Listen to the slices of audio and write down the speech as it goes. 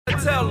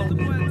Tell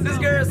them, this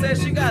girl said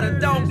she got a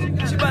dope.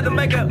 She about to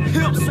make a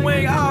hip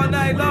swing all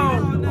night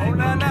long. Oh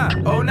na na,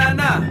 oh na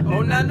na,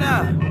 oh na na,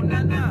 oh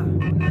na na.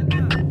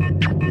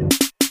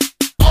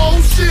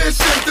 Oh shit,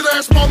 shake that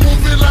ass, my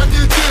moving like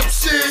you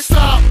gypsy.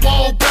 Stop,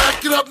 whoa,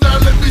 back it up now,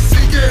 let me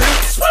see your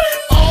hips.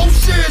 Oh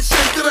shit,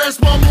 shake that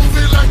ass, my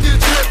moving like you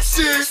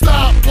gypsy.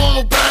 Stop,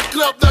 whoa, back it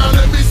up now,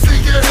 let me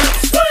see your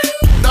hips.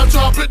 Now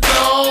drop it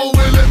low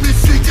and let me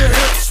see your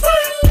hips.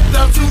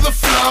 Down to the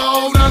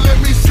floor, now let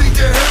me see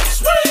your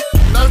hips.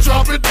 Now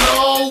drop it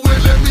low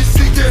and let me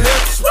see your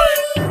hips.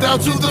 Down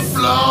to the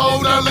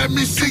floor, now let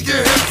me see your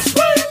hips.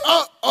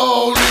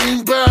 Uh-oh,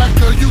 lean back,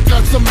 girl, you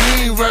got some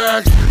mean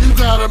racks. You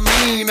got a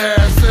mean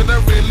ass, and I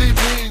really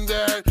mean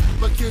that.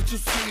 But can't you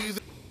see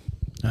that?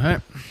 All right.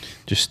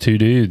 Just two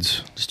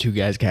dudes. Just two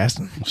guys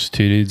casting. Just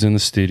two dudes in the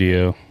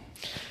studio.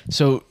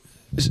 So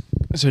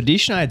D.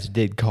 Schneids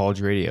did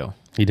college radio.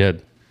 He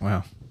did.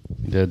 Wow.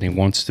 He did. He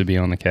wants to be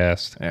on the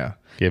cast. Yeah.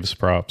 Gave us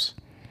props.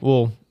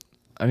 Well,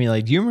 I mean,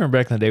 like, do you remember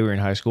back in the day we were in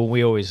high school?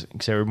 We always,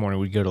 because every morning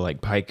we'd go to, like,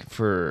 Pike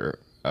for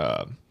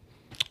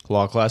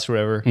law class or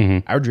whatever.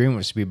 Mm-hmm. Our dream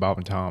was to be Bob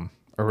and Tom.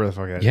 Or where the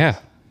fuck that is. Yeah.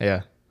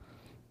 Yeah.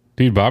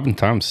 Dude, Bob and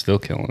Tom's still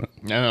killing it.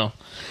 I know.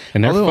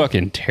 And they're Although,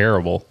 fucking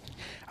terrible.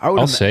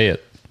 I'll say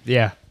it.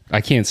 Yeah. I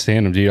can't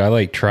stand them, dude.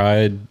 I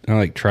tried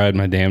my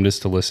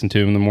damnedest to listen to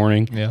them in the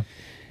morning. Yeah.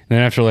 And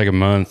then after like a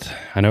month,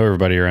 I know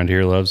everybody around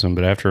here loves them,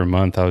 but after a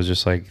month, I was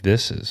just like,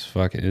 this is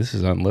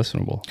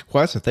unlistenable.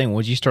 Well, that's the thing.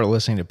 Once you start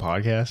listening to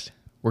podcasts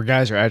where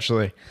guys are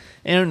actually,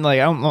 and like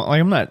I'm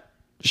not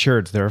sure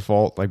it's their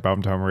fault, like Bob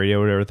and Tom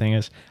Radio, whatever thing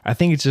is. I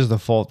think it's just the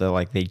fault that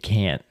like they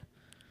can't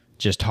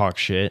just talk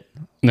shit.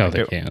 No,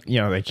 they can't. You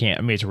know, they can't.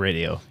 I mean, it's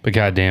radio. But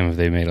goddamn, if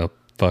they made a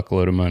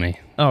fuckload of money.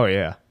 Oh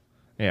yeah,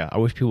 yeah. I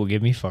wish people would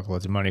give me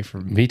fuckloads of money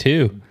for Me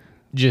too.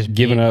 just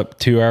Giving up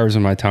 2 hours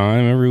of my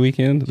time every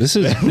weekend. This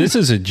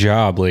is a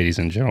job, ladies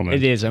and gentlemen.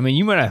 It is. I mean,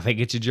 you might not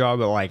think it's a job,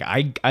 but like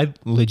I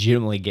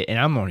legitimately get, and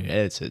I'm the one who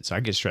edits it, so I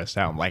get stressed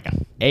out. I'm like,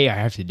 A, I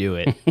have to do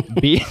it.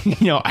 B,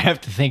 I have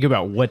to think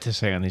about what to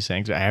say on these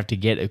things. I have to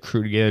get a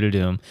crew together to do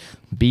them.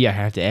 B, I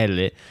have to edit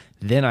it.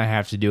 Then I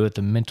have to do it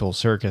the mental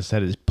circus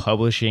that is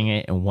publishing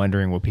it and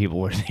wondering what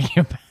people are thinking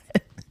about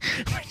it,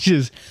 which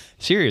is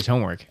serious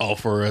homework. All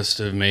for us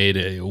to have made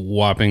a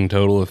whopping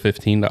total of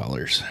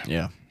 $15.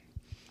 Yeah.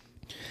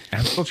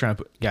 I'm still trying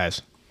to put,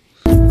 guys,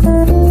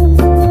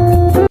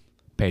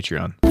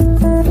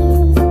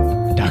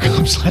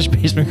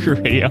 Patreon.com/Basement Crew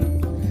Radio.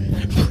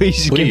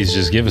 Please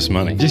Just give us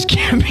money. just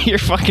give me your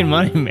fucking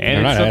money, man.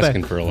 They're not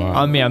asking for a lot.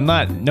 I mean,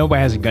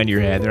 nobody has a gun to your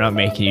head. They're not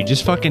making you.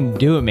 Just fucking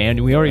do it,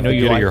 man. We already know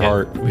you Go to like your it.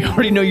 heart. We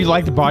already know you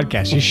like the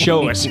podcast. Just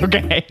show us,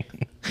 okay?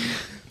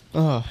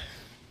 Oh,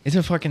 it's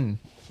a fucking,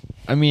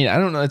 I mean, I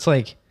don't know. It's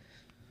like,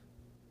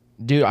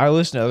 dude, I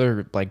listen to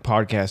other like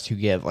podcasts who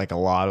get like a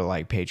lot of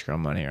like Patreon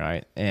money,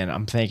 right? And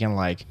I'm thinking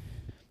like,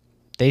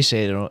 they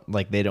say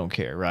they don't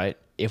care, right?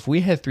 If we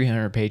had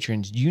 300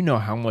 patrons, do you know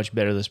how much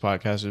better this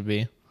podcast would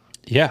be?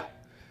 Yeah.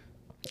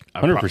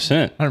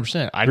 100%.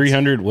 100%.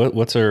 300.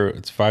 What's our?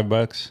 It's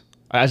 $5.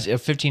 As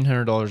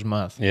 $1,500 a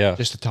month. Yeah.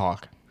 Just to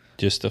talk.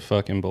 Just a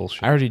fucking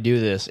bullshit. I already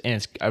do this,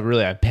 and I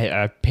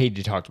paid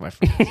to talk to my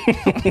friends.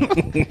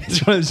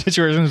 It's one of those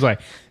situations like,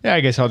 yeah,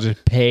 I guess I'll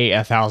just pay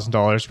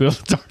 $1,000 to be able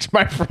to talk to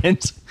my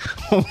friends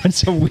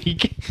once a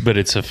week. But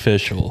it's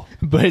official.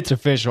 But it's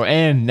official,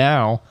 and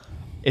now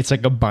it's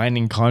like a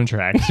binding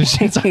contract. So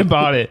since I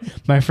bought it,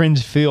 my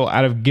friends feel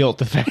out of guilt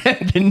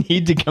the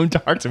need to come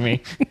talk to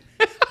me.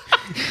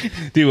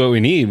 Dude, what we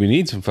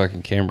need some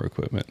fucking camera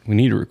equipment. We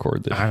need to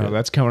record this. I know shit.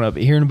 that's coming up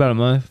here in about a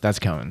month. That's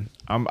coming.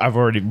 I've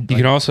already. You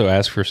can also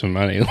ask for some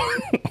money.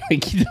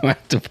 Like, you don't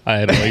have to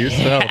buy it all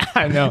yourself.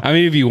 I know. I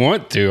mean, if you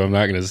want to, I'm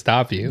not going to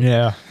stop you.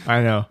 Yeah,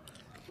 I know.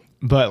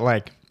 But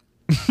like,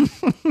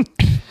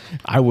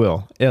 I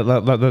will. Yeah,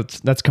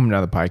 that's coming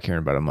down the pike here in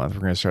about a month.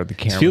 We're gonna start the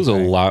camera. It feels a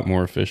thing. lot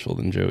more official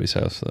than Joey's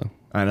house, though.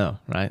 I know,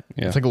 right?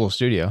 Yeah. It's like a little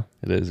studio.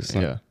 It is. It's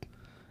not Yeah.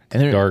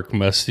 And there, dark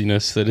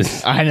mustiness that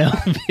is I know.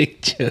 big.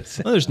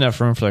 Just Well, there's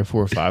enough room for like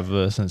 4 or 5 of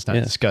us, and it's not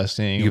Yeah.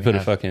 disgusting. you We could put a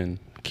have- fucking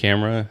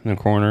camera in the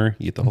corner.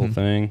 You get the whole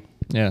thing.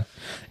 Yeah,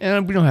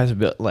 and we don't have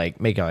to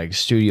make it like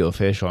studio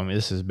official. I mean,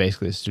 this is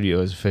basically a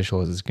studio as official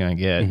as it's gonna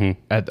get.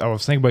 I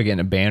was thinking about getting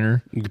a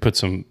banner. You could put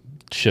some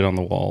shit on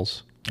the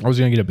walls. I was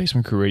gonna get a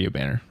Basement Crew Radio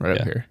banner right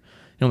Yeah. up here.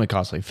 It only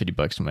costs like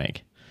 $50 to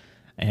make,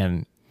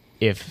 and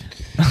if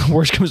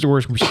worst comes to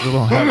worst, we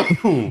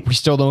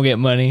still don't get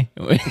money,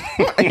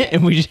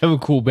 and we just have a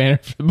cool banner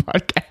for the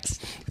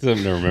podcast.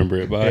 Something to remember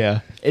it by.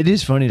 Yeah, it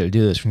is funny to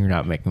do this when you're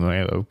not making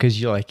money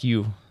because you try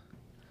to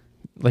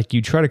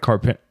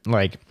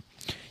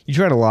you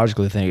try to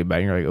logically think about it.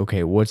 And you're like,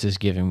 okay, what's this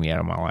giving me out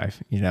of my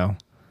life?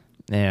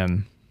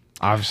 And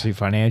obviously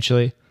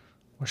financially,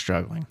 we're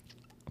struggling.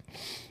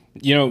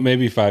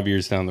 Maybe 5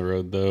 years down the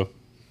road, though,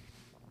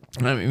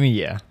 I mean,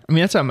 yeah. I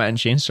mean, that's how Matt and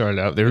Shane started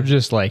out. They were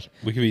just like,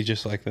 we could be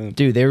just like them.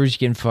 dude, they were just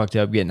getting fucked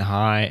up, getting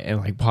high, and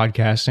like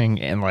podcasting.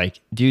 And like,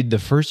 dude, the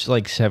first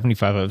like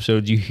 75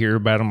 episodes, you hear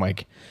about them,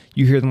 like,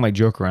 you hear them like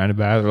joke around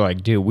about it. They're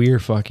like, dude, we are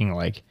fucking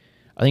like,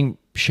 I think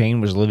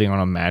Shane was living on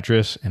a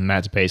mattress in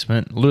Matt's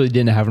basement. Literally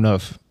didn't have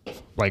enough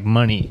like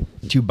money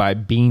to buy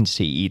beans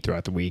to eat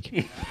throughout the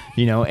week,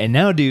 you know. And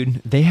now,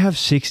 dude, they have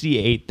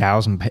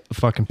 68,000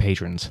 fucking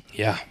patrons.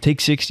 Yeah.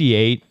 Take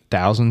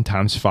 68,000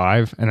 times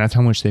 5, and that's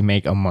how much they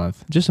make a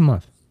month. Just a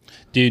month.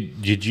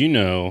 Dude, did you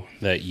know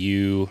that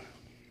you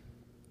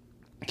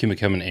can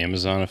become an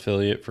Amazon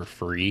affiliate for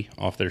free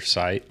off their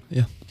site?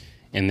 Yeah.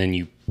 And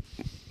then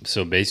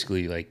so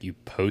basically, like, you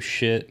post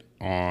shit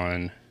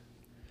on,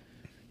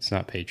 it's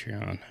not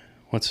Patreon.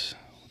 What's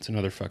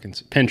another fucking,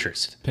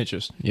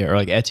 Pinterest. Yeah, or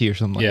like Etsy or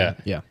something Yeah. like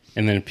that. Yeah.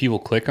 And then if people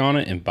click on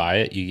it and buy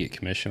it, you get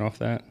commission off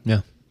that.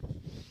 Yeah.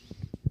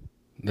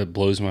 That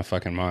blows my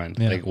fucking mind.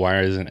 Yeah. Like,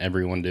 why isn't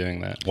everyone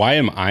doing that? Why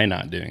am I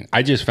not doing it?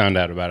 I just found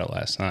out about it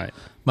last night.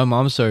 My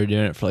mom started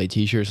doing it for like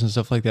t-shirts and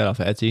stuff like that off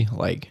Etsy,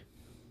 like,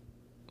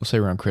 we'll say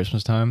around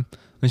Christmas time.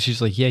 And she's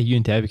like, yeah, you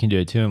and Tabby can do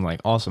it too. I'm like,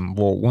 awesome.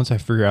 Well, once I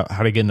figure out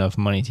how to get enough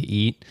money to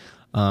eat,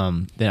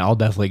 then I'll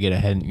definitely get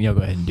ahead and,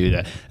 go ahead and do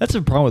that. That's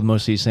the problem with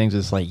most of these things.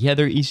 It's like, yeah,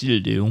 they're easy to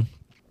do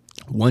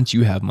once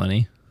you have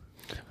money.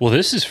 Well,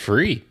 this is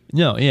free.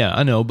 No, yeah,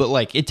 I know. But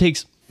like, it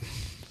takes,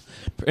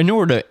 in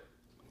order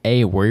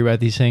to, worry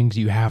about these things,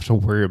 you have to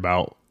worry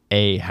about,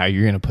 how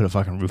you're going to put a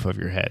fucking roof over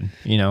your head,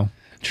 you know?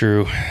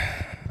 True.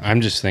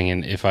 I'm just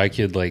thinking if I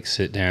could like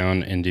sit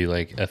down and do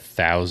like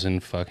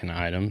 1,000 fucking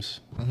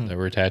items that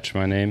were attached to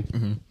my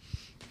name,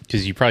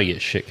 because you probably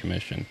get shit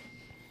commission.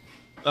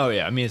 Oh,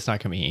 yeah. I mean, it's not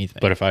going to be anything.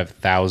 But if I have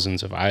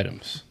thousands of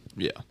items,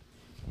 yeah.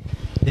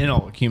 Then it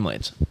all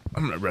accumulates.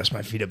 I'm going to rest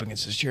my feet up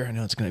against this chair. I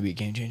know it's going to be a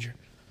game changer.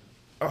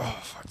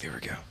 Oh, fuck. There we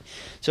go.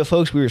 So,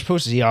 folks, we were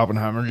supposed to see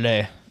Oppenheimer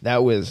today.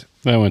 That went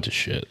to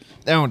shit.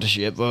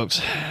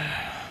 Folks.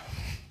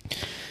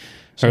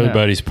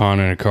 Everybody's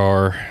pawning a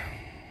car.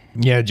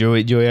 Yeah,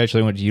 Joey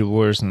actually went to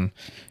Euler's and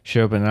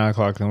showed up at 9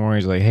 o'clock in the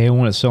morning. He's like, hey, I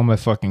want to sell my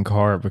fucking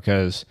car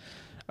because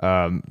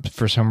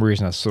for some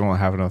reason I still don't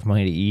have enough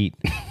money to eat.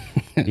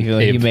 You feel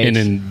like They've been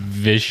in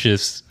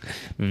vicious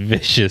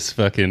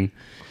fucking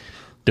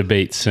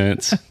debate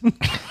since.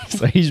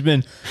 So he's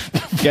been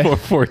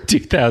for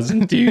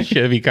 2002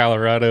 Chevy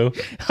Colorado.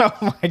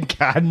 Oh my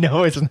God,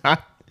 no, it's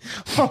not.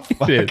 Oh,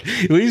 fuck. Dude,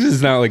 at least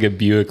it's not like a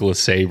Buick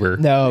LeSabre.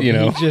 No, you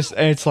know,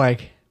 it's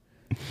like,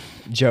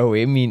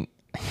 Joey, I mean,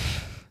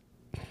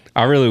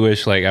 I really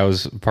wish like I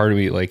was part of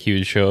me, like he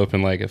would show up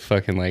in like a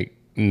fucking like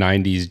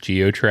 90s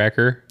Geo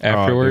Tracker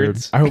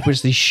afterwards. I hope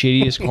it's the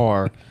shittiest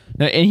car.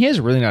 No, and he has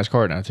a really nice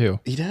car now too.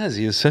 He does.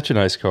 He has such a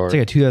nice car. It's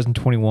like a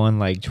 2021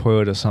 like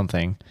Toyota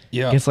something.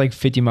 Yeah. It's like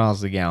 50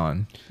 miles a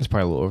gallon. It's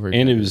probably a little over.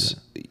 And it was,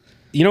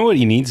 you know what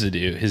he needs to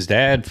do? His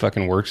dad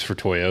fucking works for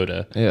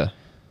Toyota. Yeah.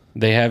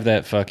 They have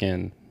that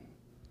fucking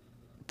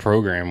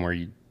program where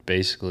you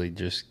basically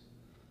just,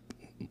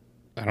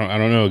 I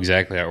don't know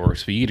exactly how it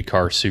works, but you get a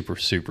car super,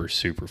 super,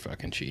 super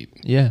fucking cheap.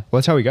 Yeah. Well,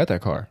 that's how we got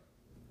that car.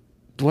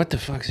 What the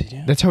fuck's he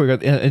doing? That's how we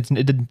got it's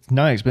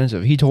not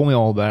expensive. He told me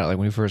all about it like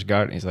when he first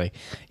got it. And he's like,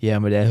 yeah,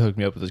 my dad hooked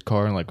me up with this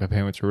car and like my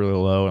payments were really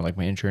low and like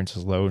my insurance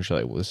is low and she's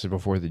like, well, this is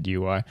before the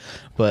DUI.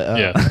 But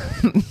yeah.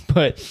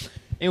 But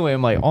anyway,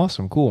 I'm like,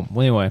 awesome, cool.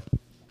 Well, anyway,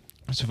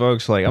 so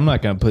folks, like I'm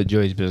not gonna put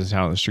Joey's business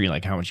out on the street,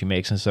 like how much he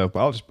makes and stuff,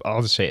 but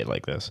I'll just say it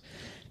like this.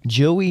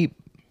 Joey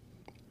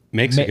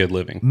makes a good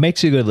living.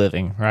 Makes a good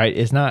living, right?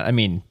 It's not, I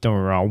mean, don't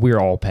get me wrong, we're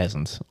all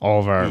peasants. All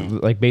of our,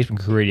 like,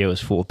 Basement Crew Radio is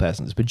full of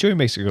peasants. But Joey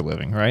makes a good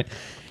living, right?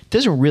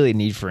 Doesn't really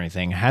need for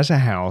anything. Has a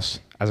house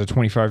as a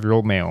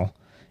 25-year-old male,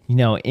 you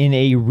know, in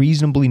a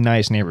reasonably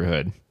nice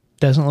neighborhood.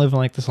 Doesn't live in,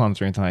 like, the slums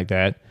or anything like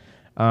that.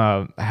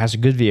 Has a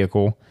good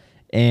vehicle.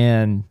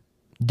 And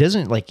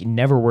doesn't, like,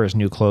 never wears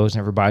new clothes,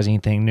 never buys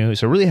anything new.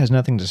 So really has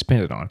nothing to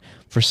spend it on.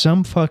 For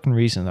some fucking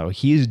reason, though,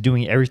 he is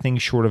doing everything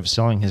short of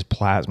selling his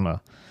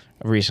plasma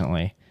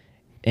recently.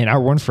 And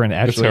our one friend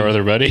actually... That's our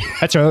other buddy.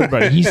 That's our other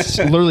buddy. He's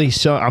literally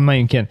selling... I'm not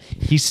even kidding.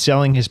 He's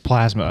selling his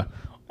plasma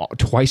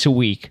twice a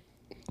week.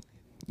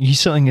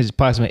 He's selling his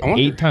plasma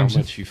 8 times...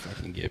 how much you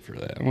fucking get for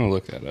that. I'm going to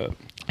look that up.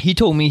 He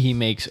told me he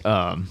makes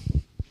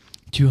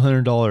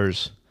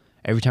 $200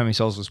 every time he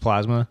sells his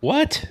plasma.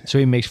 What? So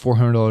he makes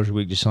 $400 a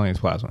week just selling his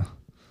plasma.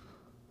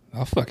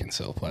 I'll fucking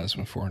sell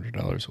plasma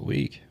 $400 a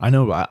week. I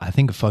know, but I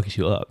think it fucks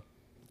you up.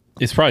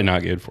 It's probably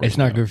not good for you. It's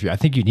not good for you. I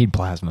think you need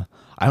plasma.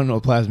 I don't know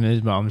what plasma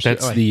is, but I'm sure.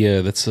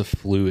 That's the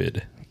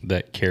fluid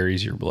that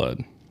carries your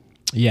blood.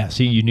 Yeah,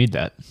 see, you need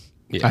that.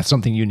 Yeah. That's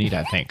something you need,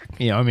 I think.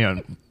 You know, I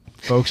mean,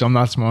 folks, I'm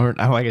not smart.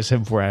 Like I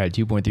said before, I had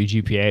a 2.3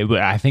 GPA,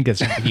 but I think that's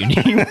something you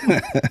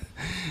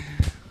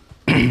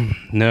need.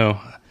 No.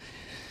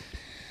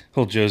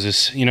 Well,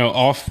 Joseph, you know,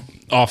 off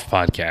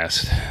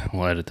podcast,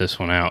 we'll edit this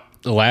one out.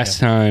 The last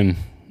time,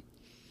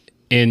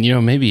 and, you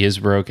know, maybe he is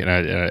broke,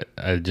 and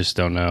I just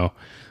don't know.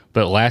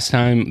 But last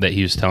time that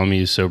he was telling me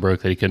he was so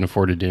broke that he couldn't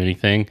afford to do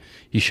anything,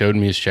 he showed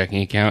me his checking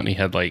account, and he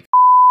had, like,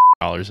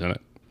 dollars in it.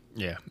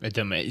 Yeah, it's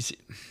amazing.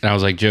 And I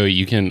was like, Joey,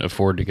 you can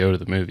afford to go to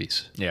the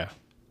movies. Yeah.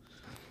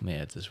 Man,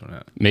 edit this one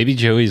out. Maybe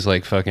Joey's,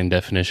 like, fucking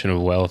definition of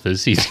wealth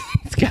is he's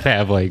got to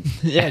have, like,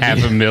 Yeah,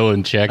 $500,000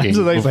 in checking That's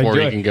what I was before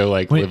like, he can go,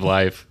 like, Wait. live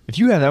life. If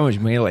you have that much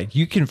money, like,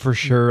 you can for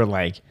sure,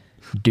 like,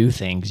 do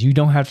things. You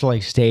don't have to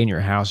like stay in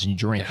your house and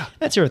drink.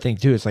 That's the other thing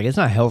too. It's like it's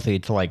not healthy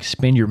to like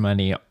spend your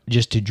money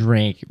just to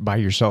drink by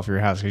yourself in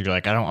your house because you're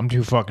like, I'm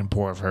too fucking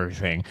poor for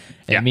everything.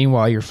 And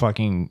meanwhile, you're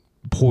fucking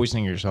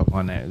poisoning yourself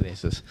on that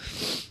basis.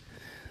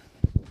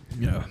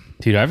 Yeah,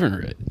 dude, I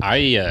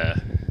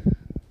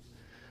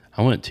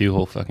went 2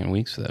 whole fucking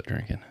weeks without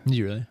drinking. Did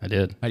you really? I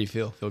did. How do you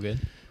feel? Feel good?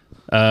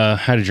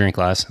 Had a drink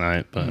last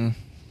night, but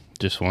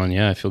just one.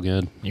 Yeah, I feel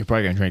good. You're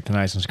probably gonna drink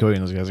tonight since Cody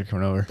and those guys are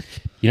coming over.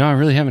 You know, I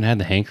really haven't had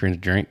the hankering to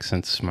drink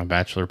since my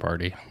bachelor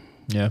party.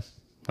 Yeah.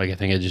 Like, I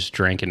think I just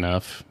drank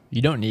enough.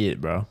 You don't need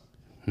it, bro.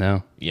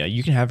 No. Yeah,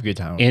 you can have a good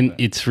time. And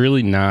it's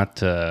really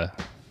not, like,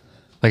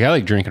 I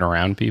like drinking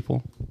around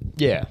people.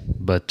 Yeah.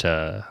 But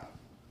I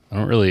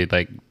don't really,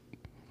 like,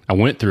 I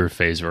went through a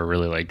phase where I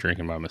really like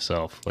drinking by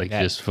myself. Like,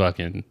 just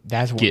fucking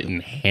getting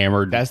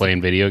hammered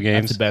playing video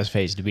games. That's the best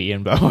phase to be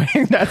in, by the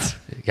way. That's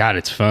God,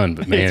 it's fun,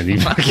 but man,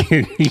 you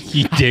fucking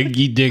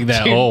you dig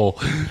that hole.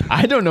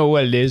 I don't know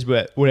what it is,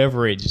 but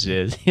whatever age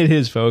it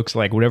is, folks.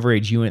 Like whatever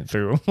age you went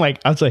through. Like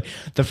I'll say,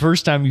 the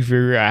first time you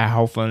figure out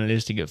how fun it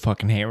is to get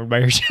fucking hammered by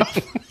yourself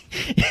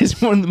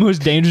is one of the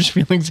most dangerous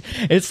feelings.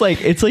 It's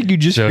like you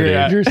just figured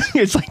out.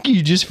 It's like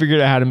you just figured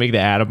out how to make the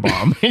atom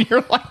bomb, and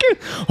you're like,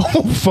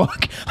 oh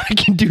fuck, I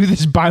can do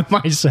this by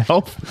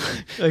myself.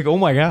 Like, oh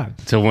my god.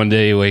 So one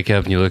day you wake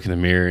up and you look in the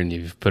mirror and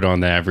you've put on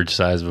the average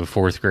size of a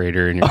 4th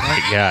grader, and you're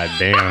like, God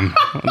damn.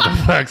 What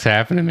the fuck's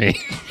happened to me?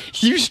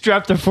 You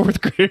strapped a 4th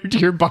grader to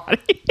your body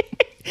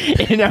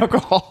in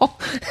alcohol.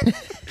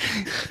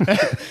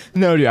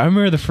 No, dude. I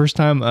remember the first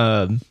time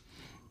I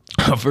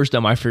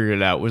figured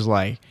it out was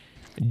like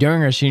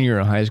during our senior year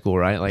in high school,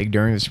 right? Like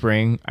during the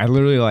spring, I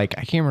literally I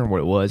can't remember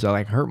what it was. I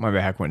like hurt my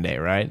back one day,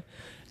 right?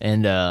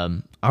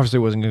 And obviously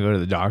wasn't gonna go to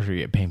the doctor to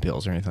get pain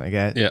pills or anything like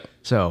that. Yeah.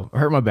 So I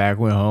hurt my back,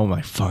 went home,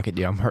 like fuck it,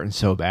 dude, I'm hurting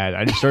so bad.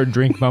 I just started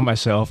drinking by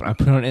myself, and I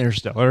put on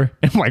Interstellar,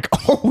 and I'm like,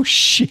 oh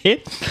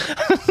shit.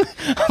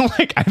 I'm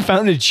like, I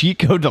found a cheat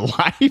code to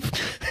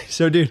life.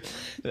 So dude,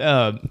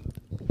 I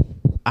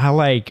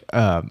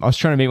was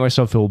trying to make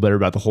myself feel better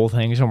about the whole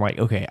thing. So I'm like,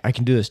 okay, I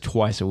can do this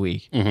twice a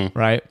week,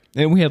 right?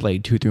 And we had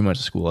like 2-3 months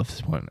of school at this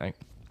point. Like,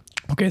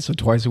 okay, so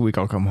twice a week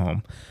I'll come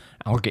home,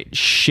 I'll get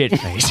shit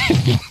faced.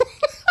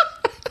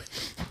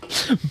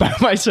 By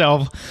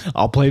myself,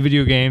 I'll play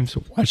video games,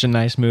 watch a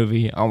nice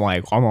movie. I'm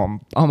like, I'm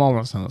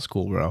almost done with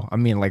school, bro. I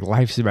mean, like,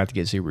 life's about to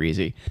get super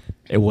easy.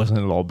 It wasn't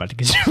at all about to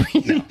get super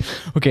easy. No.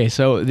 Okay,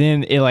 so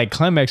then it like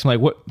climax. I'm like,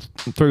 what?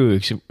 3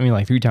 weeks? I mean,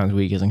 like 3 times a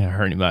week isn't gonna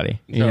hurt anybody.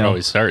 It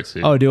always starts.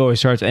 Dude. Oh, dude, always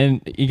starts.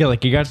 And it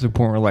got to the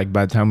point where like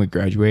by the time we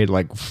graduated,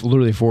 like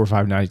literally 4 or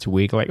 5 nights a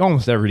week, like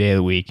almost every day of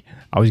the week,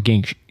 I was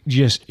getting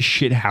just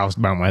shit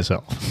housed by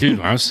myself. Dude,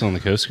 when I was still in the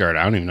Coast Guard,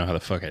 I don't even know how the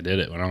fuck I did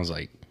it. When I was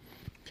like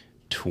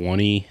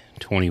 20,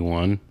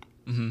 21,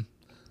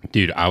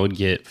 dude, I would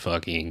get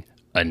fucking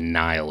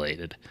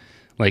annihilated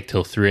like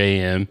till 3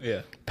 a.m.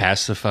 Yeah.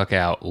 Pass the fuck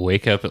out,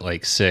 wake up at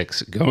like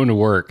 6, going to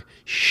work,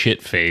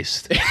 shit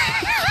faced.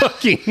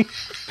 Fucking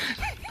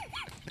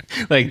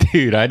like,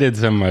 dude, I did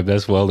some of my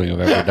best welding I've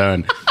ever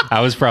done.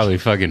 I was probably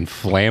fucking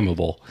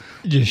flammable.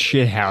 Just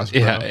shit house, bro.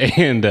 Yeah,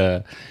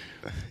 and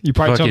you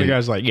probably tell the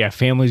guys like, yeah,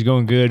 family's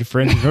going good,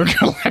 friends are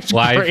going good,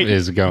 life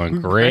is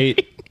going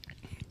great.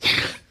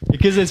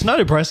 Because it's not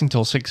depressing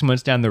until 6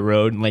 months down the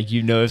road, and like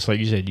you notice, like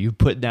you said, you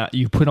put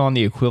on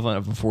the equivalent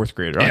of a 4th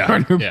grader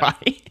on your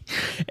body,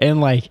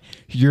 and like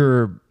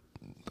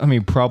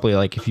probably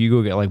like if you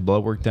go get like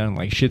blood work done,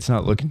 like shit's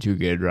not looking too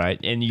good, right?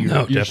 And you're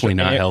definitely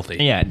not healthy.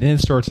 Yeah, then it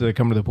starts to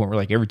come to the point where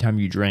like every time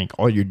you drink,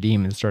 all your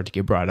demons start to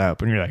get brought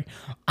up, and you're like,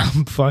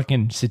 I'm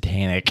fucking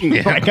satanic.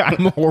 Yeah. Like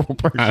I'm a horrible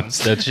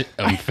person.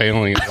 I'm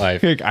failing at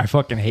life. I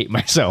fucking hate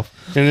myself.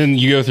 And then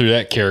you go through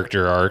that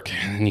character arc,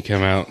 and you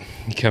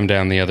come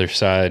down the other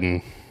side,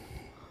 and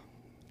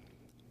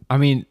I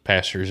mean,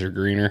 pastures are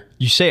greener.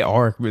 You say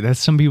arc, but that's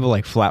some people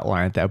like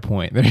flatline at that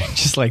point. They're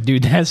just like,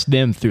 dude, that's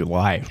them through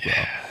life, bro.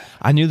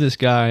 I knew this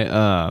guy.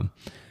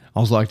 I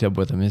was locked up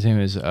with him. His name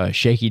is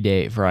Shaky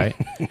Dave, right?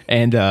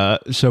 And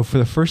so for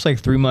the first like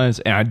 3 months,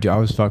 and I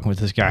was fucking with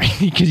this guy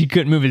because he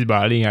couldn't move his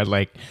body. I'd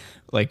like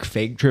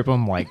fake trip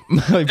him, like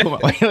like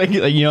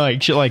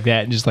shit like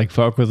that, and just like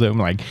fuck with him,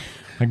 like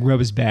rub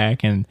his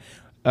back. And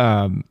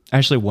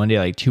actually one day,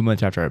 like 2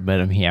 months after I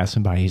met him, he asked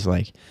somebody, he's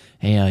like,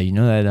 hey, you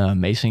know that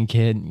Mason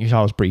kid? You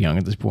saw I was pretty young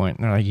at this point.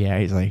 And they're like, yeah.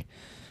 He's like,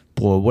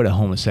 boy, what a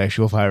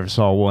homosexual if I ever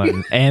saw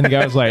one. And the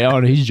guy was like, oh,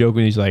 no, he's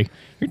joking. He's like,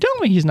 you're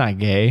telling me he's not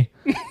gay?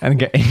 And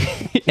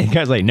the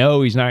guy's like,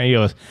 no, he's not. He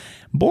goes,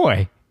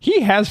 boy, he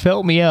has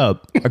felt me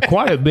up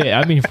quite a bit.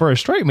 I mean, for a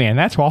straight man,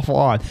 that's awful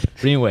odd.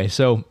 But anyway,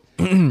 so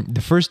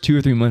the first 2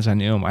 or 3 months I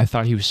knew him, I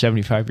thought he was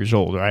 75 years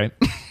old, right?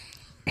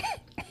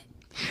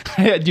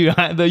 Dude,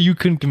 you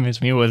couldn't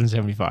convince me it wasn't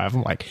 75.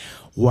 I'm like,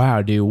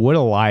 wow, dude, what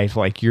a life.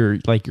 Like you're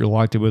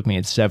locked up with me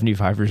at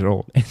 75 years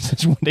old. And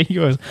since one day he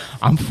goes,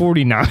 I'm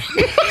 49.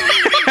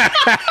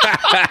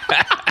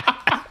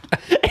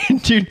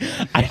 And dude,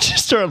 I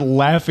just started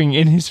laughing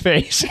in his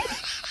face.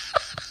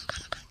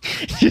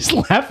 just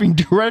laughing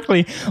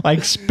directly,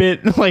 like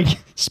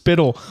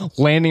spittle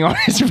landing on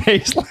his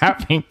face,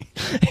 laughing.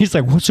 He's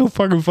like, "What's so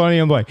fucking funny?"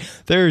 I'm like,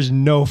 "There's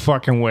no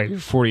fucking way you're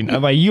 49.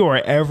 I'm like, you are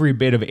every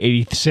bit of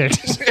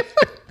 86."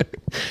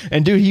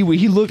 And dude,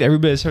 he looked every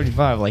bit of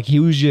 75. Like he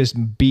was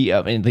just beat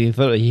up, and they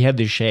thought he had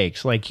the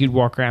shakes. Like he'd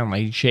walk around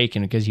like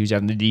shaking because he was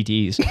having the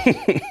DTs.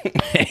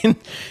 And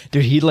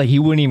dude, he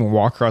wouldn't even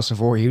walk across the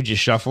floor. He would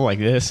just shuffle like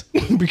this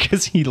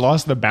because he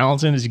lost the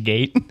balance in his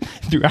gait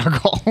through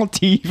alcohol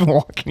to even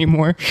walk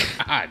anymore.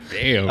 God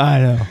damn. I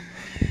know.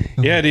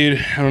 Yeah,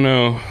 dude. I don't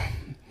know.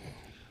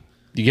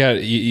 You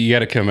got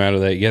to come out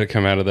of that. You got to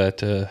come out of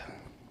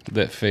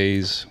that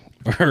phase,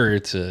 or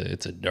it's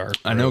a dark road.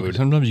 I know, because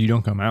sometimes you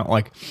don't come out.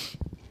 Like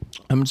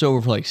I've been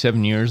sober for like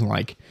 7 years, and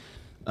like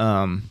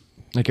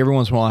every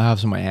once in a while I have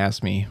somebody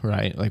ask me,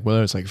 right, like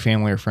whether it's like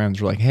family or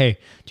friends, or like, "Hey,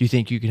 do you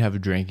think you could have a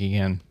drink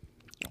again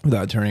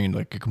without turning into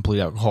like a complete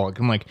alcoholic?"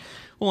 I'm like,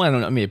 "Well, I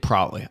don't know. I mean,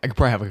 probably. I could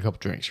probably have like a couple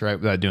drinks, right,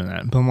 without doing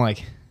that." But I'm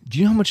like, "Do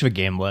you know how much of a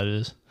gamble that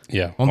is?"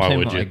 Yeah. Well, Why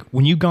would you? Like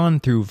when you've gone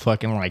through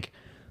fucking like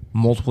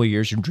multiple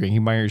years of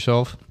drinking by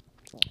yourself,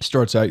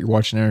 starts out you're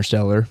watching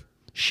Interstellar,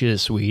 shit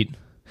is sweet.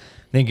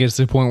 Then it gets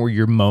to the point where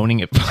you're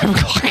moaning at 5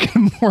 o'clock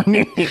in the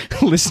morning,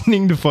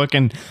 listening to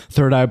fucking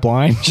Third Eye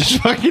Blind,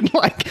 just fucking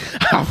like,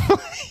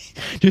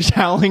 just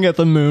howling at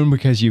the moon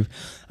because you've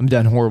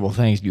done horrible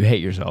things. You hate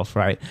yourself,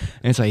 right?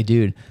 And it's like,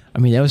 dude, I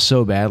mean, that was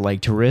so bad.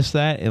 Like to risk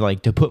that, and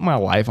like to put my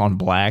life on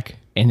black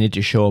and it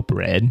to show up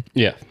red.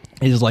 Yeah.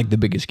 Is like the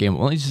biggest game.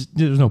 Well, it's just,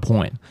 there's no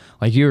point.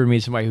 Like you ever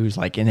meet somebody who's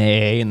like in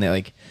AA and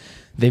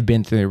they've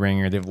been through the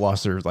ringer, they've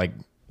lost their like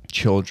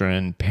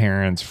children,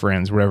 parents,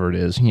 friends, whatever it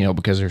is, you know,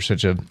 because they're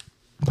such a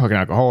fucking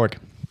alcoholic.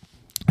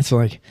 It's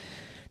like,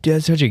 dude,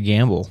 that's such a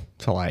gamble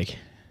to like.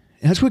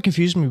 And that's what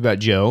confused me about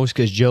Joe, is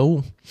because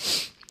Joe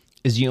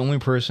is the only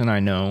person I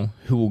know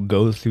who will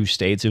go through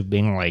states of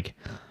being like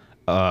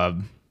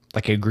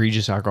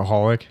egregious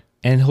alcoholic,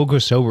 and he'll go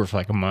sober for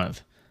like a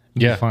month.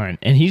 Yeah, fine.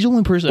 And he's the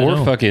only person I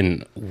know. Or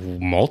fucking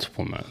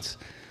multiple months.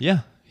 Yeah,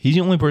 he's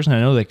the only person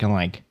I know that can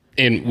like.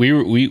 And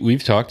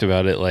we've talked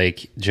about it.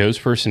 Like Joe's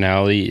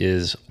personality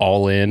is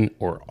all in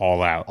or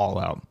all out. All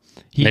out.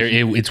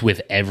 It's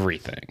with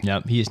everything.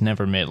 Yep. He has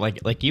never met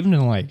like even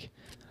in like,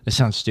 it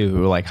sounds stupid,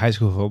 but like high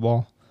school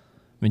football.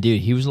 I mean,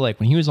 dude, he was like,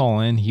 when he was all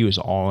in, he was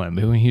all in.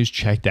 But when he was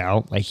checked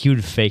out, like he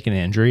would fake an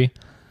injury,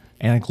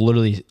 and like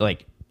literally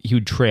like he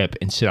would trip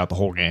and sit out the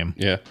whole game.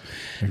 Yeah.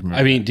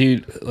 I mean,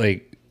 dude,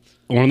 like.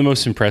 One of the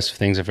most impressive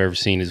things I've ever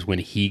seen is when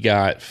he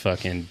got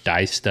fucking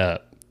diced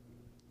up,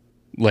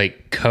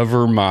 like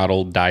cover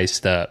model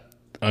diced up,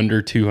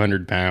 under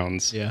 200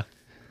 pounds. Yeah.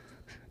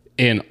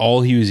 And all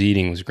he was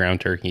eating was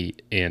ground turkey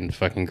and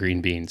fucking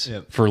green beans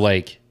for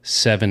like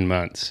 7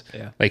 months.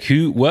 Yeah. Like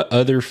what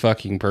other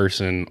fucking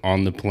person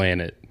on the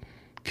planet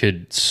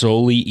could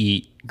solely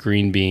eat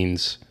green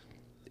beans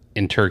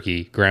and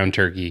turkey, ground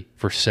turkey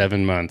for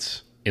 7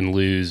 months and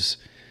lose...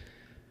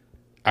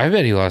 I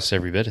bet he lost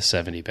every bit of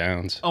 70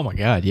 pounds. Oh my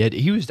God. Yeah.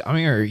 He was, I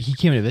mean, he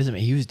came to visit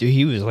me.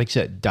 He was like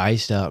said,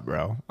 diced up,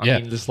 bro. I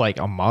mean, just like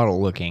a model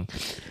looking.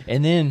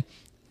 And then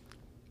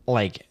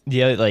like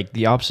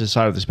the opposite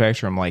side of the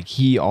spectrum, like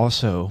he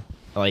also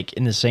like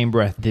in the same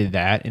breath did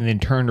that and then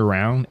turned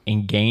around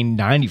and gained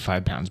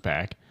 95 pounds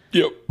back.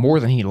 Yep. More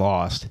than he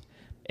lost.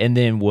 And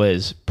then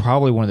was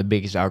probably one of the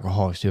biggest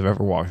alcoholics to have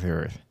ever walked the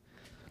earth.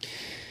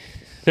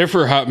 There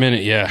for a hot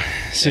minute, yeah.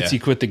 Since he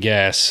quit the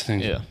gas,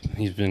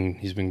 he's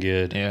been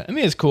good. Yeah, I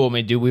mean it's cool. I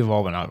mean, dude, we've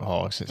all been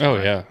alcoholics. Oh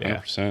yeah,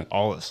 100%.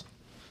 All of us.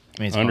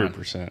 I mean, it's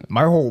 100%.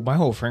 My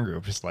whole friend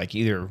group is like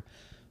either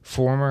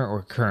former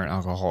or current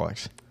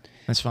alcoholics.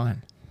 That's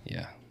fine.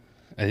 Yeah,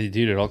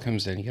 dude, it all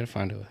comes down. You gotta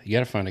find a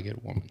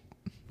good woman.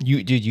 You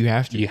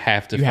have to. You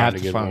have to find a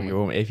good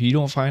woman. If you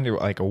don't find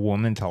a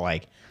woman to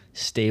like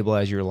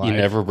stabilize your life, you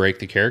never break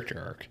the character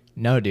arc.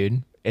 No,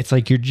 dude. It's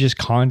like you're just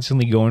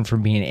constantly going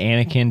from being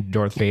Anakin,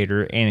 Darth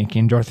Vader.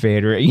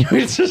 You know,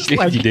 it's just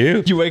like you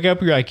do. You wake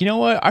up, you're like, you know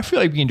what? I feel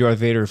like being Darth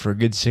Vader for a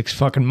good 6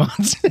 fucking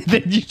months. And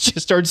then you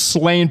just start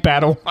slaying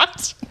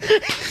Padawans.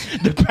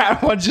 The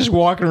Padawans just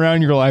walking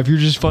around your life. You're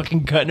just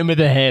fucking cutting them in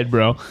the head,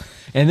 bro.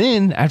 And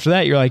then after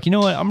that, you're like, you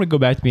know what? I'm gonna go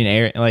back to being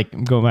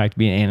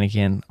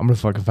Anakin. I'm gonna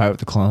fucking fight with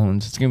the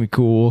clones. It's gonna be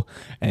cool.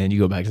 And then you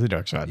go back to the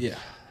dark side. Yeah,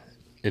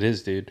 it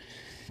is, dude.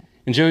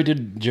 And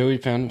Joey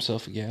found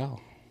himself a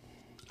gal.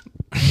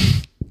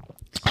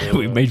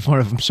 We made fun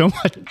of him so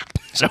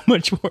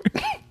much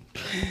work.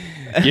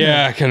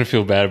 Yeah, I kind of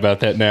feel bad about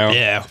that now.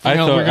 Yeah, I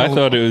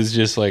thought it was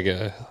just like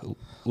a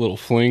little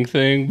fling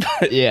thing,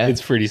 but yeah,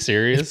 it's pretty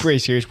serious. It's pretty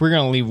serious. We're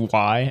gonna leave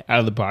Y out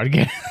of the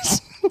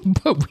podcast,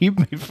 but we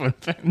made fun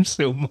of him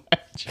so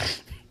much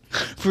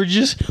for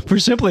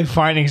simply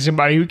finding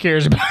somebody who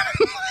cares about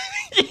him.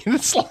 The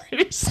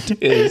slightest.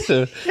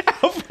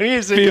 How funny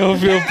is it?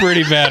 Feel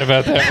pretty bad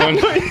about that one.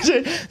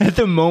 At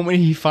the moment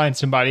he finds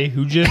somebody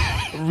who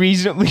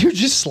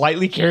just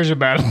slightly cares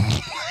about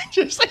him,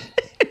 just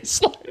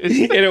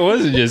and it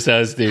wasn't just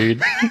us,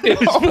 dude. It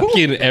was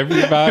fucking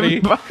everybody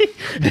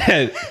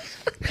that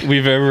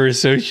we've ever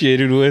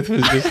associated with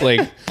was just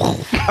like,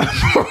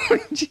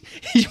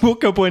 He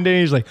woke up one day and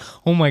he's like,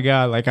 oh my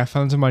God, like I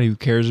found somebody who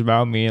cares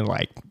about me and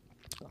like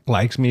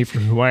likes me for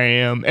who I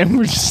am. And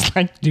we're just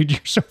like, dude, you're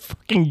so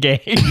fucking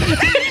gay.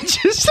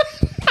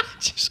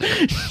 just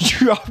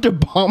dropped a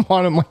bomb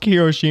on him like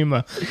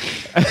Hiroshima.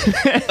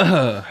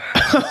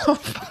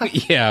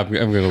 yeah, I'm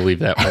going to leave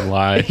that one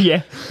live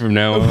Yeah. from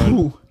now on.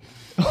 Ooh.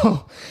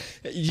 Oh.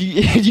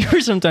 You ever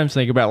sometimes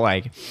think about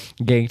like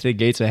getting to the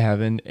gates of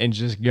heaven and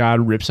just God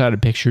rips out a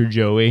picture of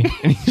Joey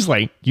and he's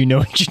like, you know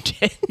what you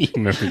did? You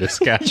remember this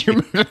guy? You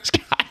remember this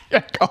guy?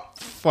 Like, oh,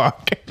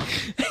 fuck.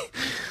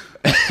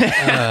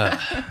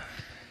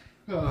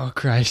 Oh,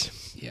 Christ.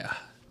 Yeah.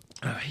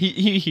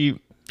 He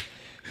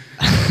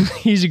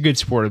he's a good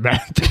sport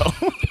about it,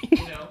 though.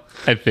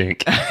 I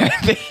think.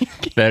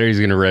 That or he's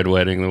going to red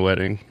wedding the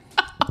wedding.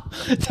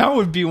 That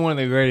would be one of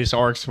the greatest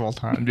arcs of all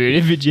time, dude.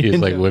 If it He just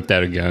ends like up- whipped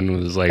out a gun and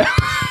was like,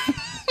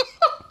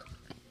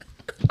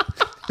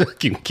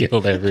 fucking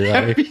killed everybody.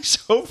 That'd be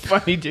so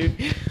funny,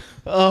 dude.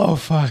 Oh,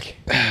 fuck.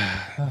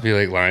 Be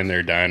like lying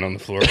there dying on the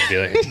floor and be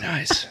like,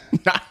 nice.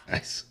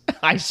 Nice.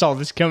 I saw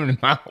this coming a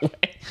mile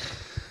away.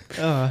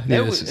 That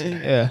this would, is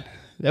bad. yeah,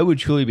 that would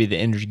truly be the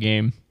Ender's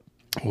Game.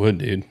 Would,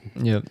 dude.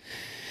 Yep.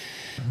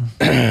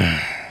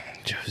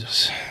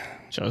 Jesus.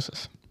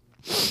 Joseph.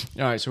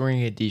 All right, so we're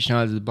gonna get these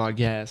shots of the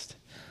podcast.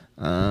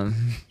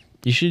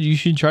 You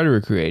should try to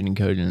recruit Aiden and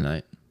Cody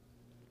tonight.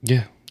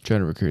 Yeah. Try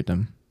to recruit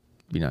them.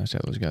 Be nice to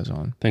have those guys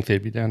on. Think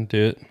they'd be down to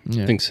do it.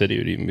 Yeah. I think City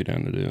would even be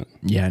down to do it.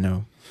 Yeah, I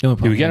know. The only Dude,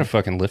 problem we got a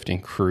fucking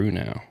lifting crew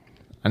now.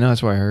 I know,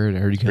 that's what I heard. I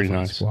heard you got a Pretty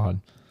fucking nice. squad.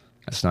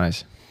 That's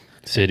nice.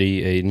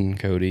 City, Aiden,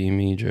 Cody,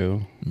 me,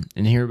 Joe,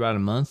 And here about a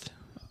month,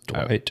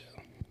 Dwight.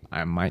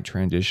 I might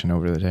transition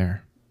over to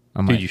there.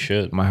 I might, Dude, you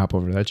should. I might hop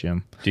over to that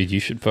gym. Dude, you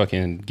should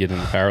fucking get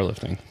into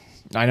powerlifting.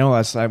 I know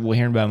we're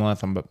hearing about a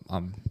month.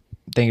 I'm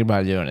thinking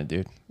about doing it,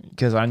 dude.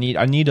 Because I need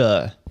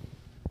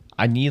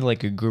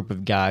like a group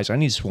of guys. I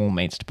need swole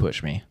mates to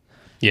push me.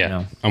 Yeah.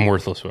 know. I'm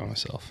worthless by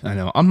myself. I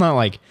know. I'm not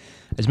like,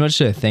 as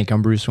much as I think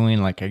I'm Bruce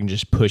Wayne, like I can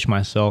just push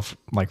myself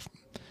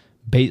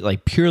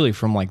like purely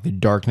from like the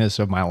darkness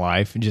of my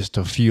life just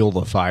to fuel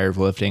the fire of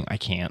lifting. I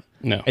can't.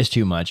 No. It's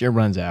too much. It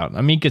runs out.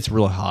 I mean, it gets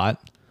real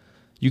hot.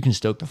 You can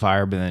stoke the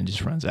fire, but then it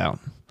just runs out.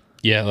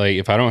 Yeah, like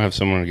if I don't have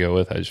someone to go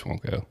with, I just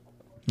won't go.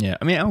 Yeah.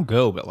 I mean, I'll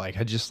go, but like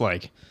I just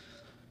like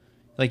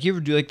you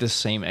ever do like the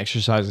same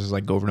exercises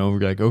like over and over?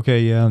 You're like, okay,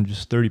 yeah, I'm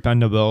just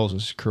 30-pound dumbbells,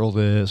 just curl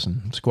this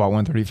and squat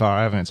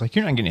 135, and it's like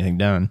you're not getting anything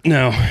done.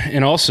 No,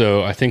 and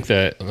also I think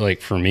that like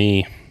for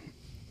me,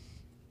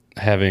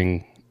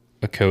 having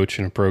a coach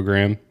and a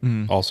program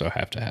also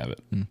have to have it.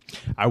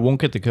 I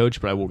won't get the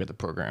coach, but I will get the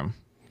program.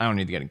 I don't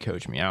need to get a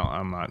coach me out.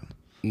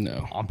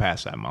 No, I'm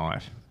past that in my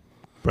life.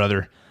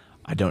 Brother,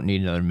 I don't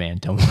need another man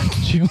telling me what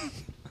to do.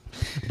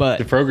 But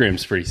the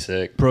program's pretty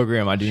sick.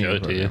 program, I do need Show a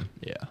it to you. program.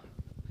 Yeah.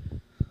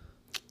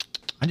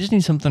 I just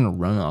need something to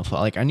run off.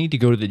 Like I need to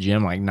go to the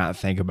gym, like not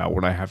think about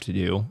what I have to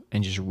do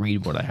and just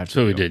read what I have to That's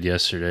what do. we did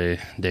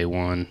yesterday, day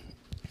one.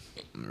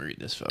 Let me read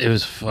this. It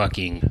was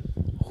fucking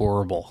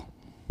horrible.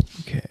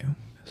 Okay.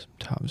 Some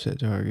top set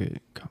target,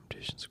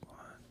 competition squat.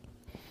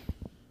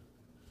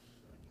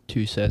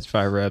 2 sets,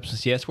 5 reps.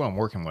 See, that's what I'm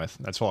working with.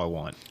 That's all I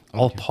want.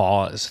 All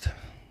paused.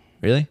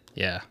 Really?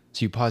 Yeah.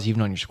 So you pause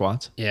even on your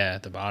squats? Yeah,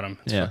 at the bottom.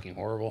 It's Yeah. fucking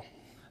horrible.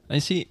 I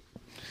see.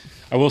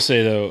 I will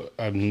say though,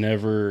 I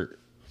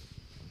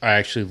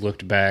actually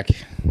looked back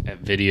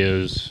at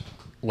videos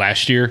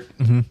last year.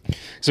 So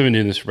I've been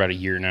doing this for about a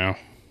year now.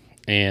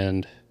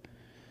 And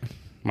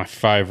my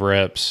 5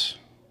 reps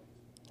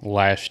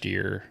last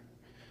year,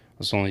 I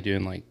was only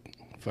doing like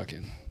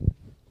fucking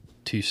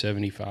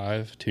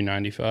 275,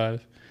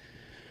 295.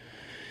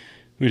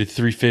 We did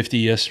 350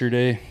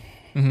 yesterday.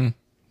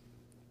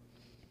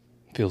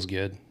 Feels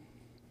good.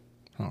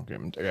 Okay, I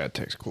gotta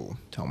text Cool.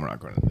 Tell him we're not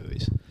going to the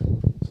movies.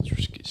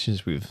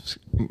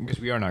 Because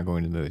we are not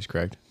going to the movies,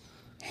 correct?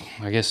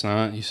 I guess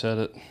not. You said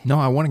it. No,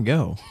 I want to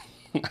go.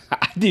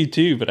 I do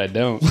too, but I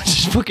don't.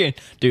 Just fucking,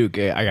 dude.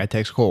 Okay, I gotta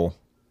text Cole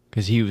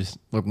because he was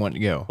wanting to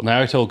go. Well,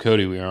 now I told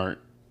Cody we aren't.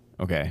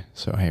 Okay,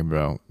 so hey,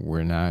 bro,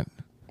 we're not.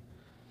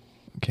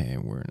 Okay,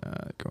 we're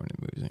not going to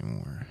movies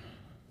anymore.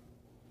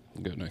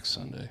 We'll go next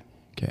Sunday.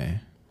 Okay.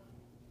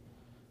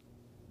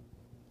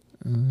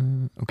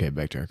 Okay,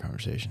 back to our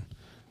conversation.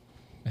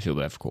 I feel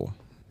bad for Cole.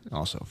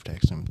 Also, for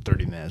texting him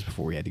 30 minutes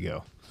before we had to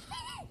go.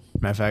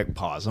 Matter of fact,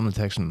 pause. I'm gonna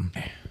text him.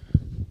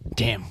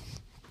 Damn,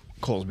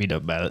 Cole's beat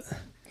up about it.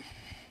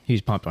 He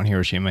was pumped on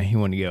Hiroshima. He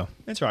wanted to go.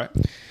 That's right.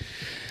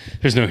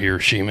 There's no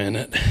Hiroshima in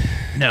it.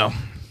 No.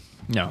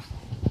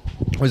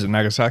 Was it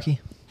Nagasaki?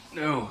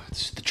 No,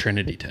 it's the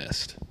Trinity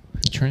test.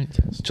 Trinity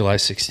test. July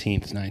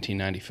 16th,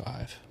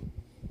 1995.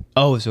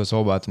 Oh, so it's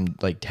all about them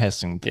like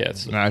testing. Yeah,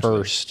 it's the Actually-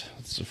 first.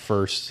 It's the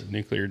first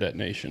nuclear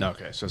detonation.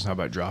 Okay, so it's not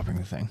about dropping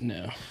the thing.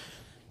 No.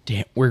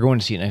 Damn, we're going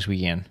to see it next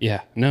weekend.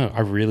 Yeah. No,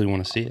 I really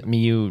want to see it. Me,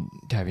 you,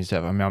 Taffy,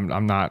 stuff. I mean,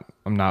 I'm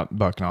not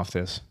bucking off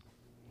this.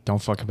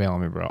 Don't fucking bail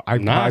on me, bro.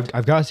 I've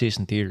got to see this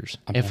in theaters.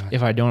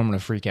 If I don't, I'm gonna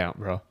freak out,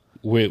 bro.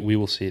 We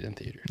will see it in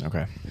theaters.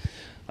 Okay.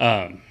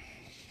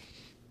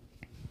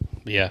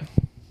 Yeah.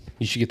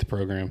 You should get the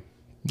program.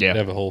 Yeah. They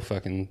have a whole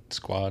fucking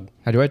squad.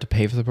 How do I have to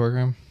pay for the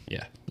program?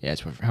 Yeah. Yeah,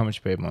 it's how much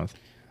you pay a month?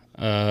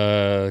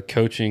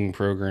 Coaching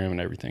program and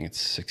everything,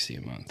 it's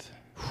 $60 a month.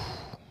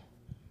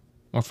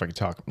 Or if I could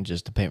talk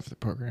just to pay for the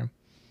program.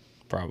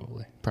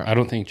 Probably. Probably. I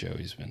don't think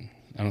Joey's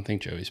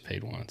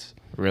paid once.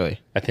 Really?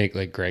 I think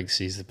like Greg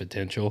sees the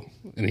potential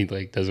and he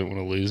like doesn't want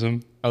to lose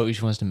him. Oh, he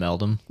just wants to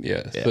meld him?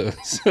 Yeah.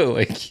 So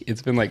like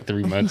it's been like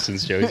 3 months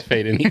since Joey's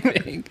paid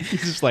anything.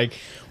 He's just like,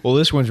 well,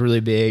 this one's really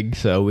big,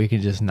 so we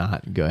can just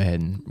not go ahead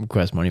and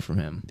request money from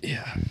him.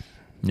 Yeah.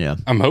 Yeah.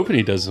 I'm hoping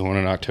he does the one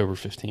on October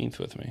 15th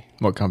with me.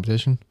 What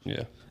competition?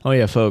 Yeah. Oh,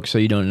 yeah, folks, so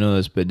you don't know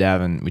this, but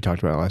Davin, we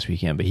talked about it last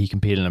weekend, but he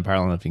competed in a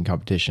powerlifting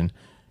competition,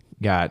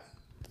 got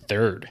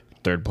Third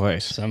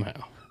place.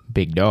 somehow.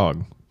 Big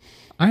dog.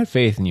 I had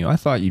faith in you. I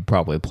thought you'd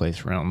probably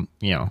place around,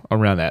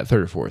 around that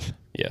third or fourth.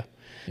 Yeah.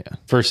 Yeah.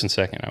 First and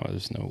second, I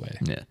was no way.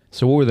 Yeah.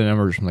 So what were the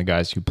numbers from the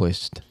guys who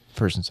placed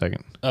first and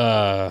second?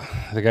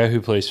 The guy who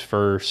placed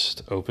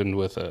first opened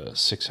with a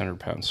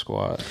 600-pound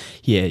squat.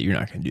 Yeah, you're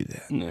not going to do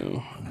that.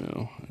 No.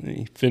 And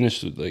he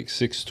finished with like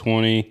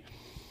 620.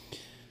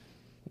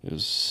 It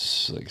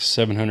was like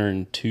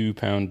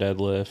 702-pound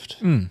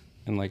deadlift and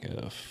like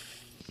a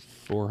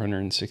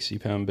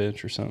 460-pound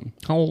bench or something.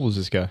 How old was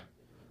this guy?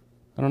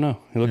 I don't know.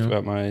 He looked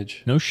about my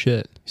age. No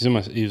shit. He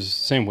was the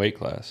same weight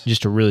class.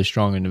 Just a really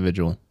strong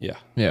individual. Yeah.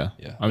 Yeah.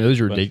 Yeah. I mean, those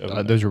are Bunch of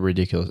them. those are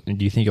ridiculous. And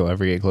do you think you'll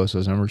ever get close to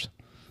those numbers?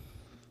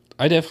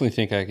 I definitely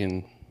think I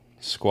can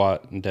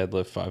squat and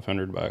deadlift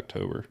 500 by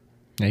October.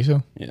 Think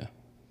so? Yeah.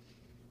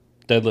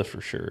 Deadlift for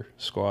sure.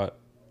 Squat.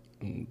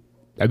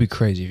 That'd be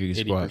crazy if you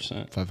could squat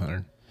 80%.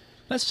 500.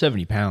 That's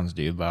 70 pounds,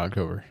 dude, by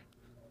October.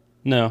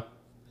 No.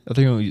 I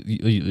think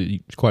you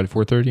squatted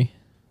 430.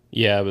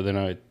 Yeah, but then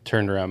I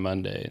turned around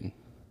Monday and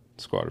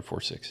squatted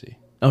 460.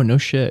 Oh, no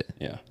shit.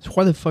 Yeah. So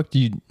why the fuck do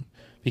you...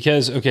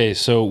 Because, okay,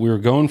 so we were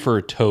going for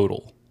a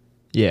total.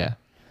 Yeah.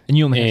 And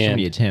you only have so And-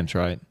 many attempts,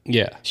 right?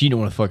 Yeah. So you don't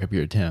want to fuck up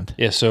your attempt.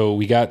 Yeah, so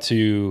we got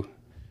to,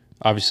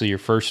 obviously your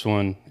first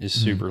one is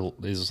super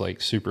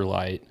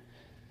light.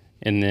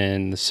 And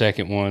then the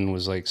second one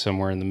was like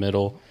somewhere in the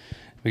middle.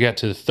 We got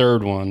to the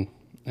third one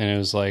and it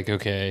was like,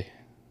 okay,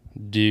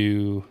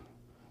 do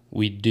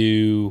we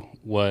do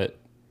what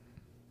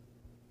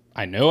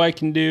I know I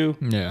can do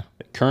Yeah.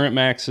 at current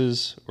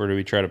maxes, or do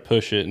we try to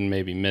push it and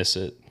maybe miss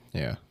it?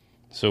 Yeah.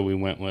 So we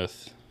went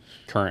with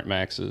current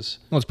maxes.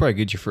 Well, it's probably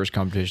good your first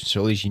competition,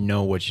 so at least you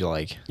know what you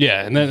like.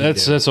 Yeah, and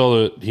that's all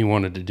that he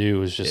wanted to do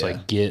was just Yeah.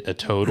 like get a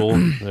total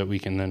that we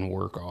can then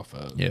work off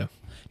of. Yeah.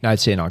 Now, I'd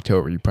say in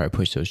October, you probably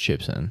push those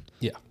chips in.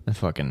 Yeah. And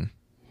fucking,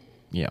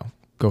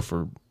 go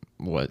for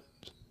what?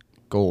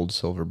 Gold,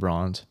 silver,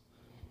 bronze?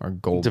 Or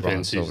gold, bronze,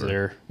 Depends who's silver.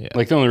 there. Yeah.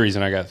 Like the only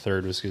reason I got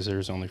third was because there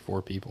was only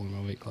 4 people in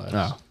my weight class.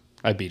 Oh.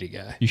 I beat a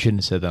guy. You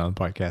shouldn't have said that on the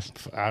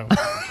podcast. I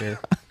don't care.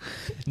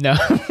 No.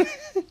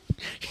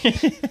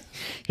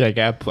 Like,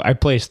 I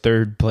placed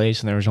third place,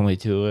 and there was only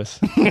 2 of us.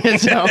 So,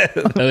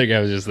 The other guy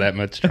was just that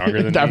much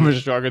stronger than that me. was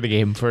stronger. The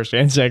game first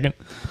and second.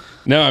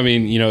 No, I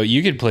mean,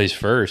 you could place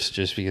first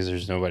just because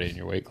there's nobody in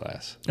your weight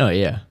class. Oh,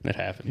 yeah. That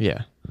happened.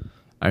 Yeah.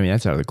 I mean,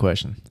 that's out of the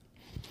question.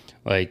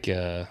 Like,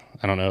 I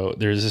don't know.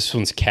 This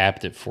one's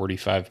capped at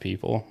 45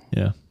 people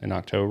Yeah. in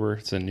October.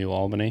 It's in New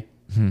Albany.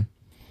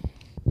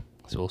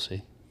 So we'll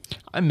see.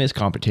 I miss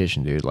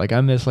competition, dude. Like,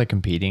 I miss,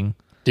 competing.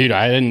 Dude,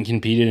 I hadn't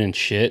competed in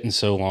shit in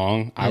so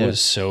long. I Yeah.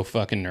 was so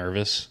fucking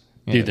nervous.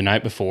 Yeah. Dude, the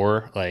night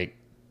before, I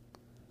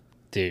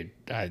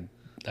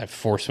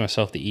forced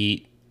myself to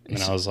eat, and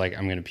I was like,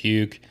 I'm going to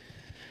puke.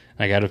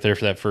 I got up there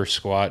for that first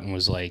squat and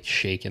was,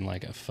 shaking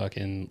like a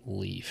fucking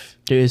leaf.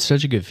 Dude, it's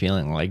such a good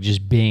feeling. Like,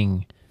 just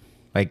being,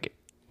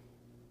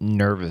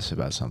 nervous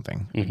about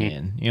something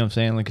again. You know what I'm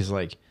saying? Because,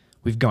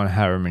 we've gone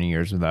however many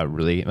years without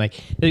really,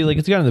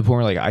 it's gotten to the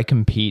point where, I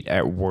compete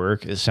at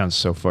work. It sounds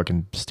so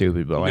fucking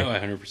stupid, but, No,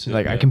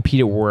 100%. I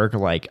compete at work,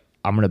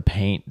 I'm going to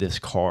paint this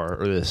car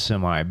or this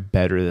semi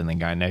better than the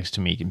guy next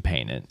to me can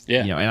paint it.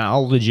 Yeah. And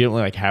I'll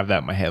legitimately, have that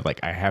in my head.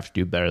 I have to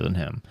do better than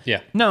him. Yeah.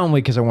 Not only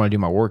because I want to do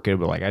my work good,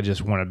 but, I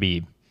just want to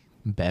be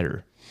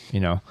better,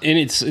 And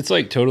it's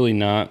totally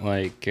not,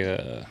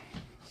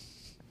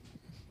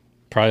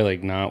 probably,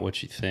 not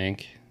what you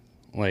think.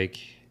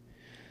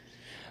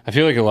 I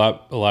feel like a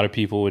lot of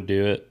people would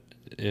do it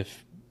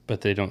but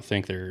they don't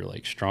think they're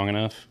strong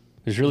enough.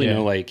 There's really Yeah.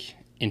 no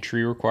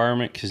entry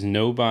requirement because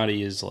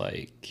nobody is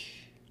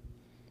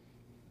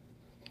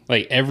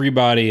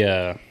everybody.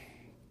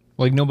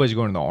 nobody's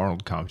going to the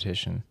Arnold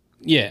competition.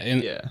 Yeah,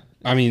 and Yeah.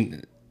 I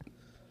mean,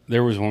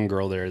 there was one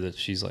girl there that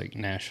she's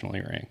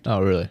nationally ranked.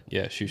 Oh, really?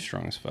 Yeah, she was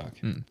strong as fuck.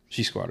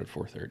 She squatted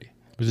 430.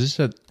 Was this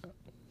at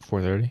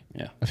 430?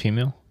 Yeah, A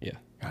female? yeah,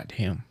 God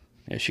damn.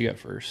 yeah. She got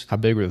first. How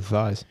big were the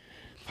thighs?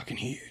 Fucking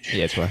huge.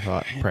 Yeah, that's what I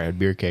thought. Probably had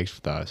beer cakes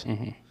for thighs.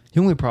 The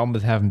only problem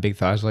with having big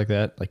thighs like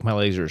that, my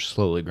legs are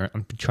slowly growing.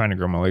 I'm trying to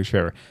grow my legs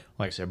forever.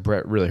 Like I said,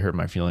 Brett really hurt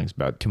my feelings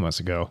about 2 months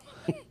ago.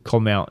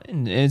 Called me out,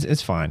 and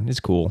it's fine.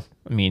 It's cool.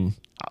 I mean,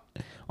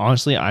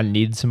 honestly, I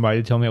needed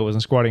somebody to tell me I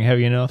wasn't squatting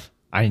heavy enough.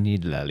 I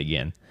needed that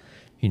again.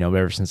 you know, but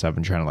ever since I've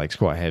been trying to like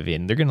squat heavy,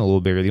 and they're getting a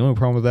little bigger. The only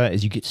problem with that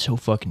is you get so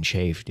fucking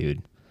chafed,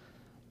 dude.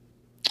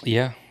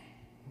 Yeah.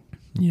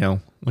 You know,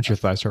 once your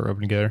thighs start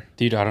rubbing together.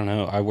 Dude, I don't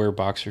know. I wear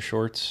boxer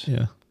shorts.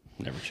 Yeah.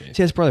 Never change.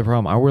 See, that's probably the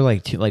problem. I wear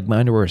like my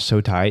underwear is so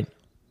tight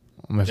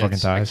on my fucking I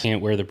thighs.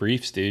 can't wear the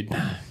briefs, dude.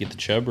 Get the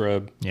chub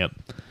rub. Yep.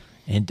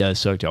 And it does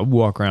suck. Dude. I'll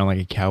walk around like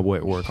a cowboy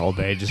at work all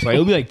day. Just like,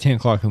 it'll be like 10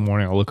 o'clock in the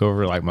morning. I'll look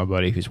over like my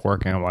buddy who's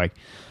working. I'm like,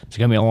 it's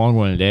going to be a long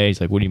one today. He's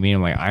like, what do you mean?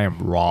 I'm like, I am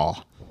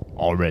raw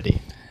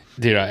already.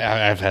 Dude,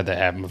 I've had that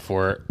happen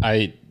before.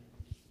 I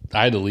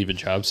had to leave a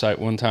job site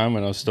one time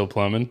when I was still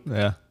plumbing.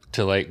 Yeah.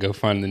 To like go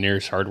find the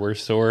nearest hardware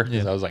store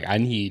because I was like, I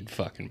need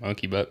fucking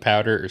monkey butt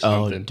powder or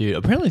something. Oh, dude.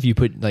 Apparently, if you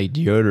put like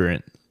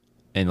deodorant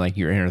in like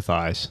your inner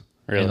thighs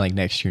Really? and like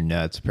next to your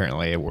nuts,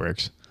 apparently it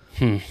works.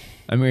 I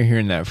remember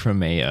hearing that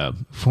from a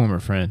former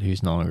friend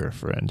who's no longer a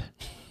friend,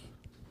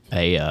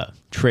 a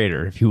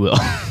trader, if you will.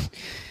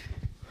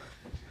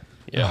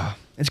 Yeah,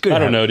 It's good. I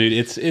don't know, dude.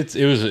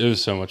 It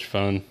was so much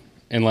fun,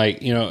 and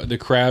like, you know, the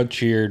crowd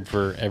cheered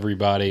for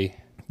everybody.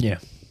 Yeah.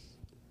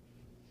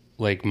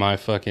 Like my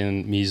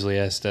fucking measly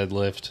ass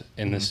deadlift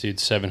and this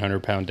dude's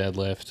 700-pound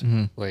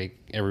deadlift. Like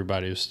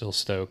everybody was still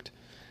stoked.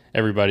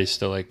 Everybody's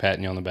still like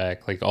patting you on the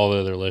back. Like all the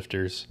other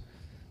lifters,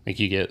 like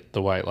you get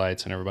the white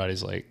lights and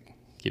everybody's like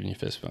giving you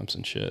fist bumps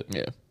and shit.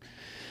 Yeah.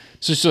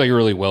 It's just like a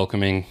really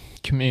welcoming.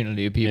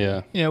 Community of people.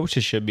 Yeah. Yeah, which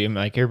it should be. I mean,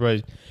 like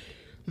everybody,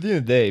 at the end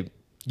of the day,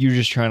 you're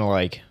just trying to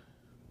like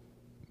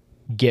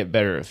get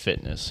better at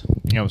fitness.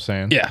 You know what I'm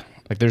saying? Yeah.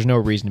 Like there's no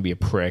reason to be a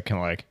prick and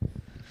like,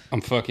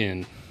 I'm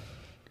fucking.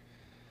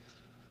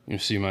 You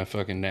see my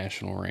fucking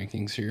national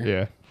rankings here.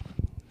 yeah.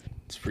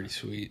 It's pretty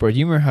sweet. Bro, do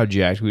you remember how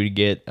jacked we would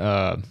get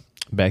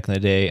back in the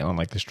day on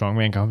like the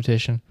strongman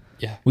competition?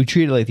 Yeah. We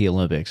treated it like the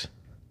Olympics.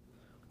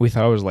 We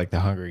thought it was like the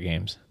Hunger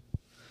Games.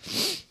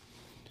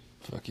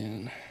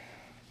 Fucking.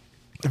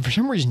 And for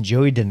some reason,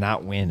 Joey did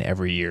not win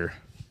every year.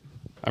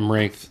 I'm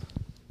ranked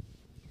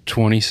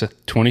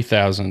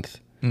 20,000th,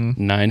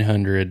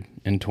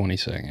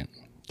 922nd.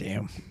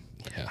 Damn.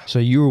 Yeah. So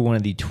you were one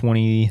of the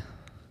 20.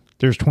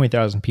 There's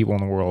 20,000 people in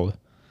the world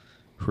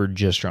who are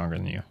just stronger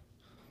than you.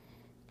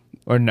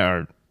 Or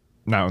no,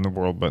 not in the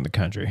world, but in the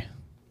country.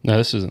 No,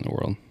 this isn't the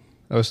world.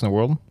 Oh, it's in the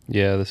world?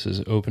 Yeah, this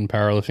is open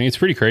powerlifting. It's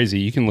pretty crazy.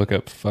 You can look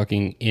up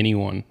fucking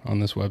anyone on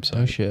this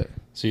website. Oh, shit.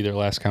 See their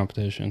last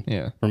competition.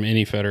 Yeah. From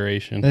any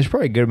federation. There's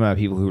probably a good amount of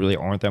people who really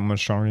aren't that much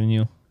stronger than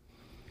you.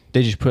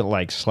 They just put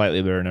like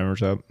slightly better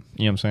numbers up.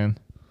 You know what I'm saying?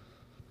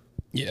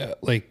 Yeah,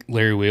 like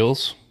Larry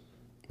Wheels.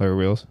 Lower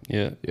wheels.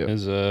 Yeah.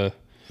 Yep.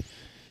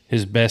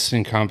 His best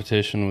in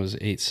competition was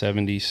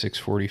 870,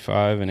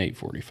 645, and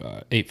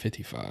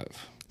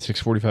 855.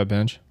 645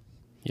 bench.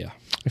 Yeah.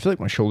 I feel like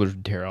my shoulders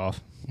would tear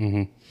off.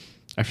 Mm-hmm.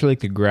 I feel like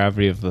the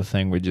gravity of the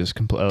thing would just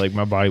like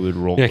my body would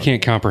roll. Yeah, I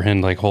can't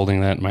comprehend like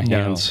holding that in my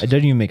No, hands. it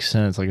doesn't even make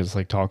sense. Like it's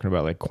like talking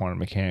about like quantum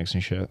mechanics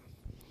and shit.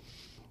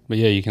 But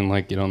yeah, you can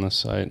like get on this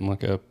site and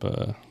look up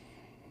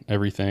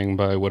everything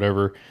by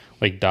whatever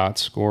like dot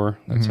score.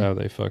 That's how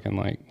they fucking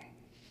like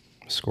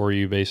score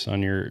you based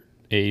on your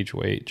age,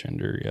 weight,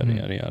 gender, yada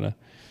yada yada.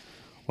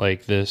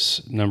 Like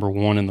this number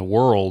 1 in the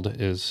world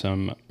is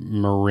some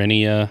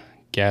Marinia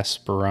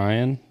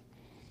Gasparian.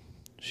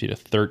 She had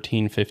a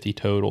 1350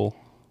 total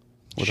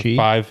with a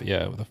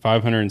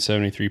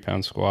 573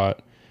 pound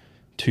squat,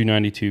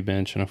 292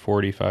 bench, and a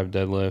 45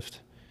 deadlift,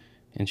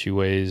 and she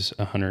weighs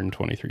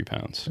 123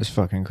 pounds. It's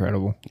fucking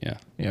incredible. Yeah,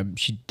 Yeah,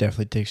 she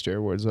definitely takes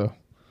steroids though.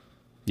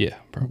 yeah,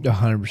 probably.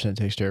 100%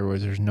 takes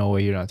steroids. There's no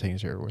way you're not taking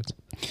steroids.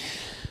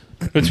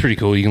 It's pretty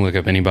cool. You can look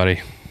up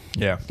anybody.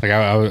 Yeah. Like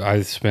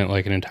I spent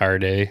like an entire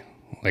day.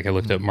 Like I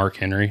looked up Mark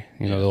Henry,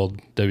 you know, the old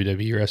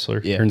WWE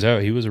wrestler. Yeah. Turns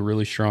out he was a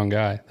really strong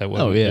guy. That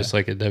wasn't just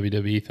like a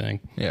WWE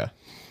thing. Yeah.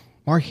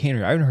 Mark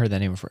Henry. I haven't heard that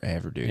name in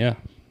forever, dude. Yeah,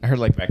 I heard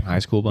like back in high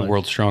school. A bunch. the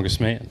world's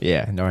strongest man.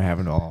 Yeah, no, I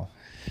haven't at all.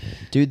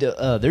 Dude,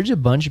 there's a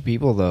bunch of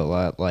people though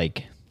that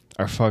like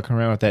are fucking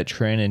around with that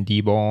trend and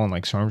D-ball and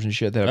like SARMs and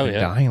shit that have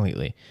been dying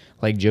lately.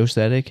 Like Joe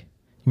Static, you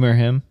remember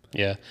him?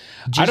 Yeah,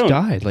 Just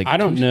died. Like I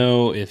don't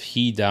know if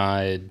he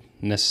died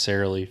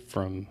necessarily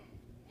from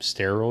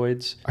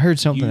steroids. I heard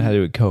something had to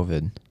do with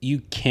COVID. You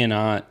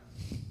cannot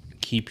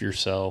keep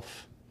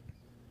yourself,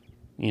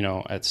 you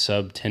know, at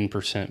sub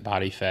 10%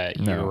 body fat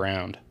year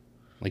round.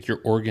 Like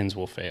your organs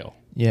will fail.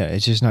 Yeah,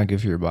 it's just not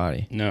good for your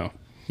body. No.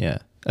 Yeah,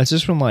 that's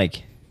just when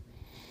like,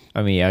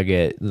 I mean, I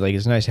get like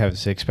it's nice to have a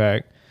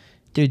 6-pack,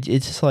 dude.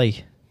 It's just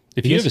like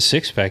If you have a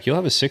 6-pack, you'll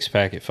have a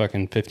 6-pack at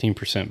fucking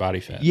 15% body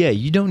fat. yeah,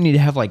 you don't need to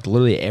have like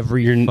literally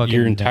every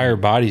Your entire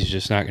body's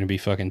just not going to be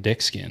fucking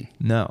dick skin.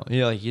 No,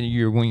 yeah, like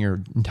you want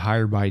your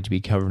entire body to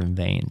be covered in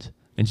veins.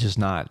 It's just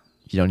not.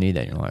 You don't need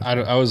that in your life.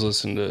 I was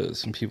listening to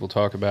some people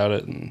talk about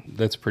it, and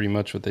that's pretty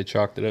much what they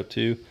chalked it up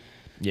to.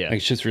 Yeah,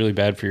 Like, shit's really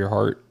bad for your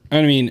heart.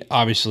 I mean,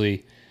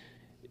 obviously,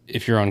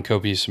 if you're on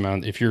copious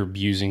amount, if you're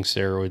abusing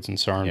steroids and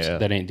SARMs,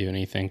 that ain't doing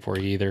anything for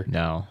you either.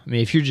 no. I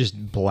mean, if you're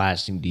just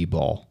blasting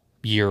D-ball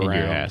Year in your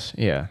round. ass,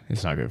 yeah,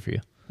 it's not good for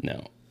you.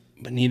 No.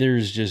 But neither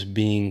is just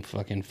being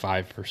fucking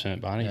 5%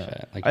 body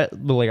fat. Like,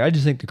 But like, I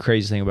just think the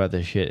crazy thing about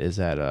this shit is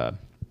that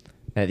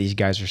that these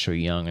guys are so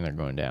young and they're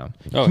going down.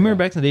 Oh, Remember yeah.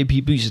 back in the day,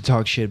 people used to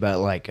talk shit about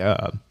like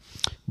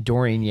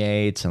Dorian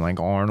Yates and like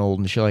Arnold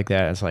and shit like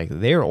that. It's like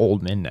they're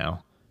old men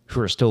now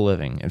who are still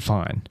living and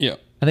fine. Yeah.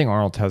 I think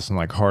Arnold has some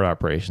like heart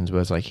operations, but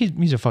it's like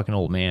he's a fucking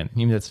old man. I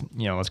mean, that's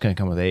that's gonna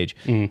come with age.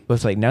 But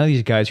it's like now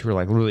these guys who are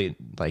like really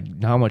like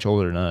not much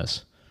older than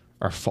us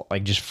are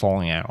like just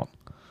falling out.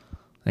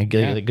 Like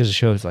it goes to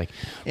show it's like,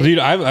 Well, dude,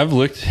 I've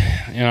looked,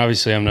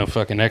 obviously I'm no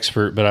fucking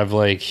expert, but I've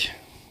like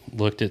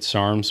looked at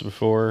SARMs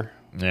before.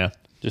 yeah,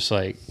 Just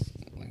like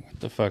what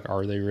the fuck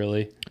are they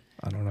really?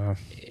 I don't know.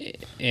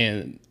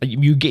 And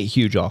You get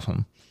huge off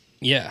them.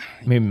 yeah,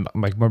 I mean,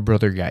 like my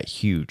brother got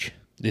huge.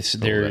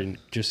 they're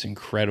just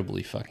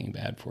incredibly fucking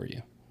bad for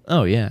you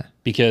Oh yeah,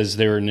 because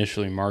they were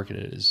initially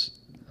marketed as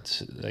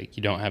like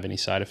you don't have any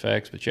side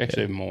effects, but you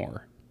actually have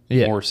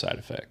more side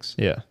effects.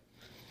 yeah.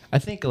 I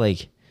think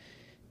like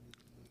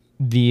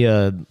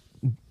the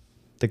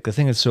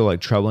thing that's so like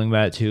troubling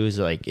about it too is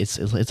like it's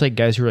like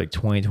guys who are like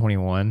 20,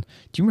 21.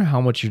 Do you remember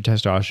how much your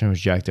testosterone was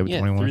jacked up at Yeah,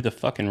 21? through the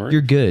fucking roof.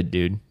 You're good,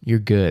 dude. You're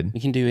good.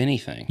 You can do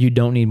anything. You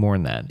don't need more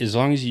than that. As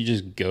long as you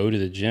just go to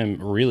the gym,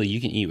 really, you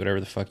can eat whatever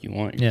the fuck you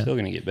want. You're Yeah. still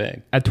going to get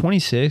big. At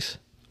 26,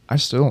 I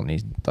still don't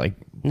need like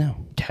No.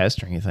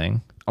 test or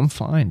anything. I'm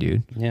fine,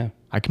 dude. Yeah.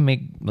 I can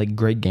make like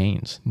great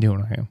gains doing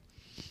what I am.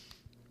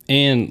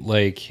 And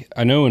like,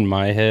 I know in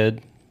my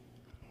head,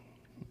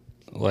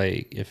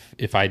 like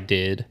if I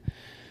did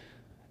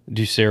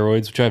do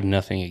steroids, which I have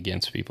nothing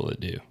against people that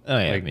do. Oh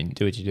yeah, Like, I mean,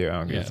 do what you do. I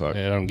don't give yeah, a fuck.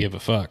 I don't give a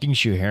fuck. You can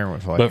shoot heroin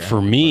with like. But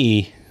for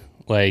me,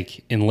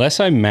 like, unless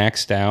I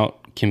maxed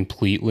out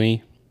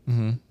completely,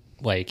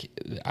 like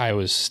I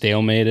was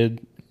stalemated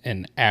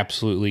and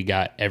absolutely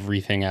got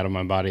everything out of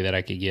my body that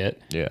I could get,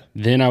 yeah,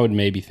 then I would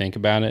maybe think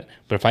about it.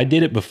 But if I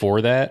did it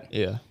before that,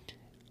 yeah,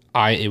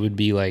 it would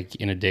be like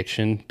an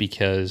addiction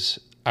because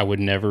I would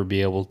never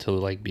be able to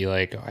like be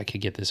like, oh, I could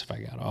get this if I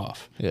got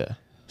off. yeah,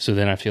 So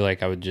then I feel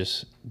like I would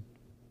just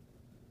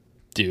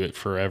do it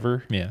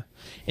forever. yeah.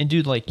 And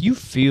dude, like you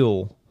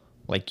feel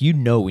like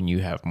when you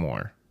have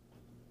more.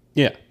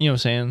 Yeah. You know what I'm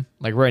saying?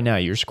 Like right now,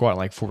 you're squatting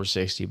like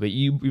 460, but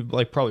you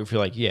like probably feel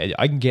like, yeah,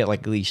 I can get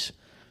like at least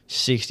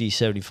 60,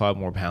 75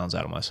 more pounds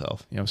out of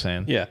myself. You know what I'm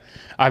saying? Yeah.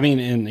 I mean,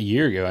 in a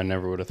year ago, I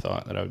never would have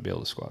thought that I would be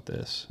able to squat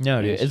this. No,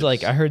 I mean, dude. It's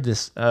like I heard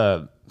this.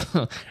 I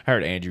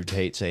heard Andrew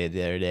Tate say it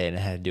the other day, and it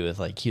had to do with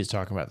like he was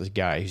talking about this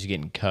guy who's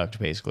getting cucked.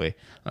 Basically,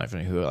 I don't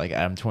know who like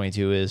Adam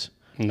 22 is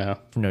No.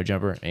 from No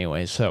Jumper.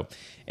 Anyway, so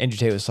Andrew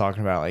Tate was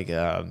talking about like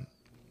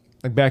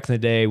back in the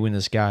day when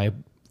this guy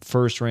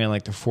first ran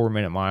like the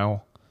 4-minute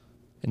mile,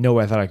 and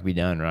nobody thought it could be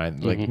done, right?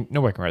 Like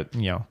nobody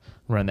can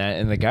run that,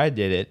 and the guy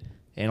did it,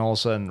 and all of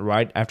a sudden,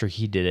 right after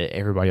he did it,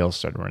 everybody else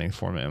started running the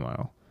 4-minute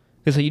mile.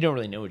 Because like, you don't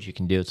really know what you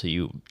can do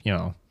until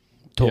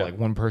till Yeah. like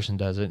one person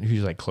does it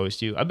who's like close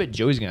to you. I bet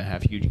Joey's gonna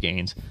have huge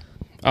gains.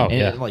 Oh, And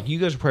yeah. like you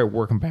guys are probably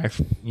working back.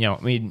 I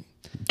mean,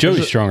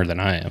 Joey's stronger than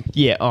I am.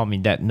 yeah. I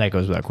mean that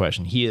goes without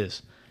question. He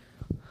is.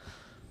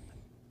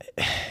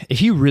 If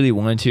he really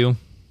wanted to,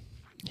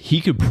 he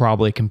could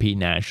probably compete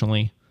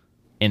nationally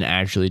and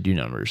actually do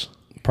numbers.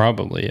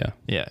 Probably, yeah.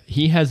 Yeah,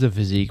 he has a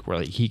physique where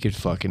like he could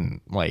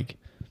fucking like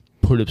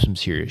put up some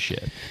serious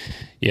shit.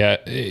 Yeah.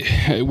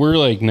 We're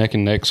like neck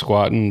and neck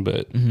squatting,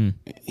 but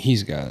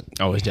he's got,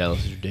 Oh, his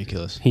deadlift is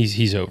ridiculous.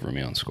 he's over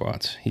me on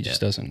squats. He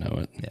just doesn't know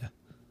it. Yeah,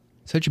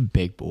 such a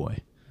big boy.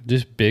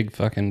 Just big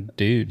fucking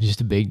dude. Just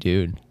a big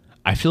dude.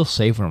 I feel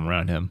safe when I'm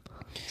around him.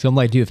 So I'm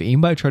like, dude, if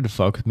anybody tried to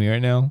fuck with me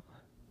right now,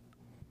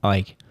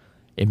 like,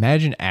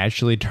 imagine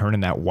actually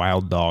turning that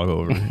wild dog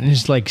over and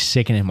just like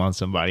sicking him on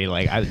somebody.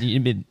 Like,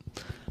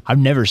 I've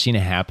never seen it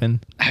happen.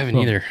 I haven't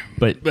either.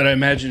 But I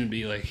imagine it'd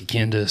be like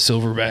akin to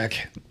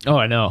Silverback. oh,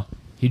 I know.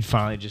 He'd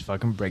finally just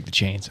fucking break the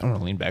chains. I'm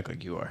gonna lean back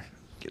like you are.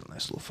 Get a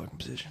nice little fucking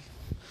position.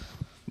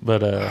 But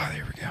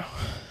There we go.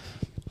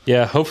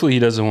 yeah, hopefully he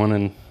does the one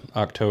in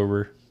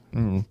October.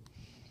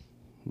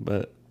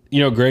 But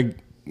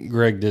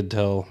Greg did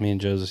tell me and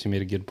Joseph, he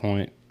made a good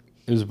point.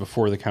 It was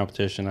before the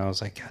competition. I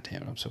was like, God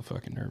damn it, I'm so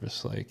fucking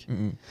nervous. Like,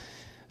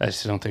 I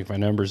just don't think my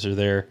numbers are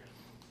there.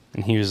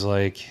 And he was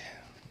like,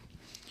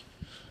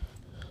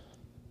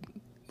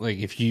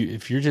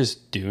 if you're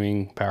just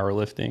doing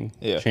powerlifting,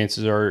 Yeah.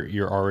 chances are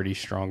you're already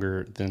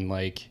stronger than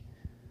like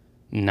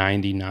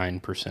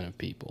 99% of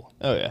people.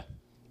 Oh yeah.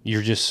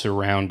 You're just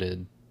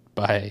surrounded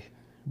by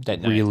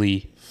That night.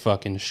 really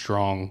fucking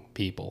strong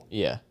people.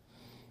 Yeah.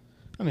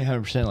 I mean,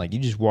 100%. Like, you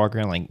just walk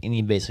around like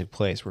any basic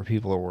place where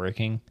people are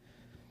working,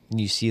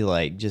 and you see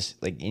like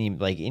just like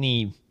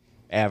any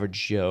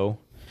average Joe.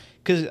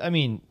 Because I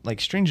mean, like,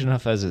 strange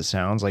enough as it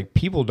sounds, like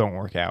people don't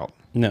work out.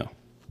 No.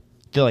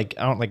 They're like,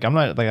 I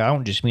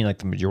don't just mean like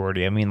the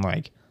majority. I mean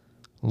like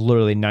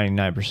literally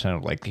 99%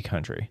 of like the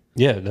country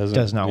Yeah, it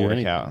does not do work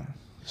anything. out.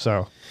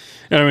 So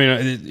I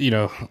mean,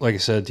 like I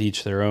said, to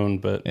each their own,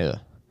 but yeah,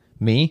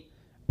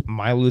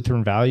 my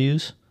Lutheran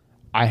values,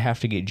 I have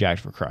to get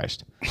jacked for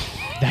Christ.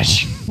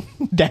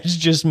 That's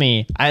just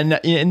me. And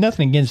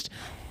nothing against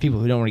people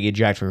who don't want to get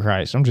jacked for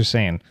Christ. I'm just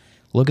saying,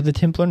 look at the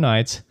Templar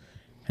Knights,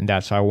 and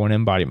that's how I want to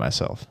embody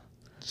myself.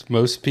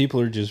 Most people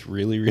are just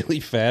really, really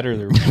fat or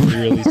they're really,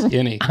 really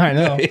skinny. I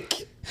know.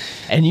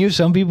 And you have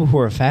some people who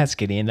are fat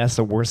skinny, and that's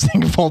the worst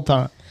thing of all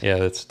time. Yeah,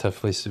 that's a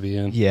tough place to be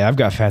in. Yeah, I've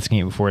got fat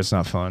skinny before. It's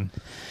not fun.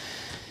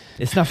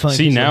 It's not fun.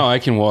 See, now I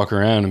can walk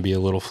around and be a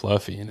little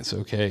fluffy, and it's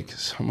okay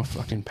because I'm a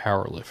fucking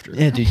power lifter.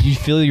 Yeah, dude, you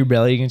feel your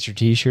belly against your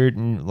t-shirt,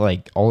 and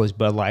like all those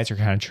Bud Lights are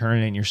kind of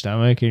churning in your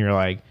stomach, and you're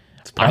like,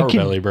 It's power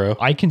belly, bro.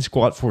 I can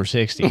squat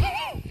 460.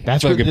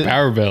 That's Fucking what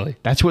power belly.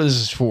 That's what this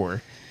is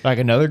for. Like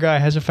another guy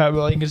has a fat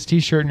belly against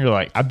his t-shirt, and you're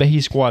like, I bet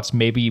he squats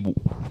maybe. Dude,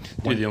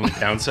 the only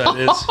downside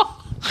is,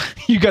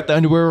 You got the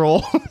underwear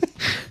roll.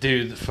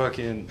 dude, the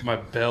fucking my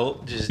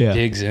belt just Yeah.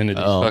 digs into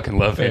these Oh. fucking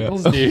love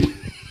handles, dude.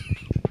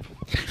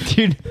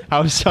 Dude, I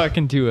was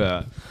talking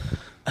to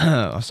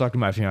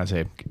my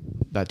fiance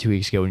about 2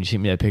 weeks ago when you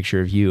sent me that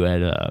picture of you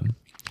at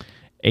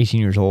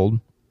 18 years old.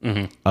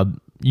 Mm-hmm.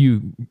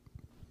 You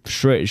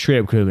straight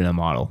up could have been a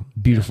model.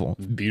 Beautiful,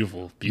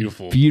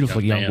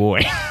 Beautiful young man.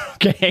 boy.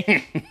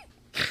 Okay.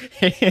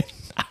 And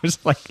I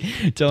was like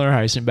telling her how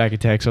I sent back a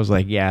text. I was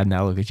like, yeah,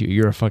 now look at you.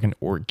 You're a fucking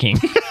orc king.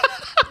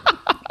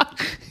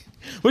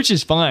 Which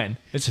is fine.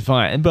 It's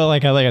fine. But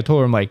like I told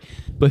her, I'm like,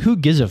 but who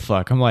gives a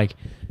fuck? I'm like,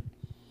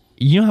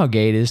 you know how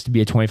gay it is to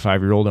be a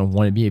 25-year-old and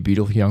want to be a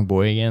beautiful young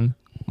boy again?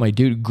 I'm like,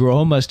 dude, grow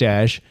a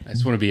mustache, I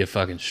just want to be a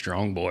fucking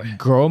strong boy.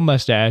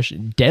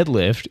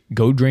 deadlift,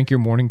 go drink your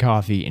morning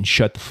coffee, and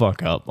shut the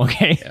fuck up,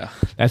 okay? Yeah.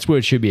 That's what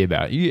it should be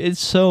about.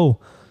 It's so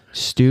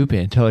stupid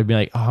until I'd be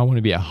like, oh, I want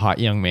to be a hot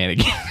young man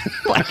again.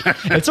 Like,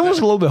 it's almost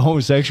a little bit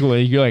homosexual.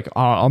 You're like,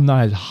 oh, I'm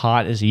not as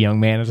hot as a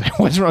young man as I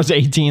was when I was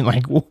 18.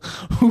 Like,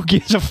 who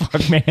gives a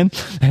fuck, man?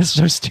 That's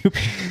so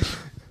stupid.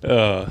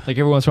 Like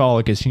every once in a while, I'll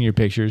look at senior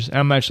pictures.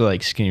 I'm actually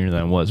like skinnier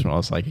than I was when I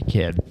was like a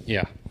kid.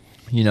 Yeah.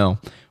 You know,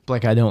 but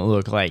like I don't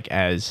look like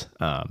as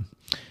I'm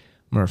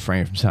gonna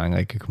refrain from sounding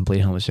like a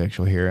complete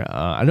homosexual here.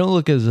 I don't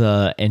look as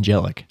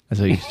angelic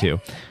as I used to,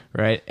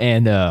 right?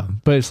 And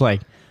but it's like,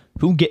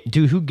 who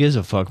gives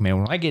a fuck, man?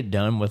 When I get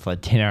done with a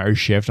 10-hour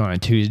shift on a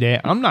Tuesday,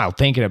 I'm not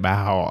thinking about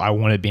how I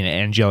want to be an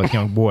angelic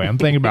young boy. I'm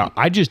thinking about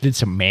I just did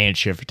some man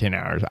shit for 10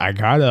 hours. I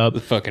got up,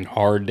 The fucking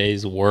hard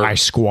days of work. I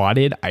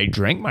squatted, I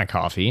drank my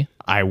coffee,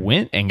 I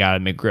went and got a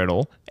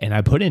McGriddle, and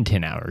I put in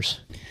 10 hours.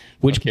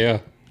 Which yeah.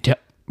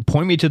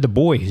 point me to the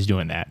boy who's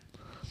doing that.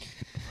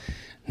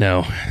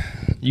 No.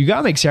 You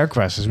gotta make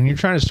sacrifices when you're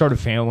trying to start a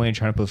family and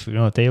trying to put food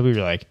on the table.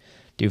 You're like,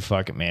 dude,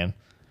 fuck it, man.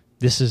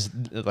 This is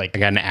like I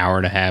got an hour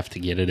and a half to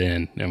get it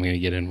in. I'm going to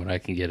get in what I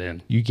can get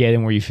in. you get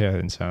in where you fit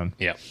in, son.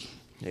 Yeah.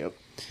 Yep.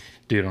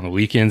 Dude, on the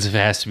weekends, if it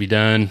has to be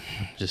done,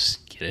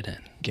 just get it in.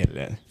 Get it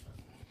in.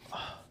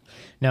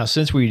 Now,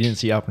 since we didn't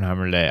see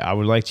Oppenheimer today, I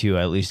would like to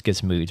at least get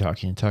some movie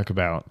talking and talk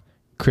about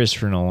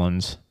Christopher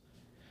Nolan's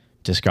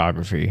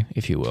discography,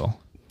 if you will.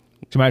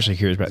 So I'm actually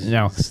curious about it.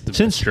 Now, It's the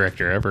since best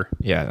director ever.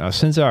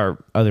 since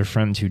our other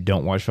friends who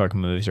don't watch fucking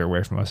movies are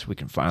away from us, we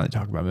can finally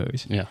talk about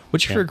movies. Yeah.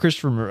 What's your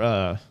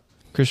favorite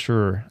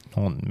Christopher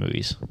Nolan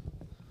movies?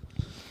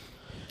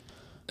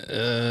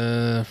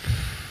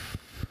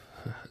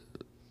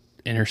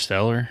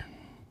 Interstellar.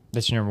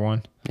 That's your number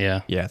one?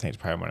 Yeah. Yeah, I think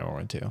it's probably my number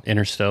one too.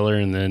 Interstellar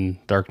and then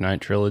Dark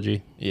Knight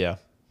trilogy. Yeah.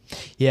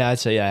 Yeah, I'd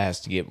say that has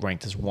to get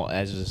ranked as one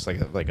as just like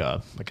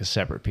a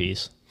separate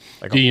piece.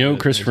 Like Do you know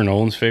what Christopher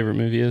Nolan's favorite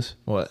movie is?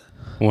 What?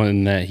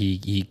 One that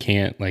he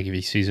can't, like, if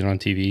he sees it on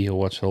TV, he'll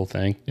watch the whole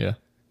thing. Yeah.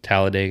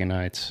 Talladega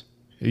Nights.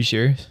 Are you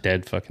serious?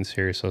 Dead fucking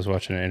serious. I was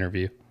watching an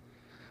interview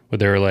where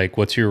they were like,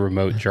 what's your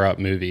remote drop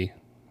movie?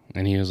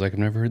 And he was like, I've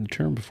never heard the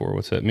term before.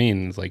 What's that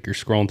mean? It's like you're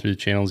scrolling through the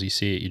channels, you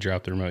see it, you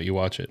drop the remote, you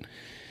watch it.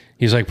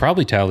 He's like,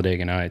 probably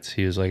Talladega Nights.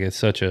 He was like,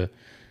 it's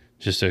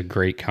just a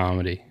great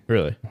comedy.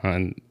 Really?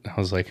 And I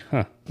was like,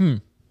 huh.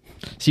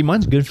 See,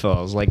 mine's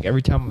Goodfellas. Like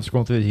every time I'm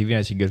scrolling through the TV and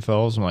I see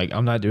Goodfellas, I'm like,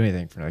 I'm not doing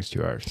anything for the next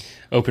 2 hours.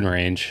 Open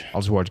Range.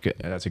 I'll just watch good.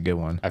 That's a good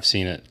one. I've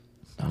seen it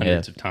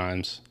hundreds of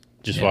times.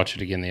 Just watched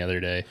it again the other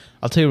day.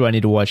 I'll tell you what I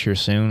need to watch here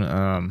soon.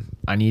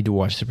 I need to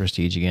watch The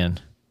Prestige again.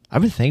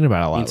 I've been thinking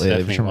about it a lot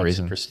lately for some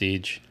reason.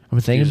 Prestige. I've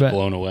been thinking about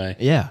blown away.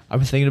 Yeah, I've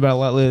been thinking about it a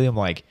lot lately. I'm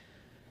like,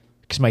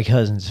 because my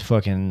cousins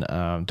fucking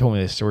told me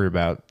this story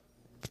about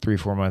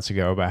 3-4 months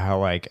ago about how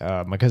like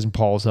my cousin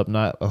Paul's up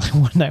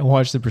one night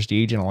watched The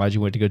Prestige and Elijah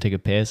went to go take a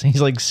piss and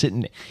he's like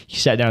he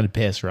sat down to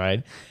piss,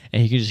 right?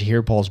 And he could just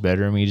hear Paul's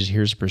bedroom. He just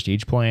hears The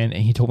Prestige playing,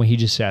 and he told me he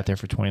just sat there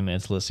for 20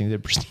 minutes listening to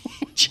The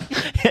Prestige.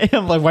 And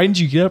I'm like, why didn't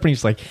you get up? And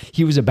he's like,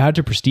 he was about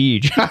to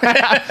Prestige.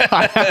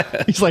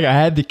 He's like, I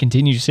had to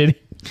continue sitting.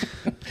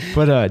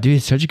 But dude,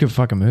 it's such a good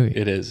fucking movie.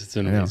 It is. It's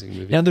an amazing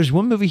movie. Now, there's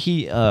one movie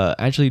he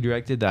actually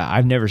directed that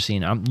I've never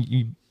seen.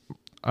 You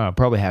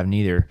probably haven't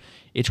either.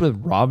 It's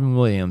with Robin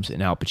Williams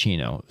and Al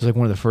Pacino. It's like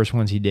one of the first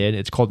ones he did.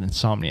 It's called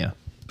Insomnia.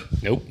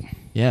 Nope.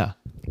 Yeah.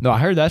 No, I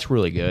heard that's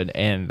really good,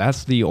 and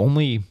that's the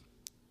only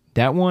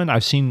that one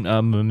I've seen.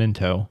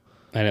 Memento.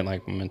 I didn't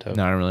like Memento.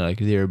 No, I don't really like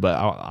it either, but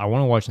I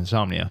want to watch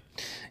Insomnia.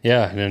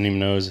 Yeah, I didn't even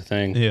know it was a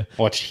thing. Yeah.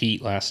 Watched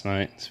Heat last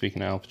night.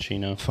 Speaking of Al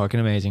Pacino. Fucking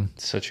amazing.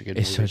 It's such a good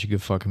It's movie. such a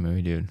good fucking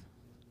movie, dude.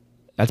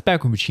 That's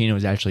back when Pacino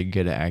was actually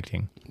good at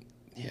acting.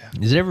 Yeah.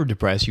 Does it ever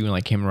depress you when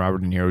like him and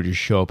Robert De Niro just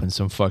show up in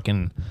some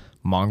fucking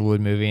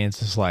Mongoloid movie and it's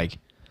just like,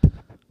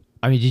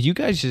 I mean, did you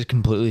guys just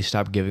completely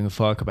stop giving a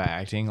fuck about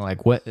acting?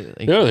 Like what?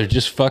 Like, No, they're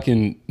just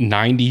fucking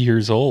 90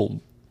 years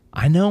old.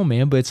 I know,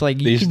 man, but it's like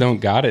They just don't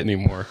got it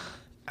anymore.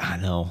 I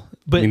know,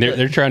 but I mean,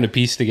 they're trying to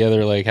piece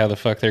together like how the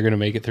fuck they're gonna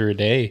make it through a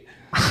day.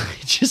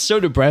 it's just so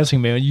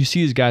depressing, man. You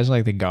see these guys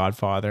like The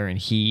Godfather and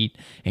Heat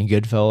and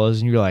Goodfellas,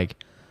 and you're like,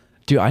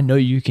 dude, I know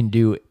you can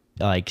do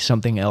like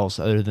something else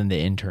other than The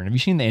Intern. Have you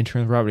seen The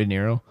Intern with Robert De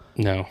Niro?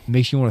 No. It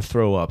makes you want to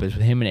throw up. It's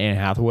with him and Anne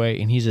Hathaway,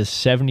 and he's a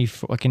 70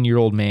 fucking year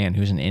old man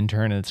who's an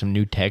intern at some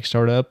new tech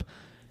startup,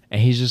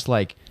 and he's just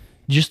like,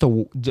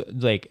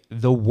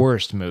 the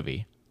worst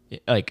movie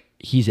like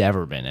he's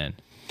ever been in.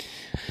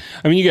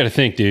 I mean, you got to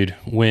think, dude.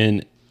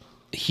 When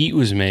Heat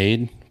was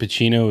made,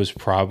 Pacino was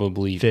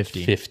probably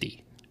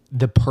 50.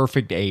 The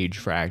perfect age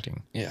for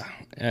acting. Yeah.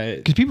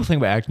 Because people think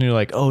about acting, they're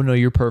like, oh no,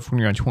 you're perfect when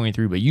you're on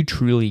 23, but you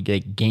truly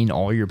like, gain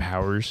all your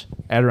powers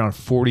at around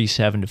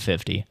 47 to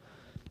 50.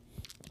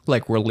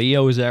 Like where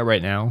Leo is at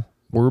right now,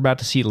 we're about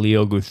to see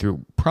Leo go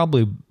through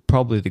probably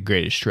the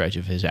greatest stretch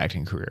of his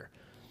acting career.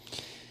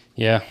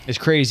 Yeah. As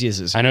crazy as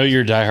this, I know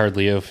you're a diehard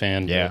Leo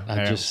fan. But Yeah, I'm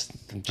I am. just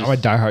I'm a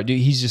diehard dude.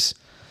 He's just,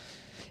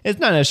 it's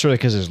not necessarily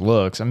because of his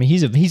looks. I mean,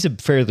 he's a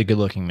fairly good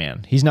looking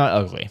man. He's not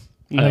ugly.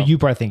 I know No. you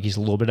probably think he's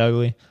a little bit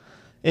ugly.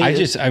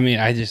 he's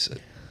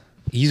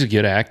a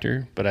good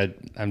actor, but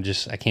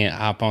I can't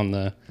hop on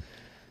the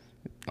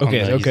Okay,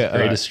 he's the all right.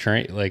 greatest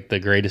train, like the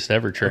greatest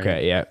ever train.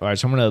 Okay, yeah. All right,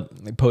 so I'm going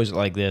to pose it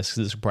like this,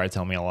 'cause this will probably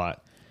tell me a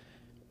lot.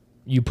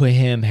 You put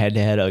him head to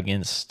head up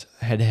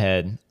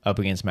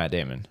against Matt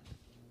Damon.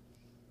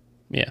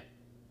 Yeah.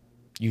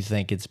 You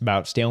think it's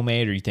about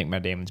stalemate, or you think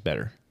Matt Damon's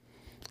better?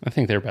 I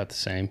think they're about the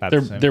same. About the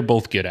They're same. they're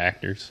both good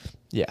actors.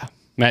 Yeah,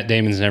 Matt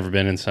Damon's never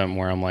been in something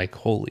where I'm like,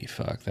 holy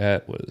fuck,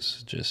 that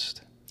was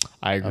just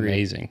I agree.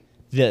 amazing.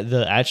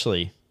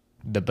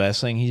 The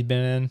best thing he's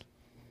been in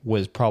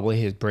was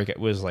probably his break.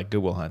 Was like Good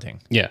Will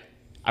Hunting. Yeah.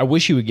 I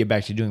wish he would get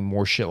back to doing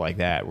more shit like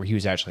that, where he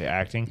was actually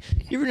acting.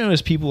 You ever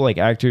notice people like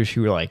actors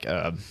who are like,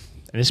 and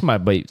this might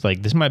be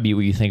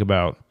what you think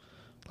about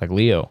like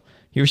Leo.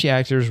 You ever see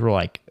actors where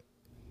like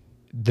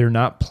they're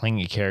not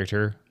playing a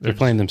character, They're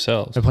playing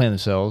themselves. they're playing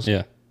themselves.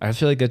 Yeah. I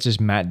feel like that's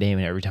just Matt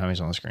Damon every time he's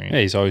on the screen.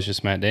 Yeah, he's always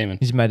just Matt Damon.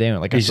 He's Matt Damon.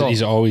 Like He's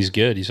always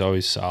good. He's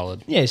always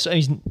solid. yeah, so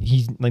he's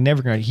like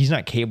never gonna. He's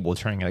not capable of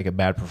turning like a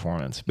bad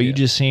performance. But you Yeah.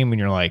 just see him when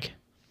you're like,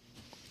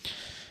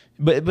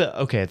 but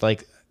okay,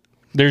 like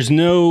There's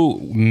no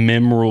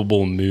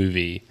memorable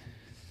movie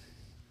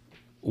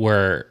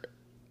where,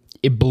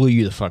 it blew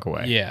you the fuck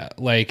away. yeah,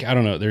 like, I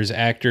don't know. There's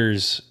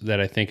actors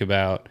that I think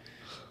about,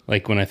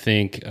 like when I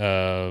think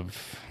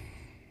of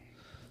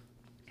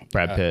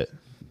Brad Pitt,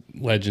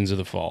 Legends of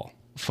the Fall.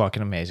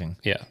 fucking amazing.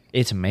 Yeah.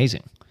 It's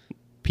amazing.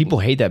 People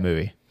hate that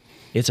movie.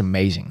 It's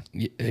amazing.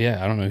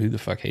 Yeah, I don't know who the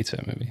fuck hates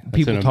that movie. That's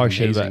People an talk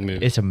shit amazing about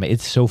movie. it.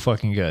 It's so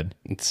fucking good.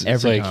 It's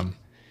Every like, time.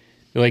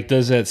 It like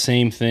does that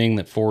same thing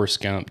that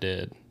Forrest Gump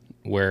did,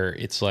 where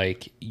it's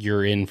like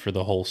you're in for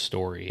the whole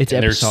story. It's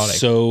and episodic. There's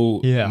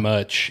so Yeah.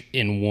 much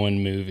in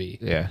one movie.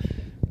 Yeah.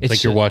 It's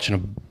like you're watching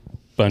a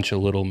bunch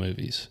of little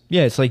movies.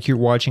 Yeah, it's like you're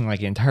watching like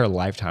an entire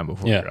lifetime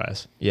before Yeah. your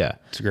eyes. Yeah.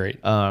 It's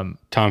great. Tom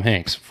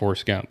Hanks,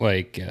 Forrest Gump,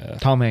 like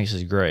Tom Hanks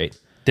is great.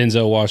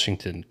 Denzel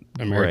Washington,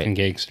 American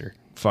Great. Gangster.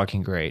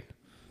 Fucking great.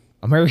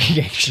 American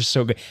Gangster is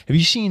so good. Have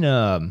you seen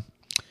The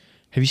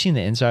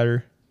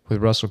Insider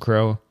with Russell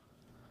Crowe?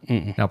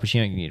 Now,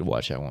 Pacino, you need to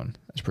watch that one.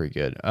 That's pretty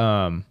good.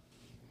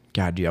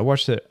 God, dude, I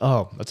watched it.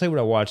 Oh, I'll tell you what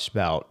I watched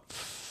about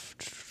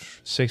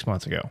 6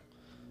 months ago.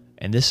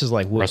 And this is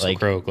like what Russell like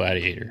Crowe,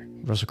 Gladiator.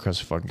 Russell Crowe's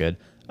fucking good.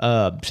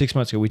 6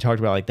 months ago, we talked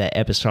about like that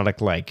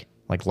episodic like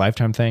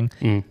Lifetime thing.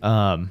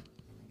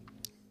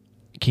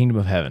 Kingdom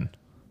of Heaven.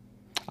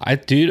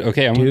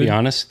 Okay, I'm gonna Dude. be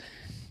honest.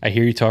 I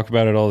hear you talk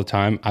about it all the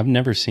time. I've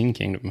never seen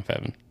Kingdom of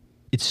Heaven.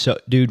 It's so,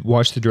 dude.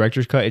 Watch the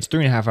director's cut. It's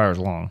 3.5 hours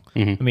long. I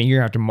mean, you're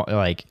gonna have to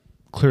like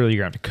clearly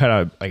you're gonna have to cut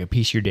out like a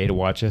piece of your day to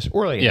watch this,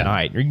 or like Yeah. at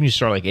night, or you can just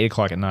start like 8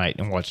 o'clock at night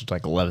and watch it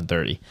like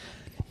 11:30.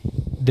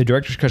 The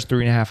director's cut's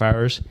 3.5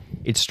 hours.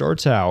 It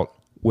starts out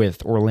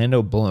with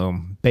Orlando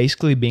Bloom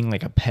basically being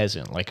like a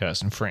peasant like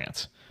us in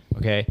France.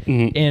 Okay,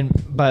 and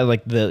by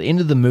like the end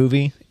of the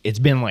movie, it's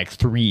been like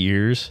 3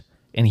 years,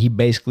 and he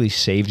basically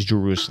saves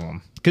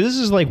Jerusalem because this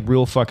is like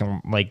real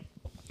fucking like,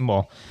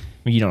 well, I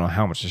mean, you don't know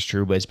how much is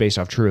true, but it's based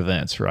off true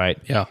events, right?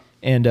 Yeah.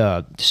 And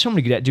so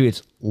many good dude.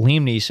 It's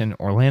Liam Neeson,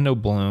 Orlando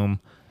Bloom,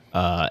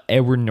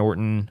 Edward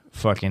Norton,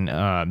 fucking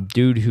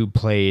dude who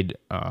played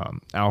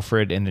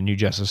Alfred in the New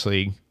Justice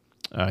League,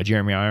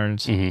 Jeremy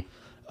Irons,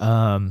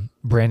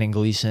 Brandon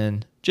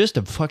Gleeson, just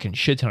a fucking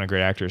shit ton of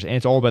great actors, and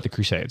it's all about the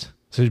Crusades.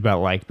 So it's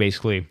about like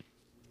basically,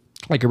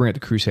 like I bring up the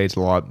Crusades a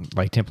lot,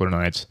 like Templar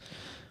Knights.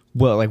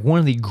 Well, like one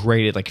of the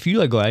greatest, like if you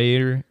like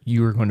Gladiator,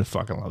 you are going to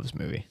fucking love this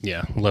movie.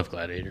 Yeah, love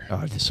Gladiator.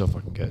 Oh, it's so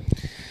fucking good.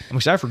 I'm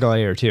excited for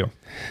Gladiator too.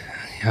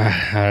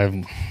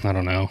 I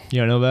don't know. You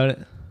don't know about it?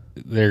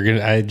 They're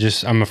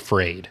gonna. I'm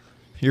afraid.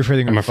 You're afraid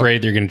they're I'm gonna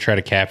afraid they're gonna try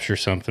to capture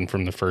something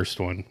from the first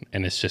one,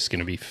 and it's just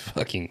gonna be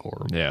fucking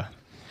horrible. Yeah.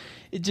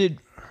 It did.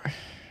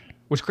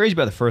 What's crazy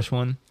about the first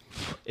one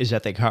is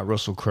that they caught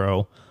Russell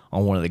Crowe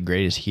on one of the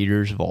greatest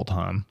heaters of all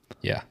time.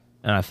 Yeah.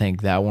 and I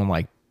think that one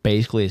like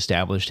basically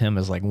established him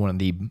as like one of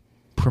the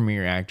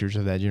premier actors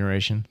of that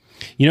generation.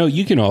 You know,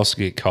 you can also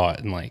get caught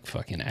in like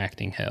fucking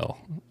acting hell,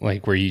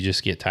 like where you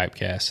just get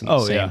typecast in the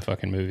same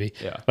fucking movie.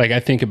 Yeah. Like I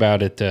think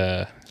about it,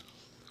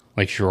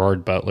 like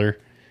Gerard Butler.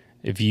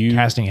 If you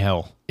Casting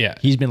hell. Yeah.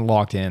 He's been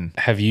locked in.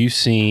 have you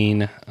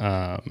seen,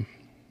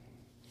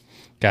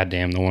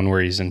 goddamn, the one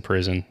where he's in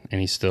prison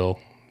and he's still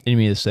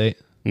Enemy of the State.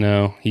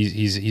 no,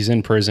 he's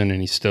in prison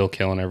and he's still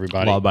killing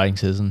everybody. Law-abiding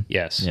citizen.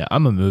 Yes. Yeah,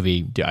 I'm a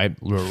movie.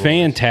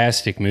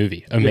 Fantastic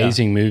movie,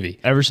 amazing movie.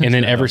 Ever since and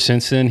then then, ever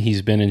since then,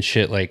 he's been in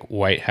shit like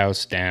White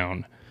House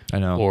Down I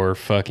know. or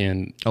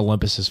fucking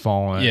Olympus Has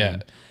Fallen. Yeah.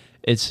 and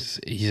It's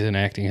he's in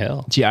acting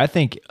hell. gee, I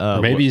think Or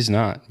maybe he's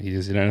not. He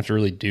doesn't have to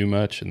really do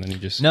much, and then he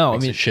just No, I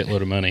makes mean- a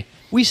shitload of money.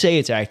 we say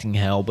it's acting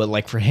hell, but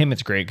like for him,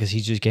 it's great because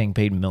he's just getting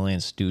paid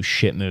millions to do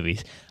shit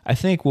movies. I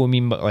think what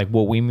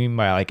we mean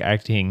by like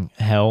acting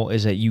hell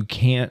is that you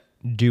can't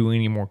do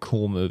any more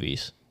cool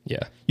movies.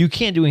 Yeah, You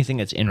can't do anything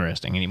that's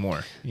interesting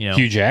anymore. You know,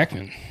 Hugh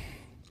Jackman.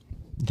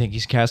 you think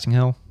he's casting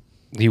hell?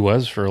 He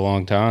was for a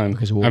long time.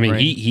 Because of I mean,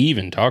 Wolverine? he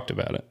even talked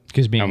about it.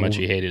 'Cause being how much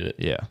Wolver- he hated it.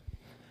 Yeah,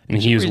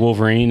 And he was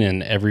Wolverine,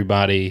 and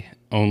everybody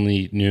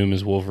only knew him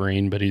as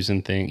Wolverine, but he's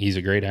in thing. He's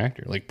a great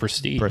actor, like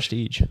Prestige.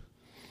 Prestige.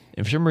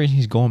 And for some reason,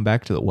 he's going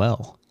back to the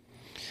well.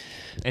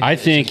 And I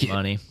it's think just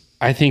money.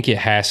 I think it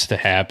has to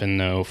happen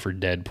though for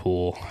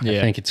Deadpool. I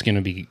Yeah. think it's going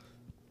to be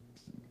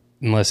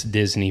unless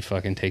Disney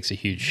fucking takes a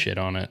huge shit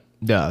on it.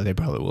 Yeah, they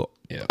probably will.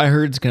 Yeah. I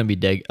heard it's gonna be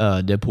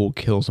Deadpool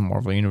kills the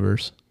Marvel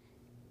universe.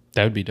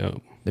 That would be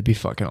dope. That'd be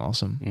fucking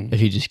awesome if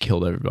he just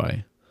killed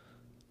everybody.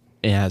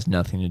 It has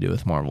nothing to do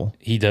with Marvel.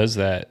 He does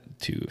that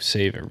to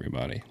save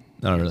everybody.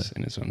 Oh, really?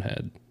 In his own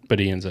head, but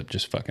he ends up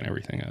just fucking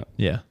everything up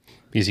Yeah.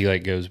 because he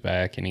like goes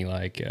back and he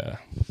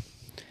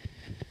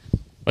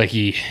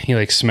he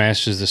like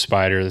smashes the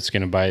spider that's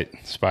gonna bite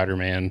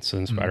Spider-Man, so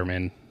then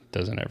Spider-Man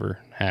doesn't ever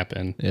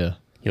happen. Yeah.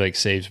 He like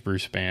saves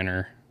Bruce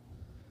Banner.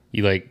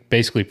 He like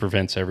basically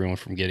prevents everyone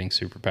from getting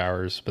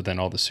superpowers, but then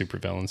all the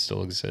supervillains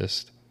still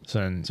exist.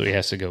 So So he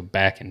has to go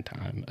back in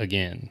time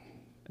again.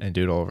 and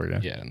do it all over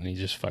again. Yeah, and then he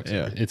just fucks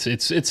Yeah. it.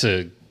 It's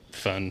a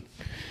fun.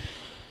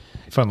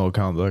 Fun little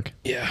comic book.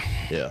 Yeah.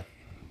 Yeah.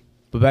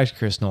 But back to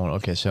Chris Nolan.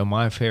 Okay, so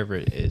my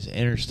favorite is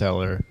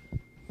Interstellar,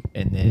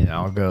 and then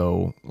I'll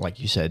go, like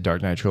you said,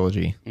 Dark Knight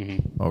trilogy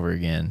over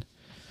again.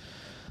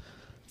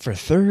 For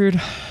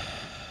third,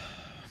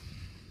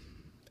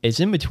 it's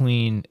in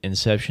between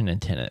Inception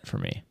and Tenet for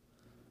me.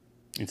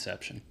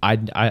 Inception. I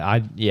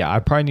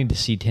probably need to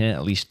see Tenet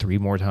at least 3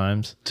 more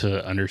times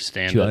To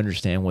understand to it.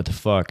 understand what the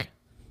fuck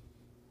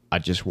I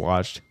just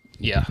watched.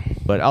 Yeah.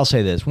 But I'll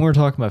say this: when we're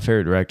talking about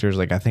favorite directors,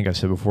 like I think I've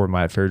said before,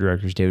 my favorite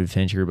director is David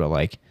Fincher, but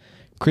like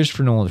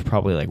Christopher Nolan is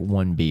probably like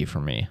 1B for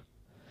me.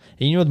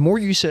 And you know, the more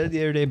you said the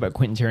other day about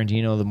Quentin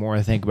Tarantino, the more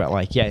I think about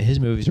like, yeah, his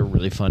movies are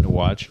really fun to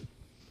watch.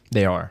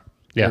 They are.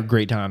 Yeah. They're a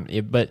great time.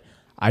 But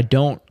I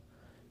don't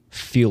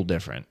feel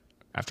different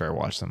after I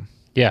watch them.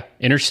 Yeah.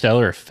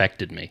 Interstellar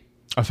affected me.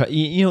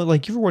 You know,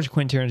 like you ever watch a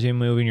Quentin Tarantino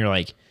movie and you're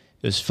like, it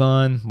was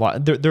fun.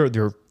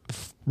 They're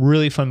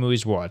really fun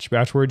movies to watch. But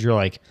afterwards, you're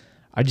like,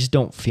 I just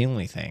don't feel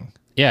anything.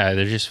 Yeah,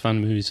 they're just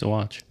fun movies to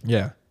watch.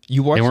 Yeah.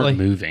 You watch They weren't like,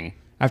 moving.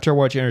 after I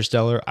watch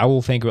Interstellar, I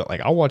will think about like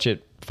I'll watch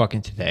it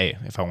fucking today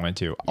if I wanted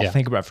to. I'll Yeah.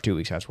 think about it for 2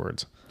 weeks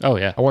afterwards. Oh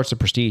yeah. I watched The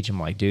Prestige. I'm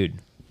like, dude,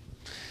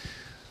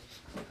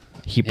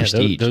 he Yeah,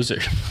 prestige. those are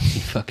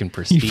fucking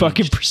prestige. He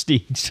fucking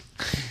prestige.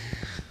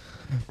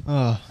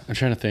 I'm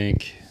trying to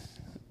think.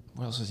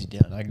 What else has he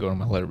done? I can go to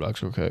my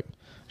letterbox real quick.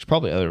 There's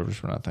probably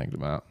others we're not thinking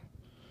about.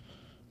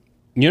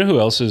 You know who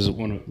else is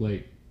one of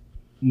like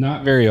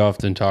not very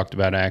often talked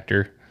about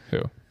actor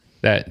Who?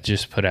 that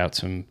just put out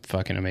some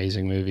fucking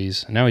amazing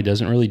movies. Now he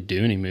doesn't really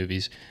do any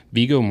movies.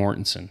 Viggo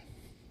Mortensen.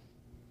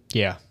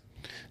 Yeah.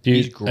 Dude,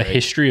 He's A great.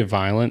 History of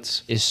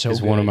Violence Is so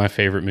one of good. my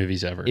favorite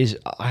movies ever.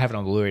 I have it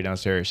on Blu-ray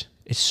downstairs.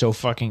 It's so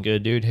fucking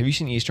good, dude. Have you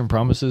seen Eastern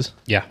Promises?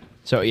 Yeah.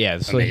 So yeah,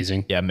 it's like-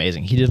 Amazing. yeah,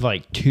 amazing. He did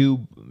like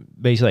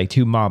basically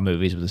two mob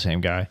movies with the same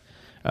guy,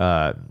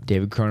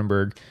 David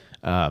Cronenberg.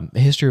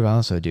 History of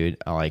Violence, though, dude.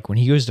 I like when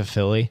he goes to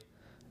Philly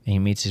and he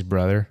meets his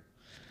brother.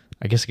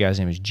 I guess the guy's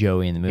name is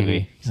Joey in the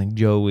movie. He's like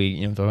Joey,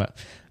 you know what I'm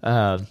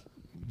talking about.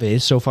 But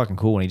it's so fucking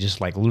cool when he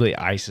just like literally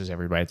ices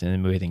everybody at the end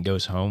of the movie, then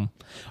goes home.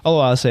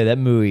 Although I'll say that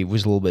movie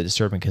was a little bit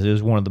disturbing because it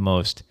was one of the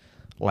most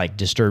like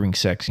disturbing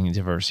sex scenes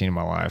I've ever seen in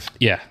my life.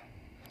 Yeah.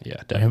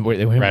 Yeah, definitely.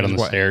 Him Right on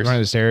the stairs. Right on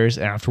the stairs.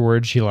 And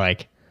afterwards, she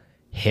like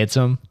hits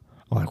him.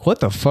 I'm like, what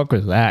the fuck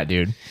was that,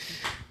 dude?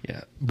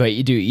 Yeah. But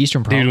you do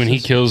Eastern Promises. Dude, when he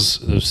kills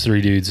those 3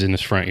 dudes in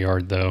his front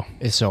yard, though,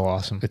 it's so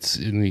awesome. it's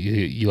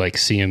you like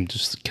see him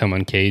just come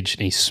uncaged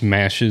and he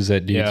smashes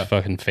that dude's Yeah.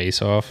 fucking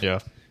face off. Yeah.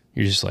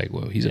 You're just like,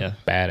 whoa, he's Yeah.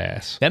 a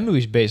badass. That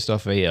movie's based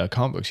off a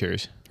comic book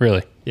series.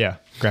 Really. Yeah,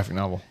 graphic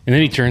novel. And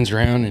then he turns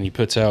around and he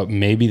puts out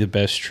maybe the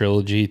best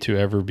trilogy to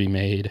ever be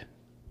made.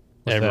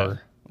 What's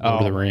ever. that? Lord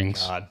of the my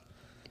Rings. God.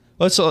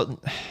 Let's. Okay,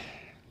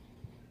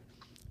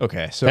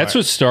 so That's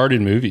what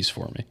started movies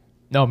for me.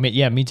 No,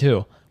 me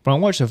too. But I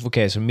watched it.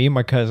 Okay, so me and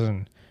my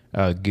cousin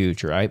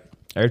Gooch, right?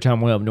 every time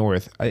I went up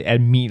north, I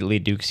immediately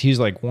do, because he's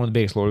like one of the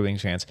biggest Lord of the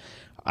Rings fans.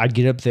 I'd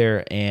get up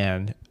there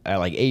and at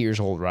like 8 years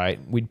old, right,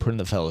 we'd put in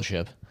the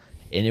Fellowship,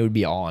 and it would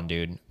be on,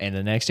 dude. And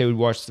the next day we'd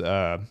watch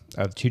the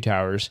Two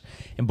Towers,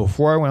 and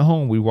before I went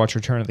home, we'd watch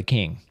Return of the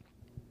King.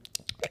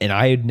 And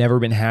I had never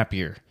been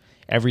happier.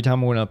 Every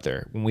time I went up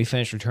there, when we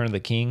finished Return of the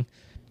King,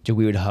 dude,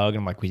 we would hug, and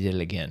I'm like, we did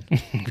it again.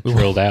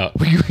 Drilled out.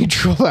 We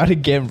troll out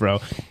again,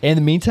 bro. And in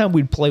the meantime,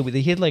 we'd play with.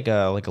 They had like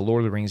a Lord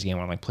of the Rings game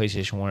on like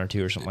PlayStation 1 or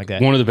 2 or something like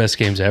that. One of the best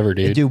games ever,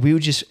 dude. Dude, we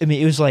would just. I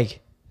mean, it was like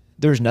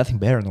there was nothing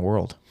better in the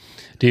world.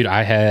 Dude,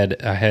 I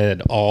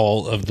had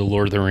all of the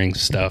Lord of the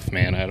Rings stuff,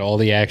 man. I had all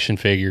the action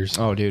figures.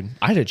 Oh, dude,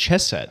 I had a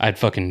chess set. I had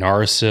fucking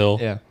Narsil.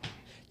 Yeah.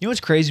 You know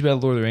what's crazy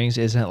about Lord of the Rings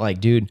is that, like,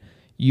 dude,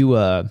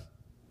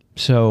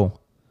 so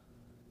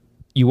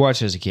you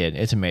watch it as a kid,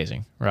 it's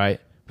amazing, right?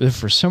 But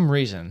for some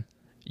reason,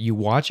 you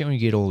watch it when you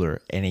get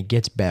older, and it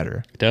gets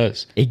better. It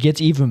does. It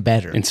gets even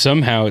better. And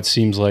somehow it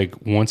seems like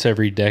once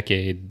every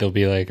decade, they'll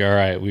be like, all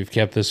right, we've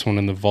kept this one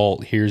in the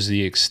vault. Here's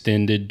the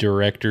extended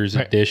director's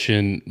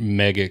edition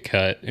mega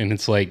cut. And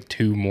it's like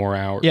 2 more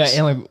hours. Yeah,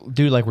 and like,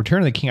 dude, like Return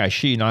of the King, I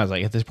shit you not, is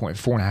like at this point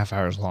 4.5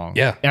 hours long.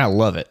 Yeah. And I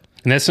love it.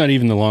 And that's not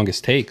even the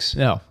longest takes.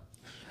 No.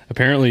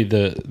 Apparently,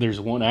 there's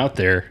one out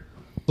there.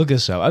 Look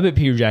this up. I bet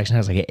Peter Jackson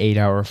has like an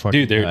 8-hour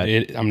fucking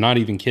Dude, I'm not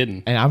even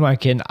kidding. And I'm not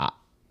kidding.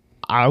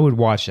 I would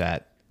watch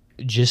that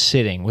just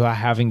sitting without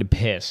having to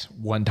piss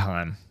one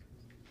time.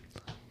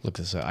 Look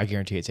this up. I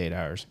guarantee it's 8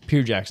 hours.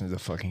 Peter Jackson's a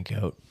fucking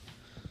goat.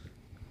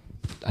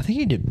 I think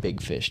he did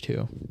Big Fish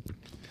too.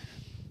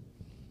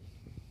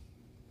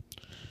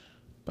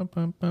 Bum,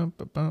 bum, bum,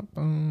 bum, bum,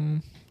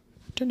 bum.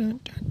 Dun, dun,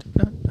 dun,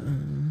 dun,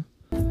 dun.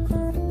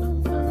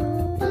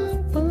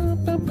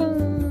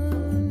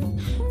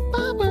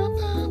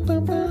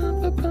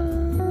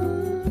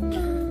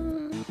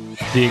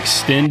 The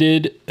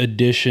extended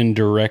edition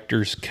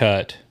director's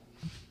cut.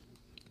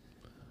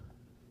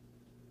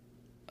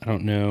 I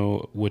don't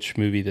know which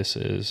movie this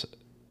is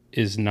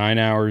 9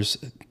 hours,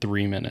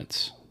 3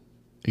 minutes.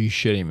 Are you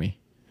shitting me?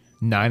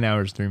 9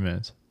 hours, 3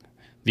 minutes.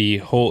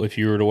 If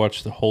you were to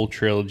watch the whole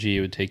trilogy,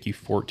 it would take you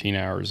 14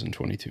 hours and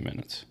 22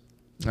 minutes.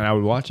 And I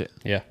would watch it.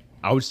 Yeah.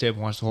 I would stay up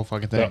and watch the whole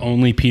fucking thing. But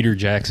only Peter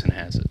Jackson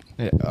has it.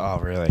 Yeah. Oh,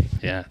 really?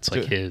 Yeah, it's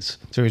like his.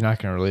 So he's not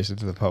going to release it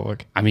to the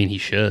public? I mean, he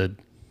should.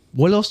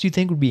 What else do you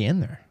think would be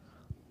in there?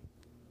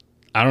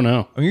 I don't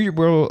know. I mean,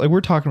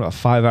 we're talking about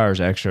 5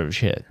 hours extra of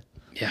shit.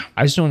 Yeah.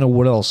 I just don't know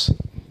what else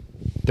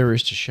there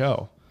is to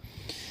show.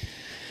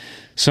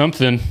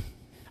 Something.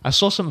 I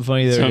saw something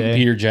funny the other day.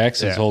 Peter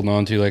Jackson's holding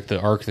on to, like the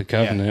Ark of the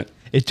Covenant.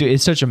 Yeah.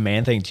 It's such a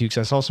man thing, too, because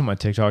I saw something on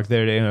TikTok the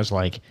other day, and it was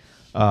like,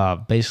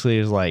 basically,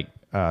 it was like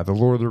the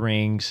Lord of the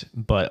Rings,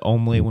 but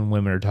only when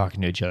women are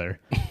talking to each other.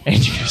 And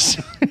it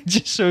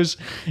just shows,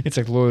 it's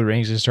like Lord of the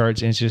Rings, it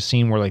starts, and it's just a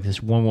scene where like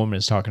this one woman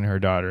is talking to her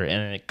daughter, and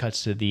then it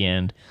cuts to the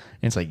end.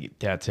 And it's like,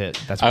 that's it.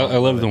 That's I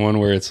love the one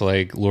where it's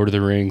like Lord of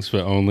the Rings,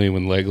 but only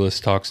when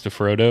Legolas talks to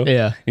Frodo.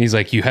 Yeah. And he's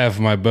like, you have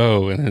my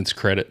bow, and then it's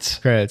credits.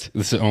 Credits.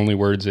 That's the only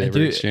words they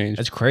ever exchange.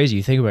 That's crazy.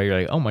 You think about it, you're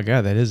like, oh my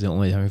God, that is the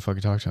only time you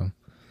fucking talk to him.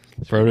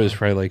 Frodo's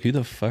probably like, who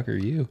the fuck are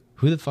you?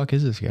 Who the fuck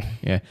is this guy?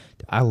 Yeah.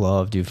 I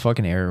love, dude,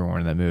 fucking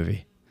Aragorn in that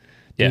movie.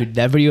 Yeah. Dude,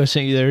 that video I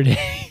sent you the other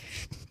day.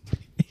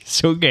 It's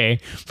so gay,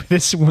 but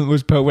this one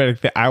was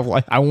poetic that I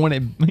want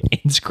it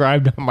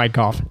inscribed on my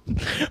coffin.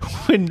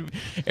 When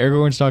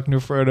Aragorn's talking to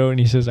Frodo and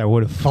he says, I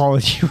would have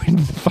followed you in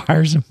the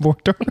fires of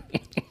Mordor.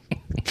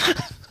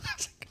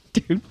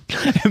 Dude,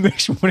 it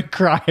makes me want to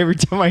cry every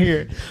time I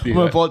hear it. I'm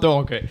gonna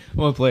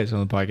play this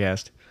on the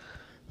podcast.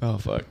 Oh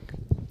fuck.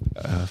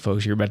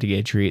 Folks, you're about to get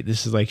a treat.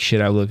 This is like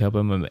shit I look up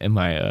in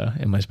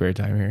my spare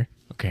time here.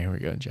 Okay, here we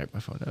go. Jack my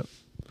phone up.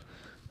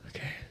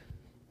 Okay.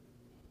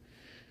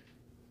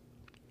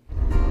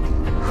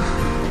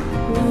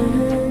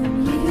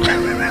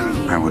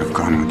 I would have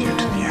gone with you to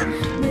the end.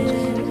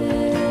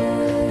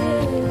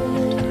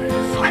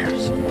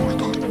 Fires of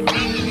Mordor.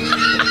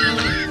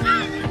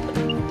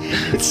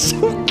 It's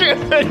so good.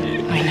 I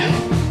know.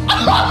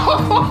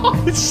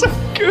 Oh, it's so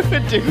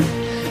good, dude.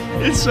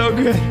 It's so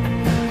good.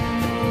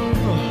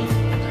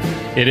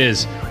 It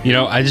is. You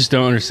know, I just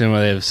don't understand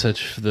why they have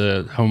such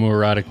the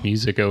homoerotic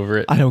music over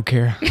it. I don't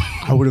care.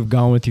 I would have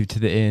gone with you to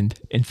the end,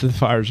 into the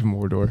fires of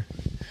Mordor.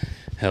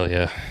 Hell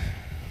yeah.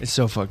 It's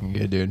so fucking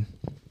good, dude.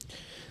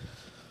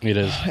 It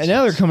is. And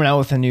now they're coming out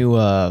with a new...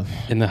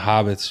 And the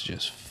Hobbit's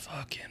just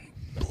fucking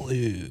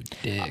blue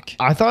dick.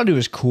 I thought it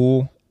was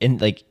cool in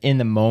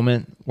the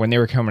moment when they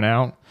were coming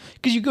out.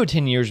 Because you go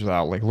 10 years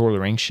without like Lord of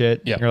the Rings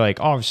shit. Yeah. You're like,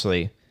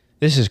 obviously,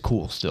 this is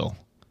cool still.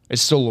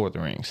 It's still Lord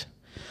of the Rings.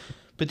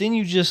 But then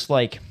you just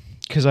like...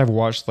 Because I've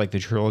watched like the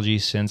trilogy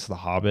since The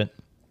Hobbit.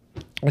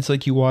 It's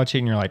like you watch it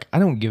and you're like, I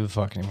don't give a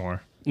fuck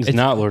anymore. It's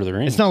not Lord of the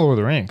Rings. It's not Lord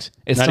of the Rings.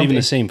 It's not even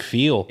the same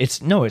feel.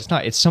 It's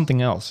not. It's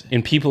something else.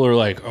 And people are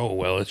like, oh,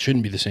 well, it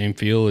shouldn't be the same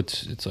feel.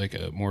 It's like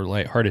a more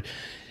lighthearted.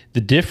 The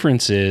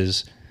difference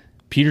is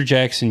Peter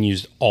Jackson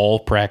used all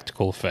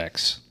practical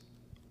effects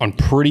on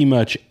pretty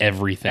much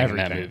everything in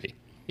that movie.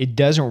 It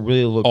doesn't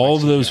really look all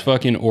like of those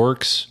fucking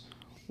orcs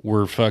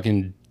were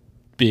fucking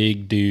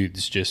big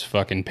dudes just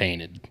fucking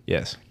painted.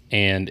 Yes.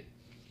 and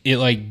it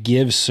like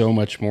gives so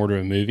much more to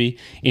a movie.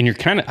 And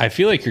I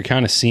feel like you're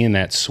kind of seeing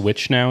that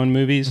switch now in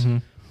movies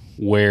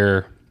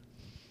where,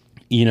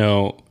 you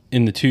know,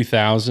 in the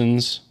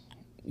 2000s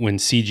when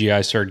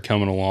CGI started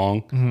coming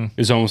along, it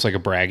was almost like a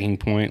bragging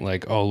point.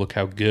 Like, oh, look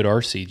how good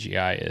our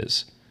CGI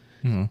is.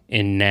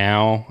 And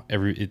now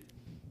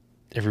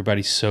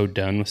everybody's so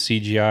done with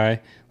CGI.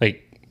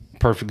 Like,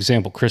 perfect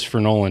example, Christopher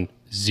Nolan,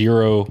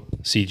 0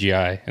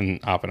 CGI in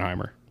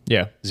Oppenheimer.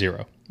 Yeah.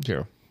 0.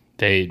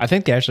 I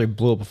think they actually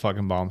blew up a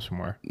fucking bomb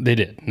somewhere. They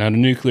did. Not a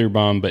nuclear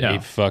bomb, but No.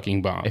 a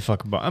fucking bomb. A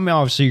fucking bomb. I mean,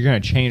 obviously, you're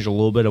going to change a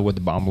little bit of what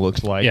the bomb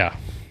looks like. Yeah.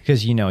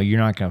 Because, you know, you're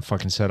not going to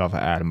fucking set off an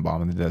atom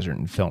bomb in the desert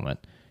and film it.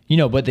 You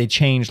know, but they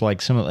changed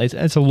like some of it's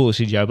a little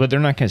CGI, but they're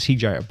not going to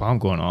CGI a bomb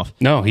going off.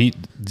 No,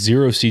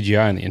 0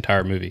 CGI in the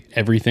entire movie.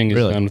 Everything is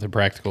Really? done with a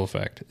practical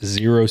effect.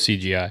 0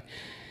 CGI.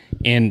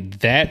 And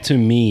that to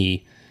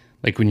me,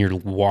 like when you're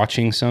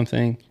watching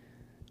something,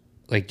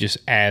 like just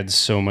adds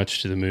so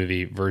much to the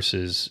movie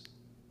versus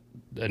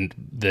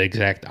the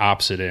exact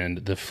opposite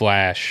end. The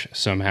Flash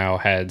somehow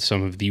had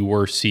some of the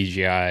worst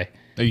CGI.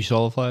 Oh, you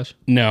saw The Flash?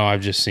 No,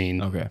 I've just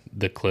seen Okay.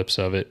 the clips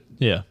of it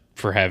Yeah.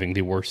 for having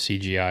the worst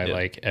CGI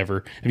like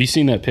ever. Have you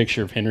seen that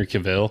picture of Henry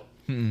Cavill?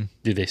 Dude,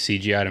 they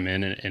CGI'd him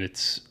in, and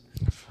it's,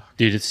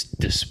 dude, it's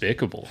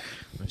despicable.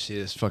 Let me see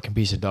this fucking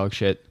piece of dog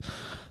shit.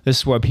 This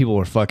is why people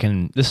are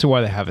fucking. This is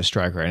why they have a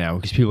strike right now,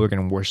 because people are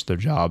going to worse their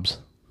jobs.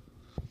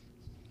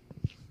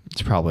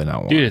 It's probably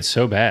not one. Dude, it's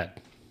so bad.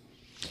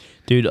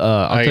 Dude,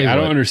 I'll Like, tell you I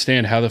what. don't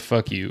understand how the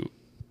fuck you.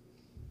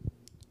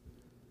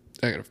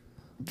 I gotta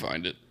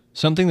find it.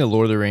 Something that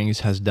Lord of the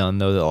Rings has done,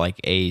 though, that like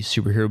a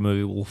superhero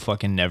movie will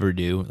fucking never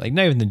do. Like,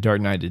 not even The Dark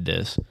Knight did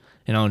this.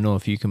 And I don't know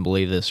if you can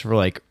believe this, for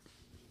like,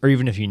 or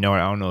even if you know it,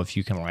 I don't know if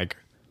you can like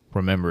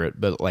remember it.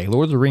 But like,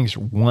 Lord of the Rings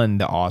won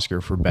the Oscar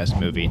for Best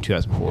Movie in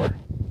 2004.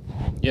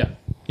 Yeah.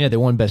 Yeah, they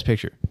won Best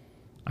Picture.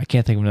 I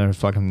can't think of another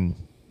fucking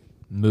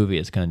movie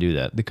that's gonna do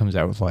that. That comes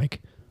out with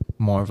like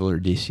Marvel or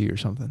DC or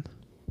something.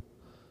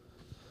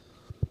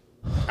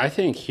 I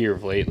think here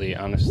of lately,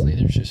 honestly,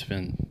 there's just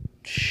been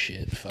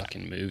shit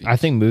fucking movies. I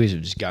think movies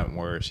have just gotten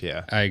worse.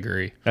 Yeah, I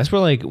agree. that's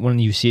where like when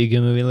you see a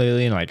good movie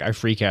lately, and like I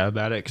freak out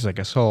about it because like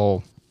I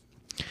saw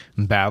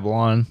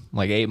Babylon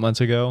like 8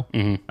 months ago.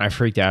 I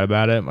freaked out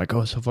about it. I'm like,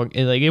 oh, so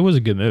fucking like it was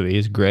a good movie.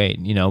 It's great,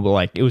 you know, but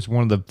like it was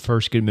one of the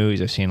first good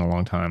movies I've seen in a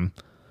long time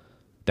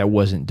that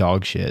wasn't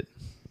dog shit.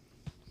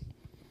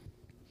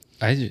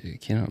 I just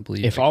cannot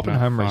believe If I cannot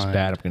Oppenheimer is find-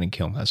 bad, I'm gonna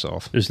kill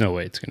myself. There's no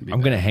way it's gonna be. I'm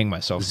bad. gonna hang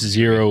myself.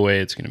 0 way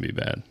it's gonna be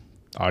bad.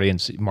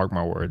 Audience, mark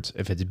my words.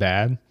 If it's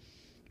bad,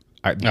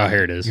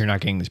 Here it is. You're not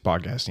getting this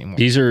podcast anymore.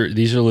 These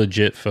are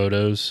legit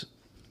photos.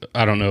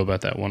 I don't know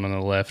about that one on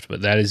the left,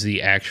 but that is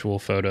the actual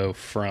photo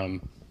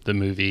from the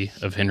movie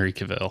of Henry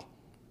Cavill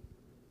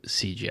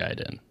CGI'd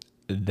in.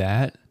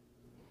 That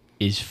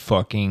is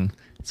fucking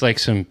It's like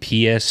some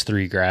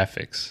PS3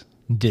 graphics.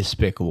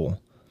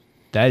 despicable.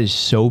 That is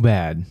so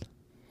bad.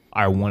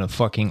 I want to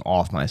fucking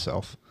off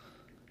myself.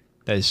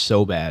 That is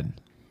so bad.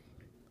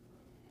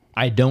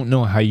 I don't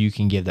know how you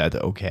can give that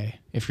the okay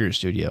if you're a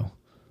studio.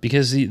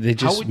 Because they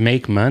just would-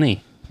 make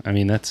money. I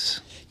mean,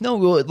 that's... No,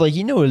 well, like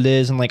you know what it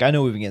is, and like I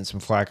know we've been getting some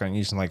flack on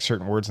using like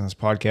certain words in this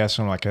podcast,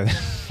 so I'm like,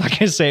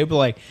 like I say, but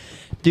like,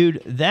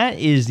 dude, that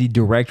is the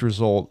direct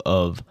result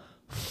of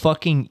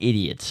fucking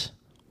idiots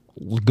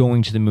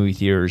going to the movie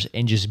theaters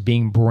and just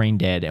being brain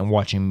dead and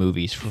watching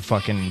movies for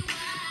fucking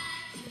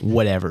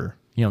whatever.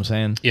 You know what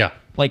I'm saying? Yeah.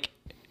 Like,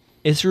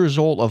 it's a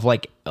result of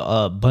like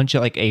a bunch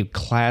of like a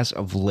class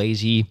of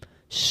lazy,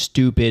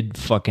 stupid,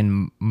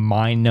 fucking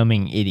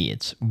mind-numbing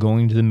idiots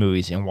going to the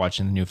movies and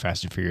watching the new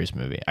Fast and Furious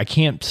movie. I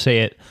can't say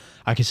it.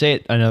 I can say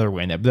it another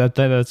way, but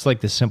that's like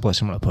the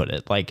simplest I'm gonna put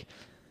it. Like,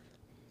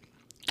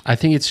 I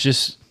think it's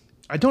just...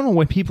 I don't know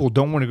why people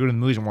don't want to go to the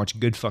movies and watch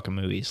good fucking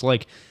movies.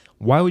 Like,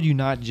 why would you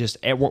not just?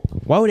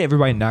 Why would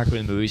everybody not go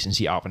to the movies and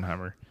see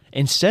Oppenheimer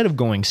instead of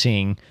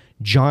seeing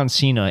John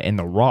Cena and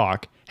The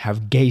Rock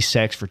have gay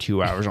sex for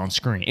 2 hours on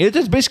screen?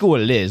 That's basically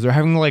what it is. They're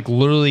having like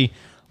literally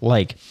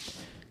like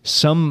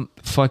some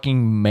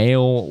fucking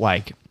male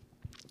like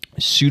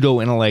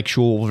pseudo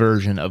intellectual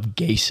version of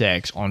gay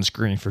sex on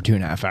screen for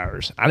 2.5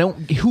 hours.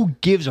 Who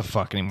gives a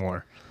fuck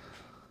anymore?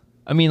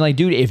 I mean, like,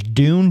 dude, if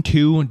Dune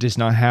 2 does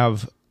not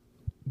have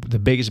the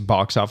biggest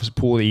box office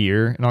pool of the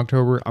year in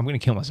October, I'm gonna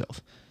kill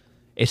myself.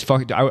 It's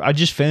fucked. I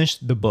just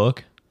finished the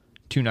book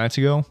 2 nights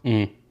ago.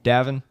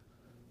 Davin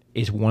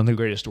is one of the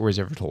greatest stories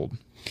ever told.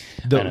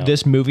 know.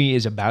 This movie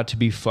is about to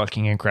be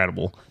fucking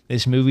incredible.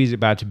 This movie is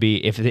about to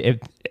be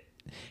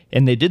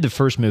and they did the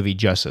first movie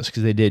justice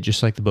because they did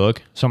just like the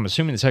book. So I'm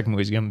assuming the second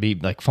movie is gonna be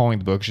like following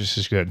the book just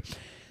as good.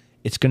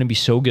 It's gonna be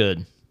so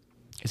good.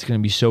 It's gonna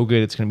be so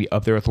good. It's gonna be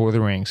up there with Lord of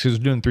the Rings because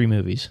they're doing 3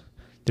 movies.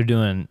 They're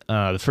doing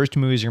the first 2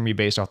 movies are gonna be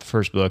based off the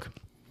first book.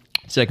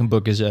 Second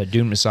book is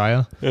Dune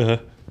Messiah.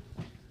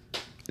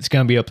 It's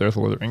gonna be up there with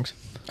Lord of the Rings.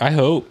 I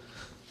hope.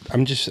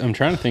 I'm trying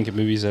to think of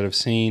movies that I've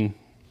seen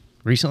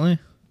Recently,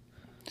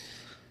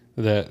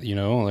 that,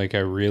 like I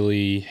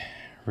really,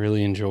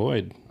 really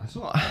enjoyed.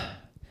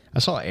 I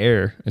saw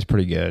Air. It's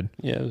pretty good.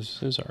 Yeah,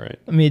 it was all right.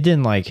 I mean, it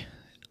didn't like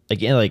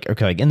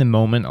like in the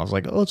moment, I was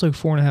like, oh, it's like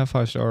 4.5,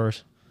 5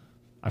 stars.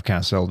 I've kind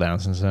of settled down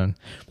since then.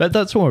 But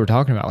that's what we're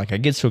talking about. Like, I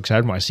get so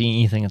excited when I see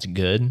anything that's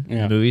good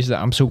in movies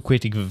that I'm so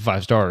quick to give it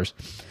 5 stars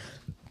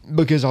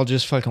because I'll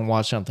just fucking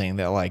watch something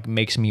that like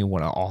makes me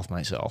want to off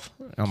myself.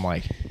 I'm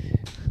like,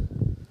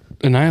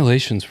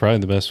 Annihilation's probably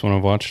the best one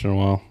I've watched in a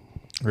while.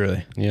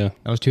 really? Yeah.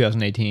 That was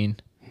 2018.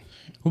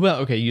 What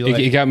about you It,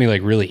 like? it got me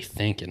like really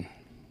thinking.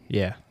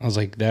 Yeah, I was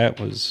like,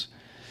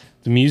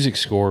 the music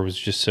score was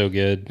just so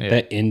good. Yeah.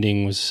 That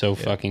ending was so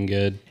fucking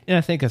good. and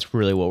I think that's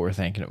really what we're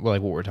thinking.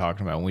 Like what we're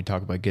talking about when we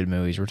talk about good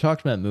movies. We're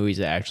talking about movies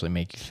that actually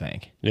make you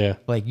think. Yeah.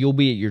 Like you'll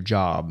be at your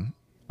job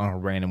on a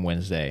random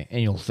Wednesday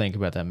and you'll think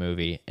about that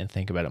movie and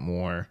think about it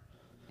more.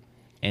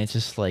 And it's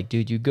just like,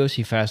 dude, you go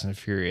see Fast and the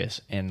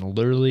Furious and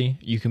literally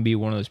you can be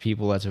one of those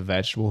people that's a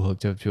vegetable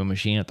hooked up to a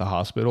machine at the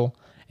hospital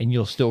and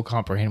you'll still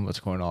comprehend what's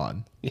going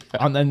on. Yeah.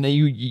 And then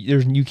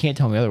you can't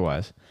tell me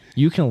otherwise.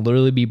 You can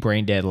literally be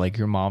brain dead like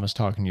your mom is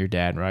talking to your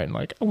dad, right? And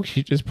like, I wish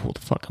you just pulled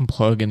the fucking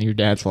plug and your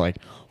dad's like,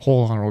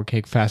 hold on,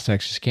 okay, Fast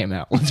X just came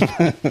out.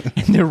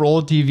 And they roll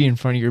a TV in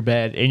front of your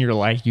bed and you're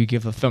like, you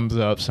give a thumbs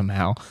up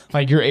somehow.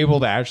 Like you're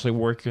able to actually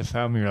work your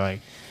thumb. You're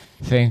like,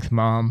 thanks,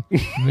 Mom.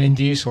 Vin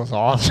Diesel's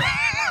awesome.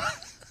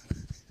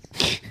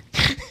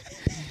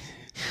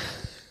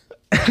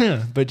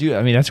 But dude,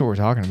 I mean, that's what we're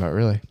talking about,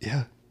 really.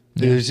 Yeah.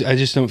 I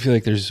just don't feel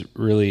like there's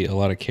really a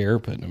lot of care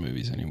put into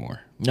movies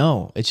anymore.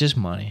 No, it's just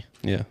money.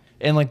 Yeah.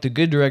 And like the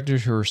good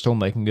directors who are still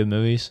making good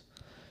movies,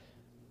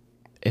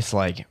 it's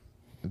like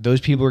those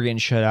people are getting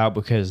shut out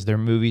because their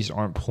movies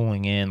aren't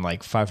pulling in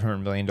like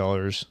 $500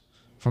 million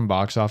from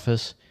box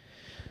office.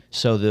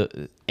 So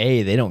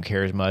they don't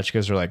care as much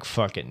because they're like,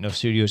 fuck it, no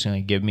studio's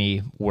going to give me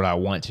what I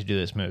want to do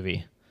this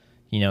movie.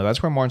 You know,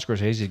 that's why Martin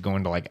Scorsese is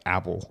going to like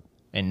Apple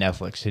and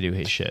Netflix to do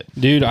his shit.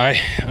 Dude,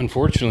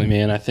 unfortunately,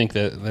 man, I think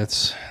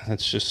that's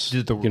just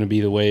going to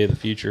be the way of the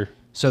future.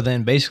 So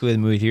then basically the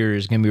movie theater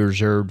is going to be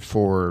reserved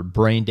for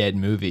brain dead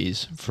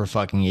movies for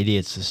fucking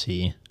idiots to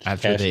see.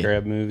 After Cash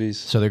grab movies.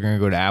 So they're going to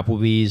go to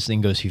Applebee's,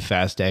 then go see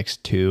Fast X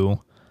 2,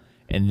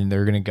 and then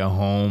they're going to go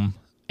home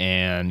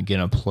and going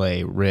to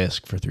play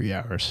Risk for 3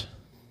 hours.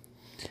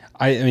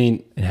 I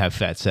mean, and have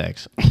fat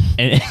sex.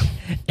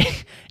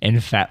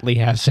 and fatly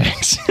have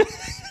sex.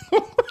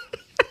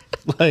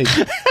 like...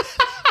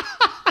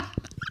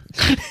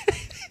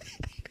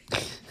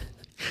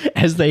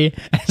 As they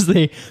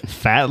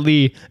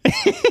fatly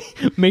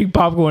make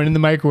popcorn in the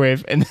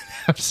microwave and then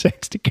have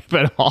sex to keep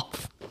it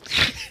off.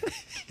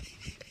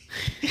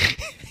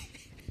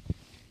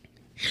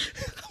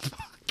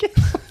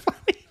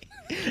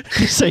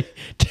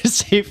 to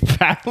say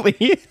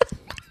fatly.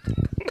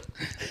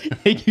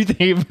 Make you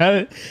think about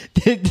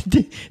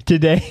it.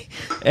 Today,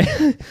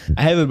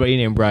 I have a buddy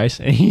named Bryce,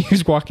 and he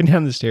was walking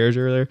down the stairs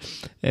earlier,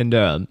 and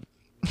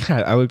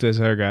I looked at this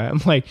other guy.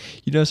 I'm like,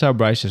 you notice how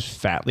Bryce just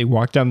fatly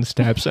walked down the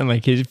steps and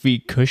like his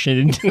feet cushioned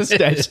into the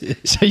steps,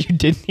 so you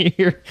didn't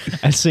hear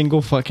a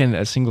single sound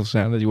as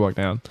you walked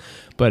down.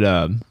 But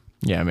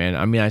yeah, man.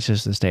 I mean, that's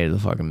just the state of the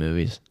fucking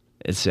movies.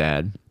 It's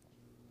sad.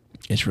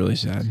 It's really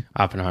sad.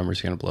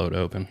 Oppenheimer's gonna blow it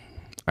open.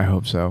 I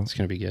hope so. It's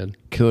gonna be good.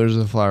 Killers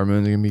of the Flower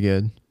Moon is gonna be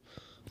good.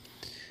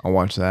 I'll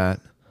watch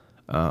that.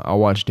 I'll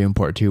watch Dune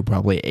Part 2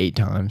 probably 8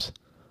 times.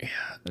 Yeah.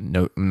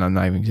 No, I'm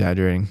not even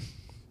exaggerating.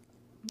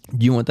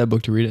 Do you want that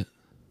book to read it?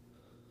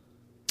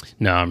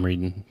 No, I'm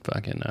reading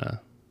fucking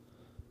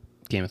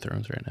Game of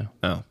Thrones right now.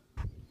 Oh.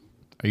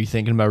 Are you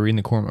thinking about reading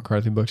the Cormac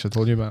McCarthy books I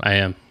told you about? I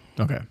am.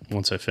 Okay.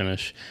 Once I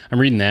finish. I'm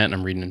reading that and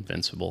I'm reading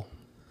Invincible.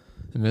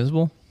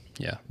 Invisible?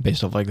 Yeah.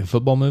 Based off like the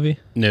football movie?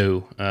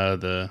 No,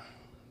 the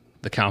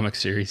comic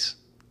series.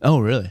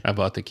 Oh, really? I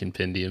bought the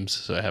compendiums,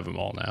 so I have them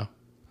all now.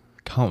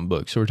 Comic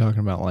books. So we're talking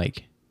about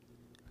like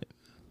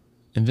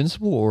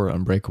Invincible or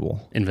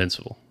Unbreakable?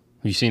 Invincible.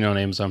 Have you seen it on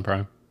Amazon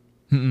Prime?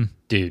 Mm-mm.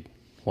 Dude,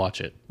 watch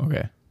it.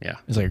 Okay. Yeah.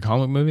 It's like a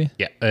comic movie?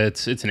 Yeah,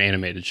 it's an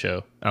animated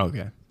show Oh,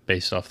 okay.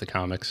 based off the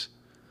comics.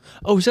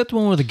 Oh, is that the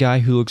one with the guy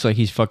who looks like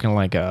he's fucking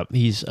like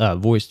he's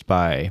voiced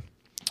by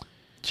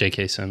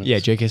J.K. Simmons. Yeah,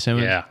 J.K.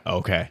 Simmons? Yeah.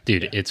 Okay.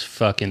 Dude, it's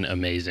fucking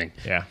amazing.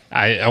 Yeah.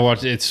 I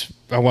watched it,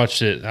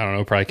 I don't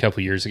know, probably a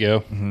couple years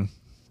ago. Mm-hmm.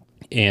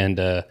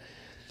 And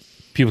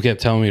people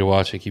kept telling me to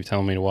watch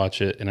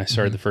it. And I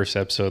started the first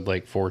episode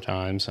like 4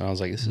 times. And I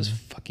was like, this is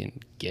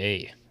fucking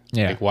gay.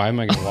 Yeah. Like, why am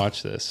I going to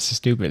watch this? It's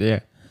stupid, yeah.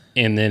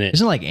 And then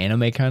Isn't it like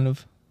anime kind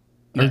of?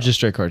 Or No. just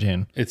straight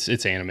cartoon? it's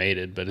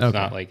animated, but it's Okay.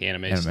 not like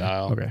anime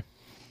style. Okay.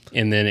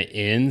 And then it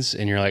ends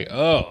and you're like,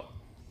 oh,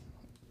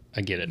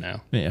 I get it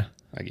now. Yeah.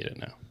 I get it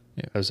now.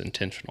 Yeah. That was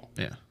intentional.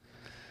 Yeah.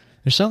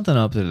 There's something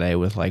up today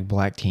with like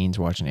black teens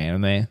watching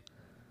anime,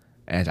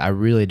 and I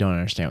really don't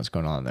understand what's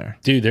going on there.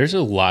 Dude, there's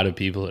a lot of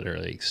people that are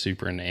like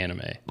super into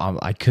anime.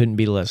 I couldn't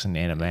be listening to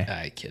anime.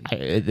 I kid.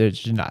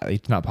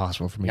 It's not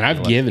possible for me. And to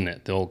I've be given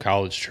it the old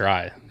college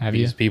try. Have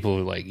These you? people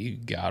are like, you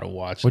gotta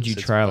watch Would this. you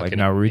It's try like fucking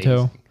Naruto?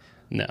 amazing.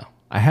 No.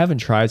 I haven't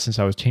tried since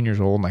I was 10 years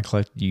old and I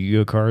collected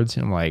Yu-Gi-Oh cards,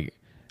 and I'm like,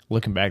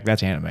 looking back,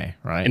 that's anime,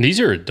 right? And these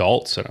are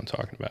adults that I'm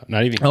talking about.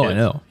 Not even oh, kids. I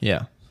know.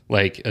 Yeah.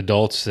 Like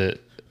adults that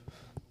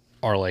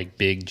are like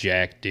big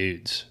jack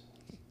dudes.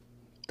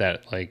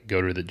 that like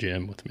go to the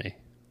gym with me.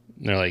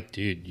 And they're like,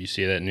 dude, you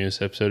see that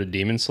newest episode of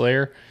Demon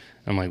Slayer?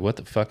 I'm like, what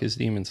the fuck is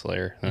Demon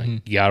Slayer? Like,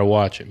 you gotta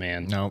watch it,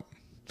 man. Nope.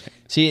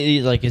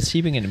 See, like it's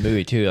seeping into the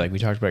movie too. Like we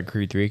talked about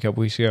Creed 3 a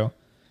couple weeks ago.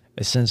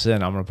 And since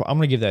then, I'm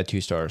gonna give that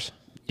 2 stars.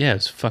 Yeah,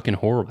 it's fucking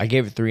horrible. I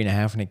gave it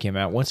 3.5 when it came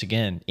out. Once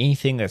again,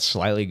 anything that's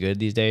slightly good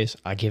these days,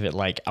 I give it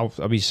like I'll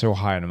be so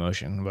high on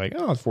emotion. I'm like,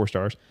 oh, it's 4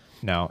 stars.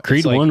 No,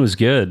 Creed like, 1 was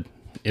good.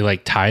 It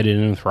like tied it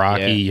in with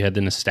Rocky. Yeah. You had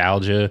the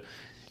nostalgia.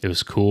 It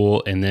was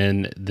cool. And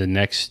then the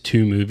next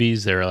 2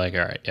 movies, they were like, all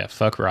right, yeah,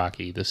 fuck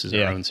Rocky. This is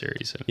our own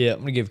series. Yeah, I'm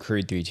gonna give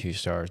Creed 3 2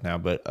 stars now.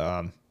 But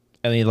I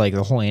mean, like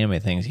the whole anime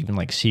thing is even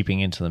like seeping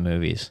into the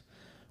movies.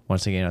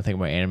 Once again, I think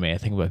about anime. I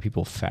think about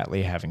people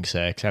fatly having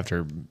sex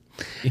after.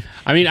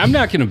 I mean, I'm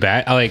not gonna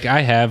like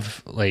I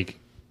have like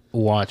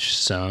watched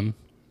some.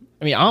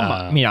 I mean,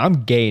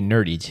 I'm gay and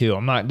nerdy too.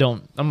 I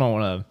don't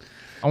want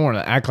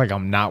to act like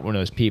I'm not one of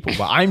those people,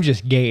 but I'm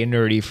just gay and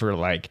nerdy for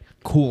like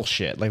cool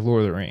shit, like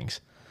Lord of the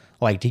Rings.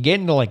 Like to get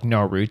into like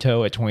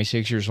Naruto at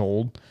 26 years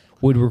old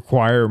would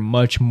require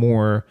much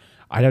more.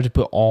 I'd have to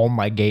put all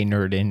my gay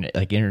nerd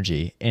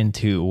energy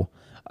into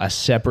a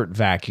separate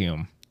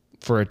vacuum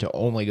for it to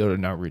only go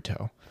to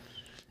Naruto.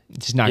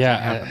 It's not gonna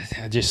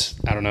happen.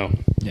 I don't know.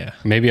 Yeah.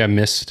 Maybe I'm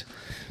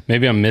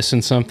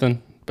missing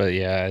something, but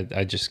yeah,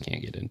 I just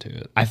can't get into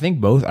it. I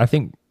think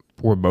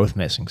we're both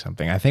missing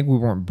something. I think we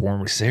weren't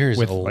born with. There's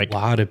with, a like,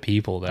 lot of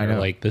people that I are know.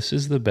 like, this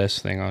is the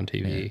best thing on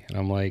TV. And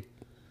I'm like,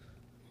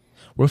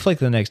 what if like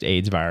the next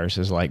AIDS virus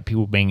is like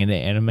people being into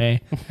anime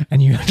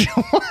and you have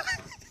to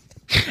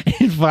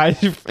and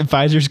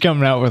Pfizer's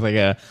coming out with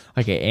an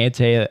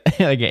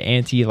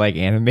anti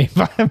anime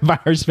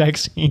virus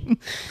vaccine.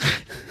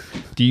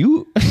 Do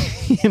you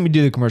let me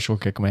do the commercial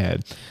kick in my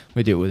head. Let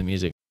me do it with the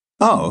music.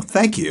 Oh,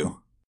 thank you.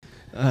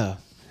 All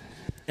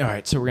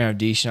right, so we're gonna have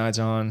D Schneids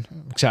on.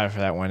 I'm excited for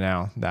that one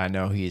now that I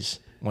know he's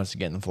wants to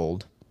get in the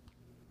fold.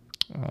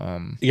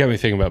 you got me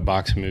thinking about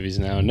boxing movies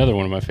now. Another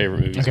one of my favorite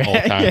movies of all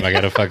time. I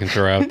got to fucking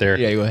throw out there.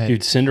 Yeah, go ahead.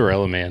 Dude,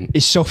 Cinderella Man.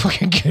 It's so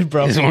fucking good,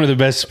 bro. It's one of the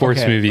best sports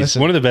Okay, movies.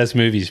 listen. One of the best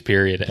movies,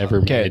 period, ever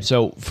Okay, made.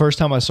 so first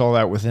time I saw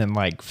that within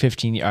like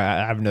 15 years, I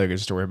have another good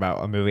story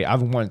about a movie.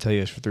 I've wanted to tell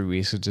you this for 3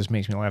 weeks. It just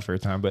makes me laugh every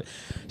time. But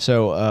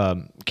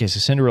so, so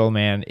Cinderella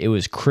Man, it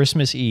was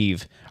Christmas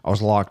Eve. I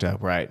was locked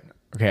up, right?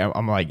 Okay,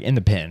 I'm like in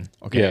the pen.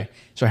 Okay. Yeah.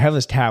 So I have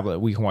this tablet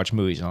we can watch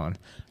movies on.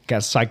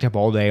 Got psyched up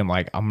all day. I'm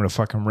like, I'm going to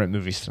fucking rent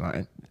movies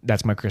tonight.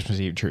 That's my Christmas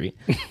Eve treat.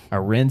 I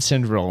rent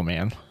Cinderella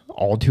Man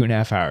all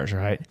 2.5 hours,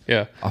 right?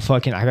 Yeah. I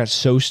got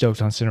so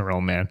stoked on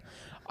Cinderella Man.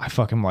 I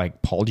fucking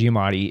like Paul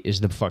Giamatti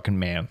is the fucking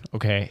man.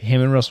 Okay.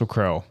 Him and Russell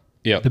Crowe.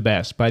 Yep. The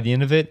best. By the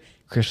end of it,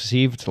 Christmas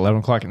Eve, it's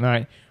 11 o'clock at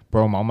night.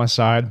 Bro, I'm on my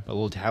side, a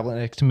little tablet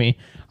next to me.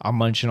 I'm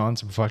munching on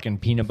some fucking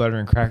peanut butter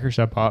and crackers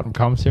I bought from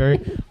commissary.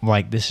 I'm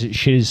like,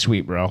 shit is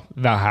sweet, bro.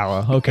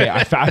 Valhalla. Okay.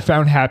 I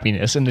found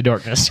happiness in the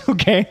darkness.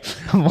 Okay.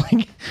 I'm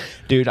like,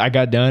 dude, I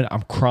got done.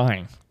 I'm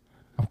crying.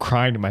 I'm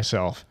crying to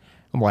myself.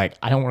 I'm like,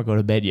 I don't want to go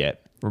to bed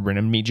yet. We're going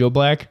to meet Joe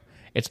Black.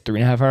 It's a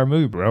 3.5 hour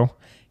movie, bro.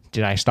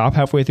 Did I stop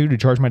halfway through to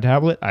charge my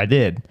tablet? I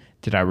did.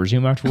 Did I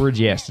resume afterwards?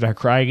 Yes. Did I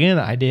cry again?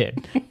 I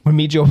did. When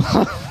Meet Joe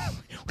Black,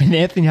 when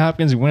Anthony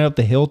Hopkins went up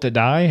the hill to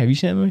die, have you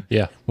seen that movie?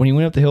 Yeah. When he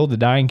went up the hill to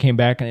die and came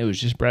back and it was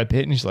just Brad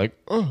Pitt and he's like,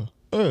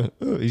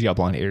 he's got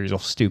blonde hair, he's all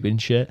stupid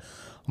and shit.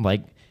 I'm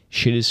like,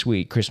 shit is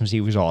sweet. Christmas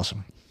Eve was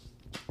awesome.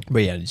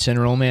 But yeah,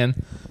 Cinderella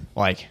Man,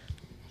 like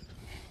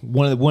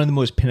one of the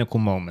most pinnacle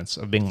moments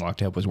of being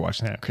locked up was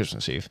watching that on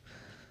Christmas Eve.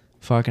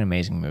 Fucking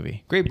amazing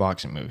movie. Great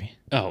boxing movie.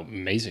 Oh,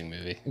 amazing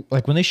movie.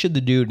 Like when they showed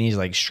the dude and he's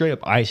like straight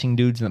up icing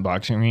dudes in the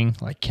boxing ring,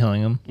 like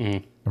killing them.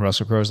 And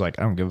Russell Crowe's like,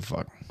 I don't give a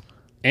fuck.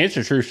 And it's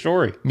a true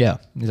story. Yeah.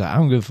 He's like, I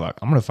don't give a fuck.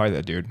 I'm going to fight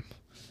that dude.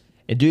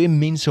 It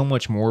means so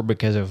much more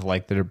because of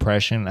like the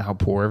depression and how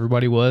poor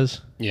everybody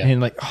was. Yeah.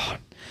 And like, do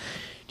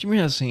you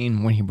remember that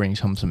scene when he brings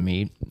home some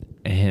meat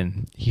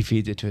and he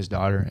feeds it to his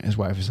daughter and his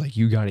wife is like,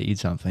 you got to eat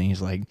something.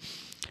 He's like,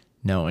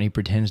 no. And he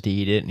pretends to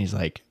eat it and he's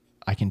like,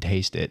 I can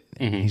taste it.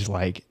 And he's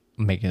like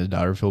making his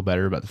daughter feel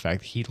better about the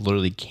fact that he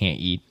literally can't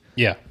eat.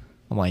 Yeah.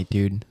 I'm like,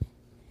 dude,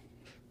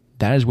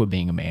 that is what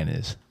being a man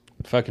is.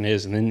 It fucking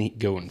is. And then he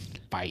go and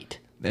fight.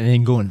 And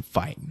then go and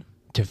fight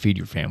to feed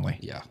your family.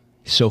 Yeah.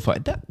 So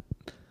fight that.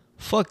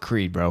 Fuck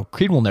Creed, bro.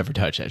 Creed will never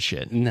touch that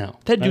shit. No.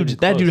 That not even dude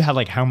close. had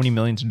like how many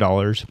millions of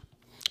dollars?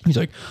 He's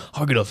like,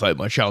 I'm gonna fight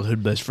my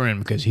childhood best friend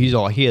because he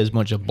has a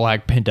bunch of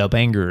black pent up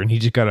anger and he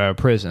just got out of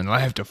prison. I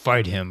have to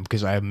fight him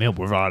because I have male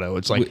bravado.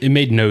 It's like It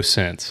made no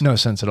sense. no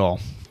sense at all.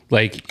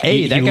 Like,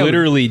 Hey, he that guy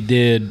literally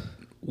did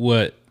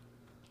what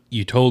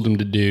you told him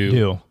to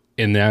Do.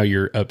 and now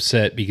you're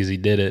upset because he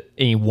did it.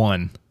 And he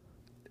won.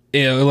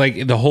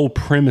 Like the whole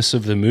premise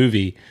of the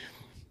movie,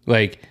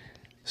 like,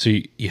 so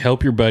you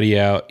help your buddy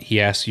out.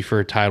 He asks you for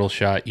a title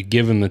shot. You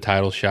give him the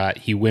title shot.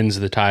 He wins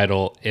the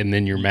title, and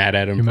then you're mad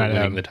at him for mad at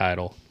winning him. the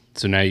title.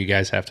 So now you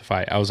guys have to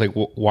fight. I was like,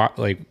 why?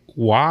 Like,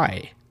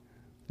 why?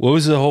 What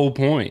was the whole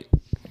point?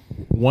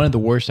 One of the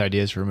worst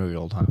ideas for a movie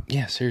of all time.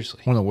 Yeah,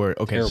 seriously. One of the worst.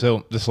 Okay, Terrible.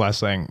 so this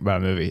last thing about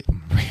a movie,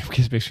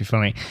 because it makes me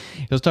funny.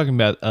 I was talking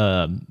about,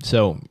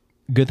 so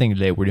good thing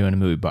today we're doing a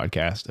movie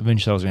podcast.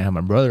 Eventually, I was gonna have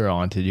my brother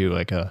on to do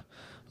like a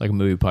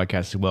movie podcast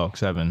as well,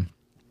 because I've been,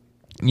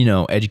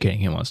 educating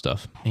him on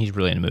stuff. He's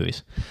really into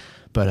movies,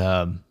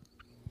 but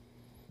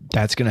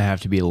that's gonna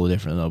have to be a little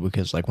different though,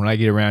 because like when I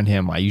get around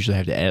him, I usually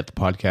have to edit the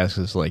podcast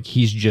because like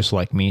he's just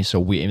like me. So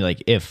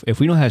if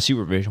we don't have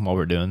supervision while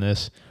we're doing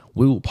this,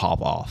 we will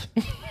pop off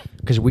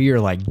because we are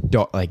like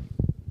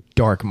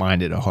dark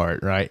minded at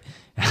heart, right?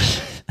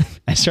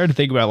 I started to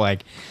think about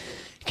like,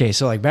 okay,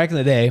 so like back in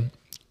the day,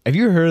 have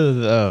you ever heard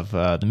of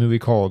the movie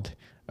called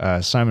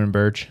Simon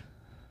Birch?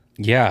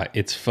 Yeah,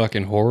 it's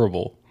fucking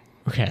horrible.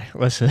 Okay,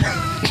 listen.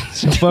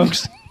 So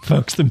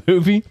folks, the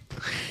movie,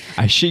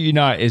 I shit you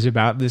not, is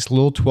about this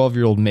little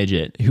 12-year-old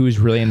midget who is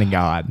really into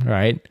God,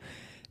 right?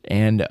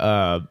 And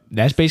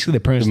that's basically the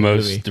premise The of the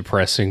most movie.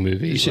 depressing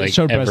movie It's like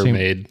so ever depressing.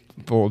 made.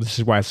 Well, this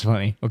is why it's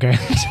funny. Okay.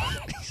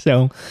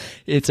 So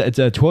it's a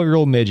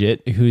 12-year-old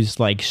midget who's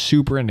like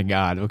super into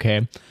God.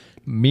 Okay.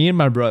 Me and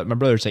my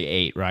brother's like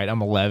 8, right?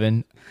 I'm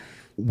 11.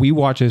 We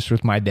watch this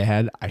with my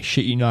dad. I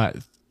shit you not,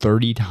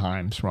 30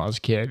 times when I was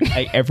a kid.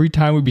 Like every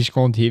time we'd be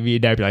scrolling TV,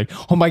 Dad'd be like,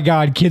 "Oh my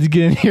God, kids,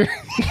 get in here!"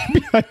 He'd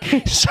be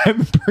like,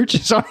 "Simon Birch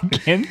is on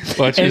again."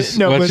 Watch And- this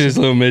no,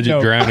 listen, little midget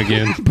no. drown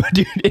again. But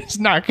dude, it's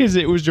not because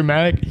it was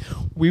dramatic.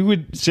 We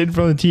would sit in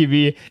front of the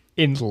TV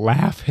and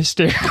laugh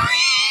hysterically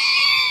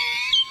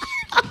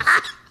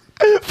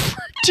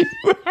for 2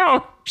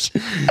 hours.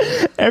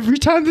 Every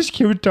time this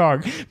kid would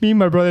talk, me and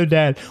my brother and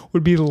dad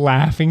would be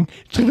laughing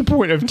to the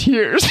point of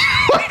tears.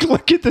 Like,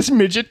 look at this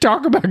midget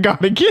talk about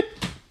God again.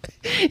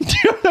 Dude,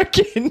 I'm not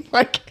kidding.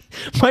 Like,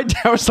 my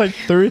dad was like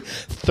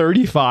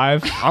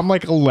 35. I'm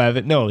like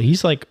 11. No,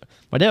 he's like,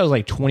 my dad was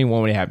like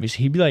 21 when he had me. So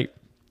he'd be like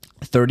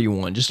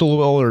 31, just a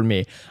little older than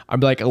me. I'd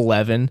be like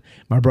 11.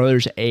 My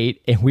brother's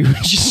 8, and we would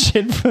just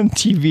sit in front of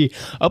TV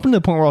up until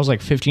the point where I was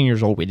like 15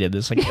 years old. We did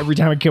this. Like every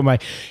time I came,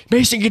 like,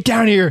 "Mason, get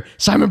down here.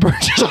 Simon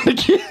Birch is on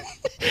again."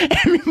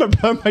 And me and my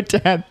brother, and my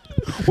dad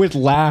would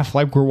laugh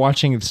like we're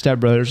watching Step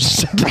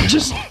Brothers.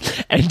 Just,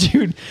 and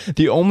dude,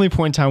 the only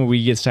point in time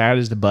we get sad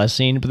is the bus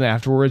scene, but then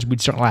afterwards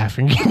we'd start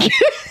laughing again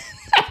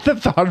at the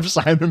thought of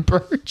Simon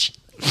Birch.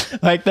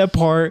 Like that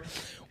part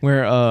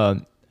where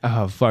oh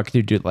fuck,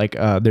 dude, like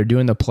they're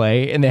doing the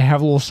play and they have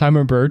a little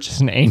Simon Birch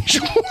as an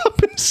angel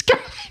up in the sky.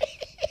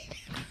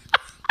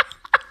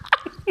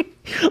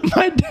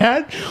 My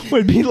dad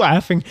would be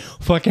laughing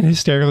fucking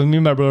hysterically. Me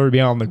and my brother would be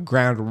on the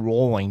ground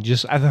rolling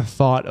just at the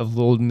thought of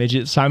little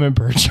midget Simon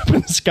Birch up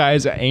in the sky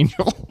as an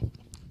angel.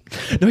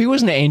 No, he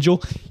wasn't an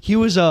angel. He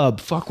was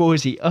what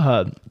was he?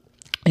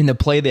 In the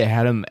play they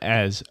had him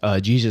as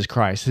Jesus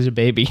Christ as a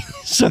baby.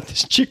 So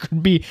this chick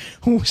would be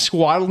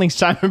swaddling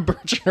Simon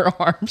Birch in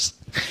her arms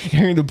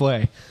during the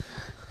play.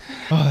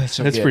 Oh, that's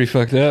so That's good. pretty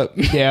fucked up.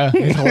 Yeah,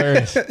 it's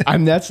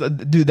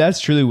hilarious. That's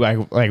truly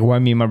like why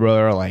me and my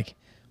brother are like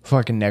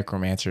fucking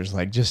necromancers.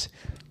 Like just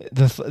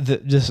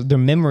the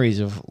memories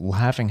of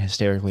laughing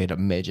hysterically at a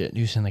midget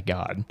who's in the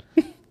God,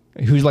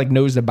 who's like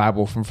knows the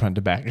Bible from front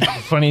to back. It's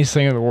the funniest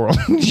thing in the world.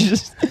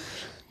 Just,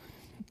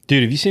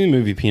 Dude, have you seen the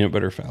movie Peanut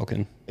Butter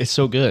Falcon? it's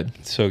so good.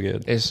 It's so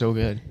good. It's so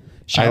good.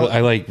 I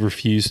like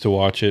refused to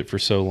watch it for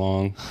so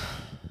long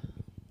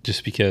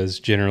just because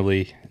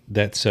generally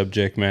that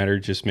subject matter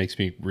just makes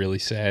me really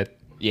sad.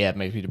 Yeah, it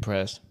makes me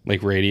depressed.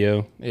 Like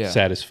radio, Yeah.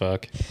 sad as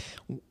fuck.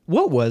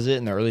 What was it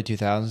in the early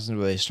 2000s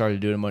where they started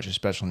doing a bunch of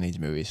special needs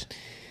movies?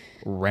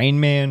 Rain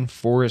Man,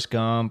 Forrest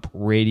Gump,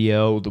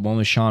 Radio, the one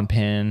with Sean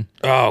Penn.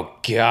 Oh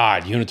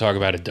God, you want to talk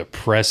about a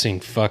depressing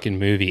fucking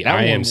movie?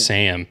 I Am one-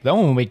 Sam. That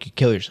one will make you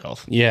kill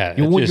yourself. Yeah,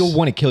 You'll it just-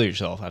 want to kill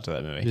yourself after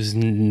that movie.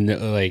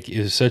 It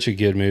was such a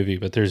good movie,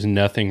 but there's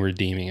nothing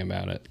redeeming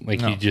about it. Like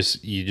No. you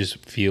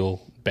just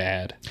feel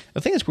bad. The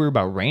thing that's weird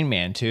about Rain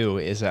Man too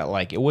is that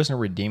like it wasn't a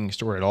redeeming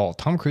story at all.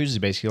 Tom Cruise is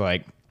basically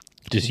like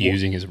Just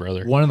using his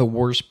brother one of the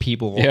worst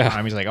people of all Yeah.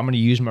 time. He's like, I'm going to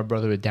use my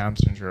brother with Down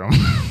syndrome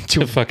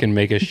to fucking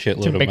make a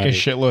shitload to of make money. a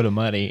shitload of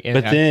money. And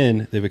But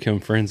then they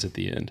become friends at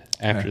the end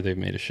after they've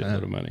made a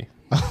shitload of money.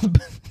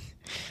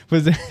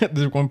 was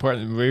there's one part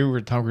in the movie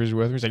where Tom Cruise is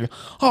with him. He's like,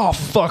 "Oh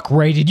fuck,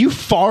 Ray, did you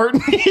fart?"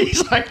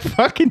 He's like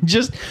fucking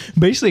just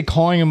basically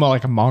calling him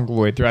like a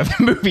mongoloid throughout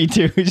the movie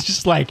too. He's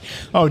just like,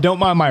 "Oh, don't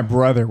mind my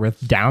brother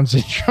with Down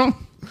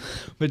syndrome."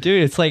 But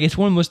dude, it's like it's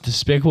one of the most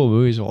despicable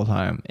movies of all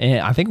time, and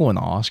I think it won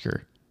the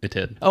Oscar. It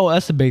did. Oh,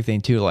 that's the big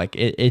thing too. Like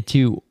it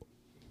to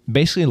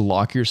basically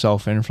lock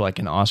yourself in for like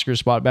an Oscar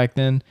spot back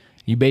then.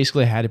 You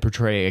basically had to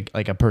portray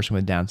like a person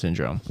with Down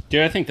syndrome.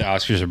 Dude, I think the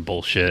Oscars are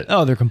bullshit.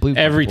 Oh, they're completely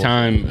Every bullshit.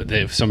 time that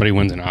if somebody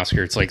wins an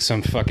Oscar, it's like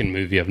some fucking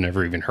movie I've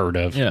never even heard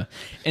of. Yeah,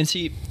 and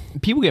see,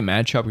 people get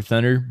mad at Tropic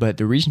Thunder, but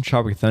the reason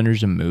Tropic Thunder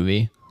is a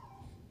movie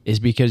is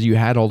because you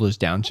had all those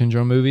Down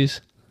syndrome movies,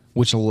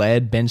 which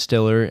led Ben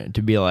Stiller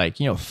to be like,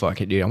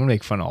 fuck it, dude. I'm gonna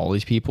make fun of all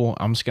these people.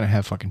 I'm just gonna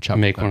have fucking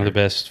Tropic Make Thunder. one of the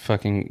best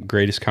fucking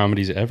greatest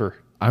comedies ever.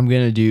 I'm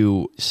gonna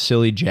do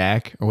Silly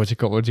Jack, or what's it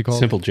called?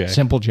 Simple Jack.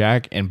 Simple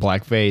Jack, and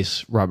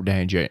blackface Robert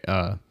Downey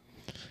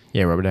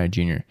Robert Downey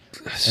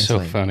Jr. So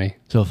like- funny.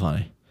 So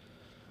funny.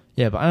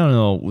 Yeah, but I don't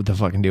know what the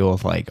fucking deal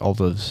with like all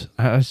those.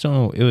 I just don't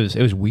know. It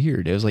was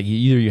weird. It was like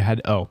either you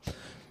had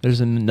There's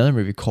another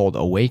movie called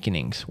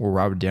Awakenings where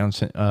Robert Down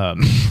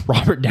syndrome.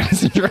 Robert De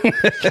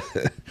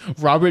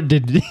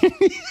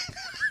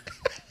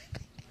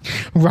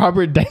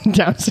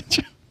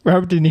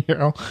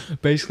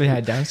Niro basically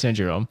had Down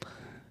syndrome,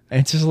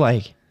 and it's just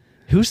like,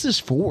 who's this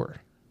for?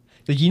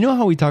 Like, you know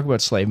how we talk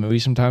about slave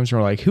movies sometimes, and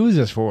we're like, who is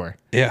this for?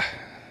 Yeah.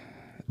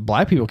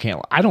 Black people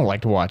can't. I don't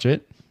like to watch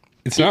it.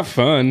 It's not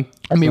fun.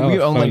 I mean, It's not we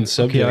a own fun like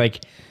subject. okay,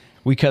 like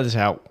we cut this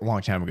out a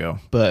long time ago,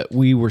 but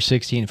we were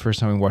 16 the first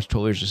time we watched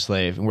 12 Years a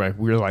Slave, and we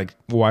were like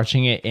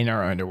watching it in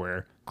our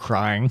underwear,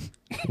 crying,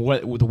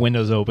 with the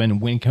windows open,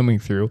 wind coming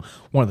through.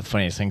 One of the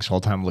funniest things of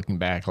all time, looking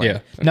back. Like, Yeah.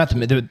 not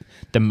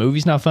the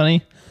movie's not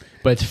funny,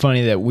 but it's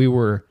funny that we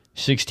were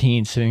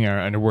 16 sitting in our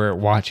underwear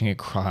watching it,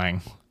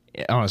 crying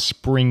on a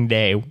spring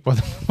day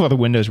while the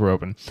windows were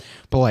open.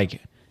 But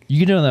like, you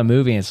get into that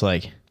movie, and it's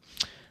like,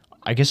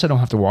 I guess I don't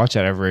have to watch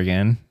that ever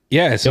again.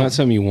 Yeah, it's not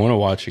something you want to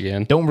watch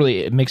again.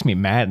 It makes me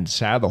mad and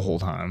sad the whole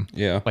time.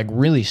 Yeah. Like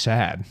really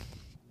sad.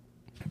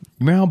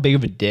 Remember how big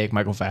of a dick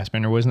Michael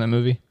Fassbender was in that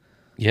movie?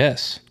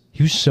 Yes.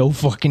 He was so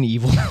fucking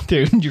evil,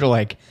 dude. You're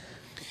like,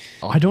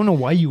 oh, I don't know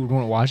why you would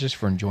want to watch this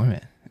for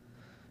enjoyment.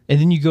 And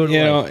then you go to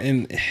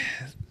And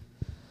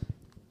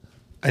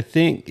I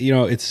think,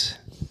 it's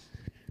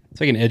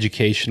like an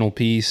educational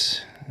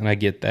piece, and I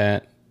get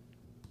that.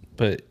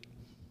 But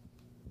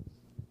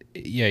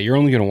yeah, you're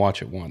only going to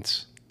watch it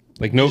once.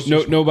 Like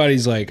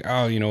nobody's like,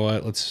 oh, you know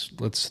what?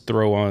 Let's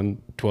throw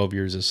on 12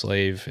 Years a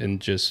Slave and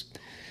just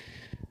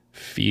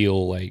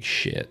feel like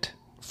shit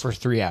for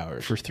 3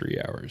 hours. for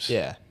 3 hours.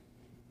 Yeah.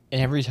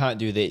 And every time,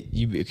 dude,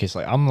 because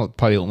like I'm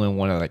probably the only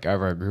one of like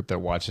our group that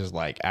watches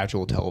like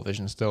actual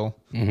television still.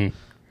 Mm-hmm.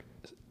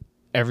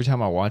 Every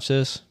time I watch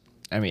this,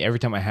 every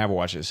time I have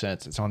watched it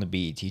since, it's on the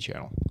BET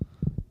channel,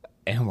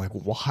 and I'm like,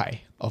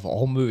 why? Of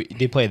all movies,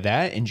 they play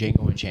that and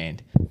Django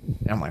Unchained,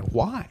 and I'm like,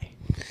 why?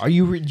 Do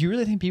you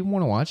really think people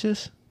want to watch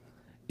this?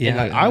 Yeah, And,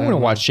 like, I want to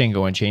watch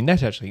Django Unchained.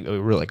 That's actually a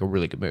really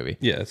good movie.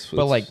 Yeah,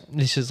 but like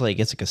this is like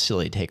it's like a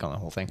silly take on the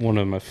whole thing. one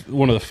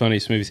of the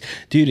funniest movies,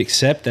 dude.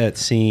 Except that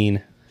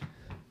scene,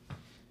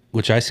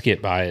 which I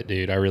skip by it,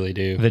 dude. I really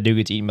do, The dude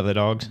gets eaten by the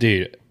dogs,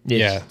 dude.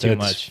 Yeah, too that's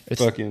much.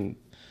 Fucking,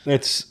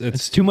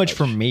 it's Too much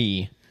for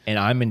me, and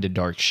I'm into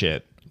dark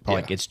shit. But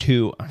like, it's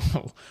too.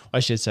 I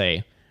should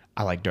say,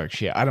 I like dark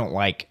shit. I don't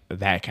like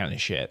that kind of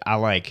shit. I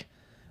like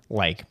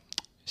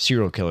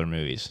serial killer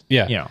movies.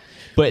 Yeah.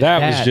 But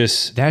That was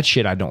just- that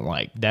shit. I don't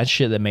like that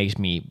shit. That makes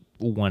me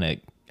want to.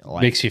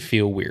 Like, makes you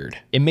feel weird.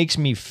 it makes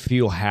me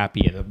feel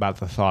happy about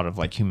the thought of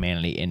like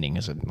humanity ending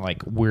as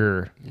like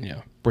we're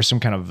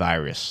some kind of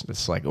virus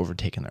that's like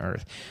overtaking the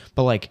earth.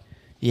 But like,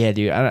 yeah,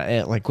 dude,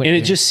 like, And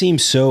it just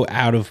seems so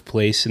out of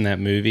place in that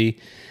movie.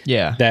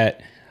 yeah,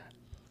 That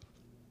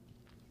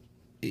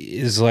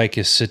is like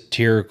a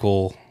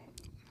satirical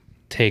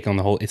take on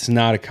the whole. It's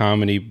not a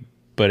comedy,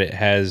 but it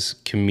has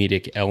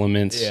comedic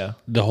elements. Yeah.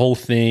 The whole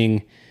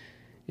thing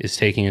is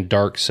taking a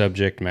dark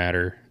subject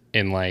matter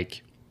and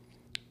like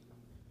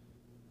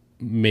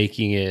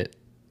making it,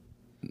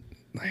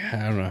 I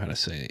don't know how to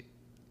say it.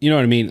 You know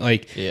what I mean?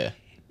 Like, yeah,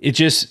 it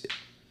just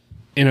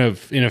in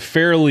a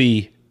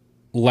fairly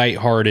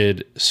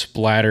lighthearted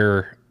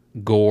splatter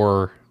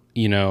gore,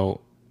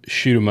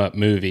 shoot 'em up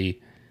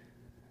movie.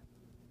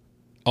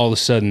 All of a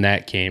sudden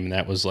that came, and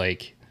that was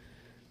like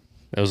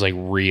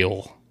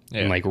real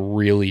and like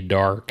really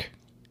dark,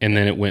 and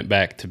then it went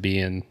back to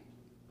being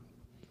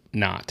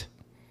not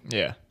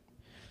yeah.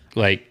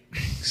 like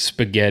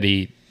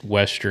spaghetti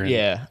western.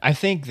 Yeah, I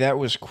think that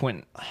was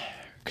Quentin.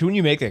 Because when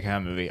you make that kind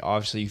of movie,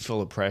 obviously you feel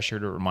the pressure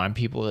to remind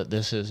people that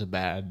this is a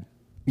bad.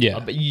 Yeah.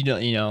 But you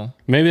know.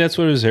 Maybe that's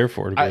what it was there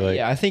for, to be like,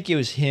 I think it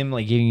was him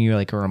like giving you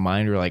like a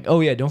reminder, like, oh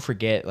yeah, don't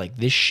forget, like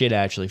this shit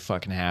actually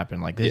fucking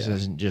happened. Like this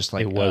isn't just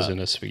like it wasn't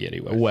a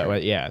spaghetti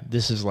western. yeah,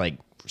 this is like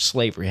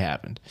slavery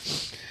happened.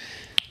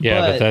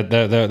 Yeah, but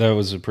that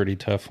was a pretty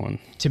tough one.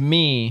 To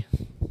me,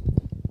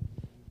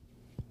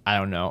 I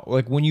don't know.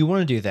 Like when you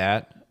want to do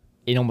that,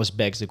 it almost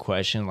begs the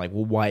question, like,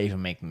 well, why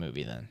even make the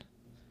movie then?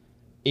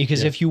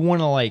 Because if you want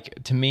to,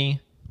 like, to me,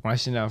 when I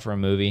sit down for a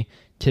movie,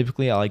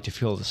 typically I like to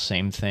feel the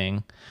same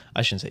thing.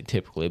 I shouldn't say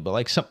typically, but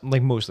like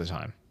most of the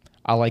time,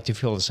 I like to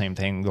feel the same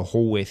thing the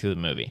whole way through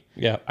the movie.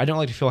 Yeah. I don't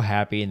like to feel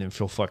happy and then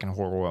feel fucking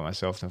horrible about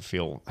myself and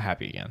feel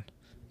happy again.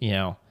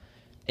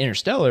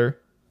 Interstellar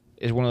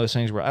is one of those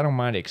things where I don't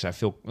mind it because I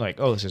feel like,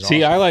 oh, this is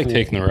See, awesome, I like cool.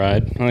 taking the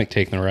ride. I like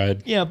taking the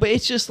ride. Yeah, but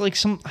it's just like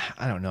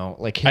I don't know.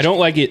 Like I don't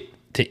like it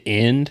to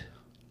end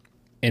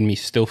and me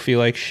still feel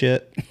like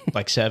shit.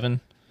 like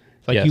Seven.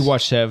 Like Yes. you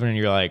watch Seven and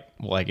you're like,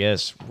 well, I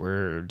guess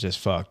we're just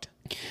fucked.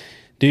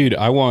 Dude,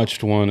 I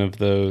watched one of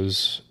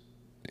those.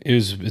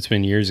 It's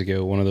been years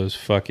ago. One of those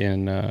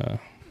fucking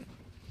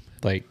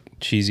like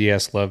cheesy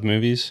ass love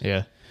movies.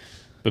 Yeah.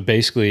 But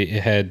basically,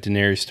 it had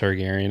Daenerys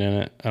Targaryen in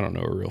it. I don't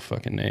know her real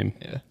fucking name.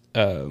 Yeah.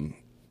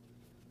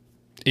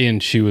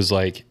 And she was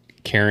like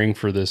caring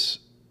for this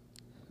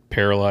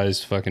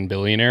paralyzed fucking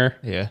billionaire.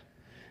 Yeah.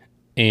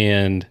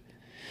 And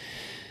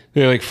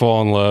they like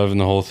fall in love and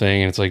the whole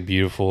thing, and it's like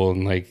beautiful,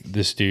 and like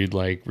this dude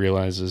like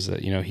realizes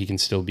that, you know, he can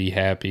still be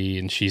happy,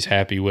 and she's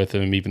happy with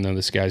him even though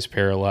this guy's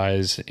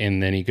paralyzed,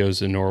 and then he goes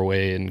to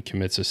Norway and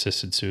commits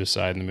assisted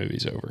suicide, and the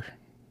movie's over.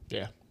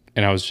 Yeah.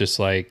 And I was just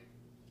like,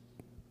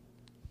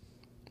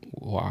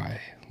 why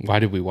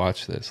did we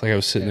watch this? Like, I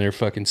was sitting there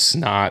fucking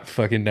snot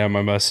fucking down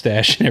my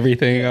mustache and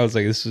everything. I was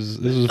like, this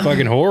is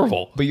fucking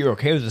horrible. But you're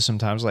okay with this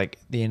sometimes, like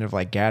the end of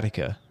like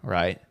Gattaca,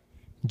 right?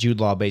 Jude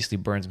Law basically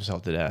burns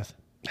himself to death.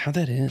 How'd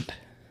that end?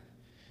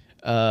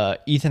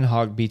 Ethan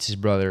Hawke beats his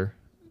brother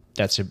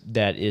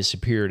that is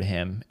superior to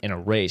him in a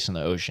race in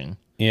the ocean.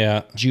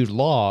 Yeah. Jude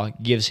Law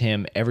gives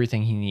him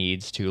everything he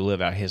needs to live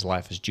out his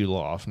life as Jude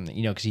Law, from the,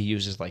 because he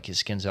uses like his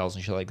skin cells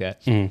and shit like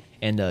that.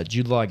 And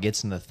Jude Law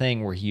gets in the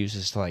thing where he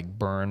uses to like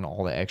burn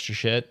all the extra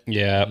shit.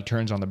 Yeah. He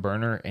turns on the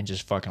burner and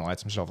just fucking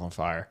lights himself on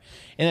fire.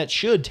 And that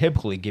should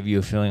typically give you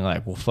a feeling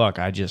like, well, fuck,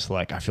 I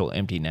feel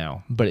empty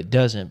now. But it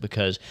doesn't,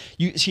 because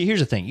you see,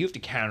 here's the thing: you have to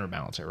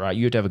counterbalance it, right?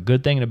 You have to have a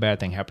good thing and a bad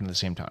thing happen at the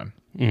same time.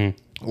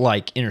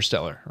 Like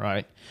Interstellar,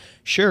 right?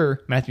 Sure,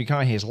 Matthew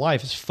McConaughey's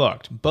life is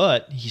fucked,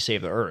 but he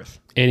saved the Earth.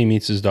 And he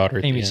meets his daughter at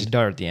And he the meets end. his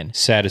daughter at the end.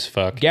 Sad as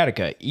fuck.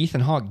 Gattaca,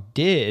 Ethan Hawke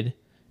did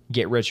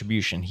get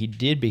retribution. He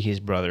did beat his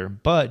brother,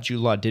 but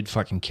Jude Law did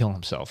fucking kill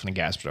himself in a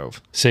gas stove.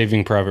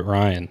 Saving Private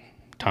Ryan.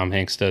 Tom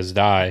Hanks does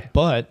die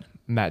But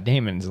Matt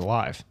Damon is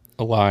alive.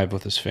 alive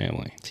with his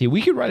family. See,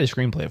 we could write a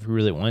screenplay if we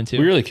really wanted to.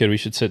 We really could. We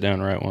should sit down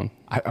and write one.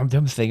 I'm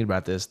thinking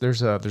about this.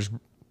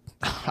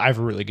 I have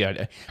a really good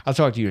idea. I'll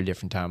talk to you at a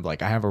different time. But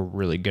like, I have a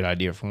really good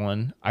idea for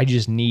one. I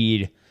just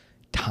need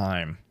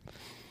time.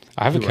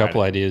 I have a You're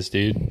couple right. ideas,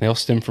 dude. They all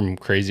stem from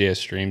crazy ass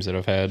streams that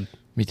I've had.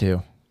 Me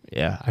too.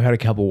 Yeah, I've had a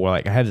couple where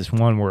like I had this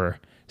one where,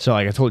 so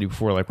like I told you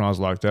before, like when I was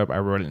locked up, I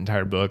wrote an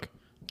entire book,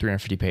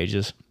 350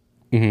 pages.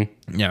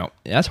 Mm-hmm. Now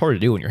that's hard to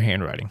do when you're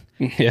handwriting.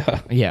 Yeah.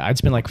 Yeah, I'd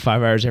spend like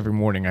 5 hours every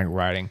morning on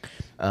writing,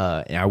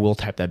 and I will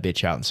type that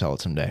bitch out and sell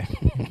it someday.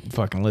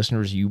 Fucking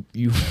listeners, you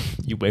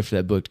wait for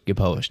that book to get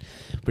published.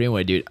 But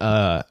anyway, dude,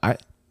 I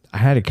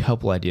had a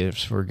couple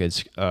ideas for a good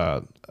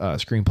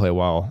screenplay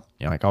while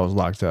like I was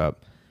locked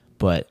up,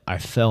 but I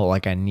felt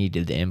like I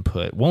needed the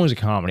input. One was a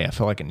comedy. I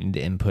felt like I needed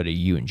the input of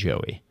you and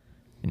Joey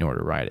in order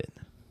to write it.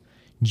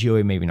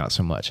 Joey maybe not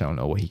so much. I don't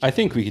know what he. I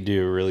think we could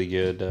do a really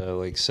good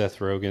like Seth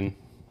Rogen.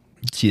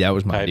 See, that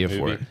was my type idea for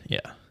movie. it.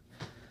 Yeah.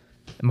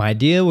 My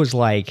idea was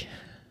like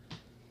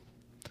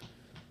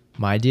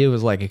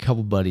a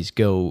couple buddies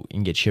go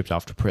and get shipped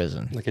off to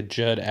prison. Like a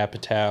Judd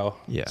Apatow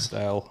Yeah.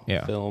 style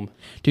Yeah. film.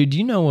 Dude, do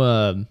you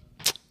know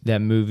that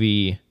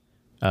movie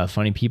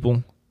Funny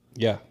People?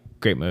 Yeah.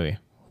 Great movie.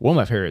 One of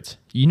my favorites.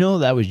 You know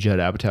that was Judd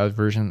Apatow's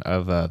version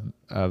of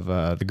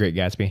The Great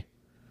Gatsby?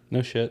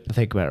 No shit.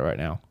 Think about it right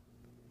now.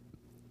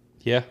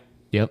 Yeah.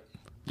 Yep.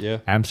 Yeah.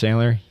 Adam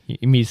Sandler, he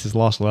meets his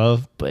lost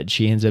love, but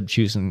she ends up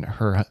choosing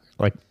her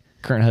like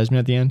current husband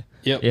at the end.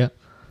 Yep. Yeah.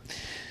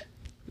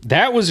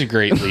 That was a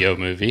great Leo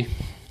movie.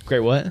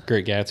 Great what?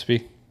 Great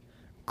Gatsby.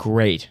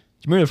 Great. Do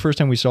you remember the first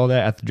time we saw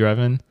that at the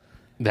drive-in?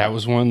 That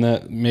was one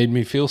that made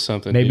me feel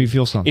something. Made me dude.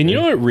 feel something. And you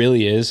know what it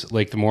really is?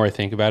 Like, the more I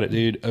think about it,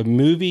 dude, a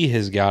movie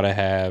has got to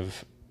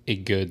have a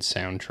good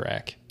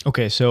soundtrack.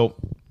 Okay, so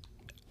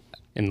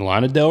And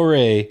Lana Del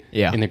Rey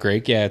Yeah. in The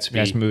Great Gatsby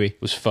Best movie.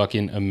 was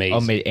fucking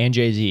amazing. and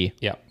Jay-Z.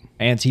 Yeah.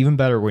 And it's even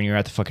better when you're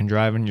at the fucking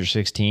drive-in, you're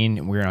 16,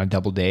 and we're on a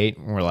double date,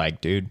 and we're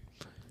like, dude,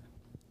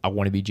 I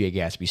want to be Jay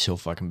Gatsby so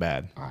fucking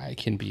bad. I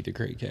can be The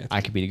Great Gatsby.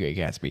 I could be the Great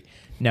Gatsby.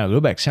 Now, go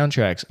back.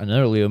 Soundtracks,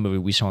 another Leo movie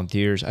we saw in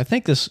theaters. I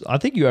think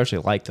you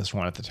actually liked this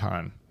one at the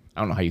time. I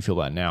don't know how you feel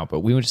about it now,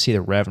 but we went to see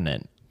The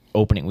Revenant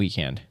opening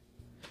weekend.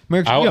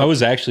 I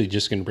was actually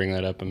just going to bring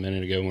that up a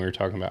minute ago when we were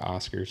talking about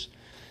Oscars.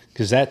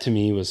 Because that, to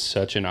me, was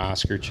such an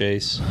Oscar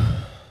chase.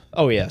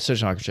 Oh, yeah,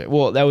 such an awkward shit.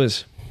 Well, that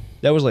was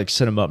like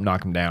set him up,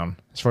 knock him down.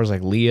 As far as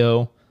like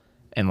Leo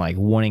and like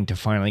wanting to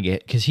finally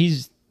get,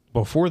 because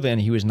before then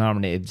he was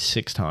nominated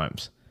 6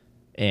 times.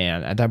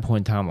 And at that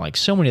point in time, like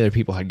so many other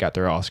people had got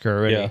their Oscar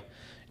already. Yeah.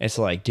 It's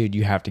like, dude,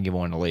 you have to give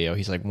one to Leo.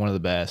 He's like one of the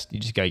best. You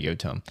just got to give it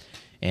to him.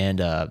 And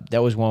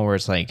that was one where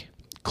it's like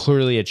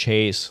clearly a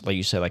chase, like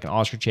you said, like an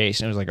Oscar chase.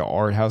 And it was like an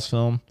art house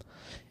film.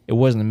 It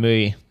wasn't the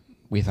movie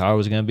we thought it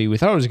was going to be. We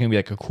thought it was going to be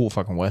like a cool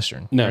fucking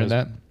Western. No, Remember it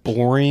was that?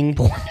 boring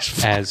as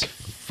fuck. as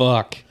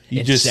fuck.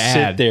 You It's just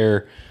sad. sit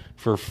there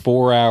for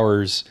 4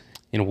 hours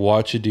and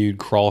watch a dude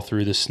crawl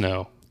through the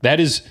snow. That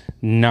is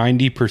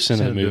 90%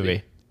 of the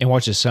movie. And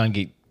watch his son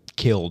get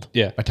killed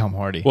Yeah. by Tom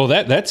Hardy. Well,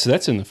 that's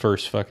in the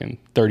first fucking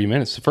 30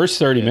 minutes. The first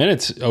 30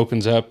 minutes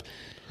opens up.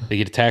 They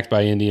get attacked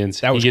by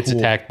Indians. That was he gets cool.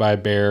 attacked by a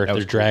bear. was They're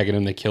cool. dragging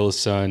him. They kill his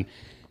son.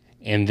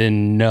 And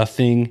then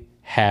nothing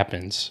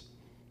happens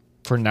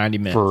for 90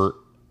 minutes. for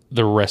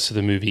the rest of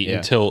the movie Yeah.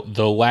 until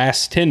the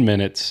last 10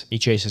 minutes He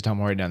chases Tom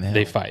Hardy down the hill.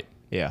 they fight.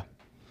 Yeah.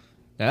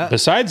 Yeah.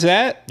 Besides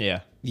that,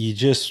 Yeah. you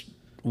just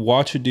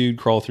watch a dude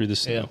crawl through the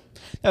snow. Yeah.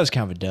 That was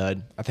kind of a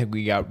dud. I think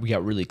we got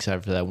really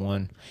excited for that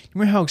one. You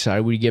remember how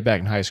excited we get back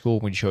in high school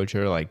when you showed each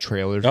other like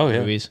trailers Oh, for yeah.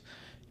 movies?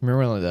 You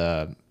remember when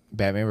the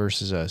Batman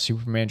versus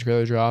Superman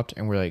trailer dropped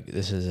and we're like,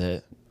 this is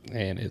it.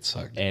 and it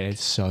sucked. And it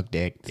sucked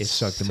dick. It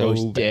sucked the So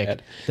most dick.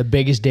 bad. The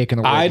biggest dick in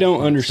the world. I don't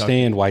Fucking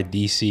understand why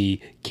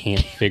DC can't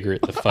figure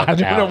it the fuck I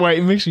don't know out. why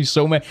it makes me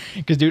so mad.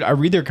 Because, dude, I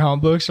read their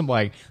comic books. I'm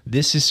like,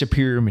 this is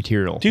superior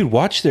material. Dude,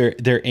 watch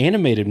their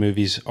animated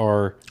movies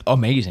are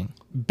Amazing.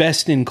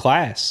 best in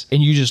class.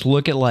 And you just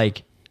look at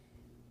like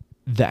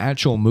the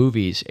actual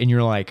movies and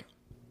you're like,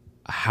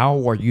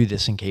 how are you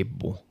this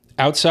incapable?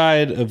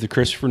 Outside of the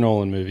Christopher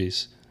Nolan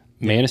movies,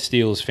 Man of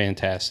Steel is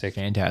fantastic.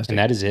 Fantastic. And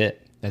that is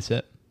it. That's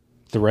it.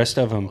 The rest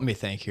of Let them, me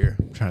think here.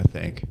 I'm trying to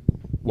think.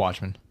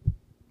 Watchmen.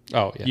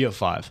 oh yeah. You have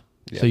 5.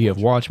 Yeah, so you have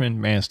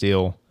Watchmen, Man of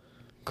Steel,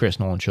 Chris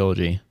Nolan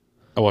trilogy.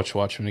 I watched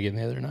Watchmen again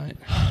the other night.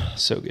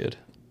 So good.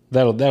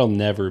 That'll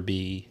never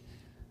be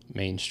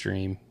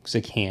mainstream because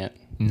it can't.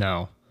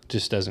 No.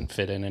 Just doesn't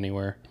fit in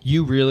anywhere.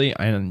 You really,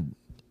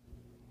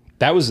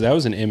 That was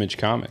an Image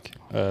comic,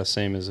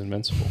 same as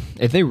Invincible.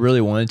 if they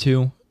really wanted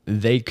to,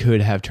 they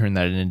could have turned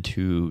that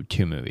into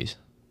 2 movies.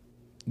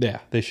 Yeah,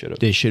 they should have.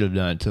 They should have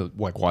done it to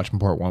like Watchmen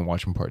Part 1,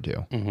 Watchmen Part 2.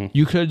 Mm-hmm.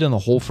 You could have done the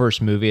whole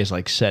first movie as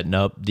like setting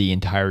up the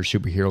entire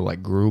superhero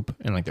like group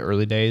in like the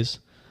early days,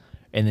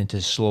 and then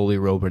to slowly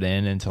rope it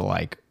in into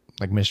like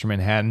Mr.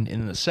 Manhattan.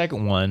 And then the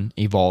second one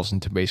evolves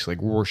into basically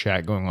like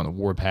Rorschach going on the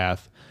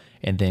warpath,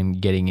 and then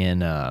getting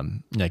in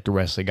like the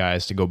rest of the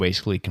guys to go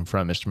basically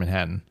confront Mr.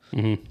 Manhattan.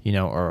 Mm-hmm. You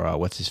know, or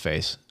what's his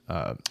face?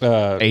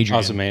 Adrian.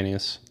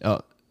 Ozymandias. Oh,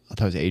 I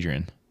thought it was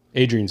Adrian.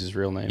 Adrian's his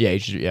real name.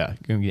 Yeah,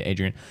 gonna get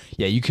Adrian.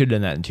 Yeah, you could have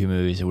done that in 2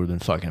 movies. It would have been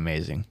fucking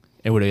amazing.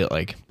 It would have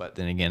like, but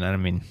then again, I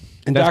mean,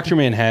 And that's Dr.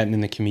 Manhattan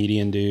and the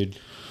comedian dude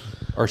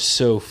are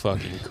so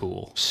fucking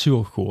cool.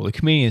 so cool. The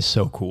comedian is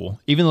so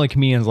cool. Even though the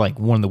comedian's like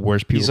one of the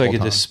worst people. He's like of a all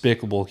time.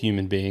 despicable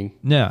human being.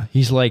 No,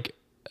 he's like.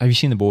 Have you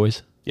seen The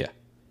Boys? Yeah.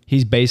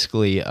 He's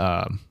basically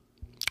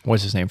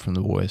what's his name from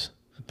The Boys?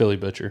 Billy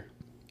Butcher.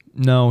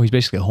 No, he's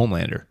basically a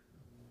Homelander,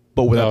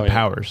 but without Oh, the yeah.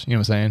 powers. You know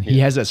what I'm saying? He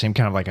has that same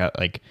kind of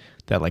like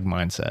that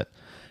mindset.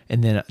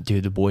 And then,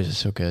 dude, The Boys is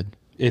so good.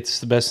 It's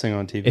the best thing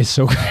on TV. It's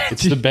so good.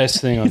 It's the best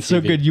thing on It's TV.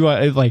 so good. You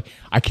are like,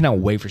 I cannot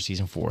wait for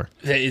season 4.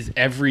 That is,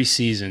 every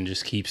season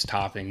just keeps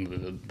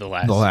topping the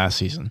last. The last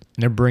season. And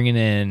they're bringing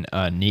in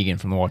Negan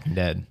from The Walking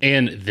Dead.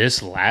 And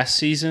this last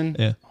season,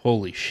 Yeah.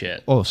 holy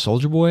shit. Oh,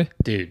 Soldier Boy?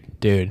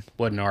 Dude,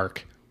 what an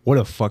arc. What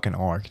a fucking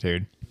arc,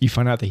 dude. You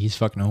find out that he's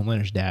fucking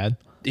Homelander's dad.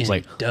 It's And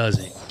like, he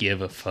doesn't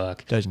give a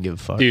fuck. doesn't give a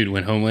fuck. Dude,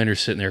 when Homelander's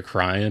sitting there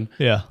crying,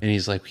 Yeah. and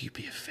he's like, "We could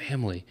be a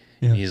family,"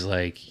 Yeah. and he's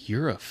like,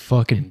 "You're a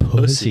Fucking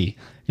pussy.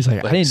 He's like,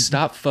 Like, I didn't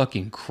stop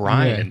fucking Yeah.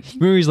 crying."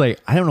 Remember, he's like,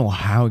 I don't know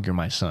how you're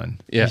my son.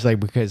 Yeah. He's like,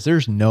 because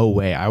there's no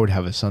way I would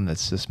have a son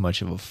that's this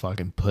much of a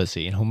fucking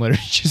pussy. And Homelander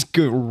just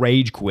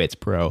rage quits,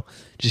 bro.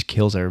 Just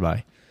kills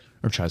everybody.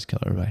 Or tries to kill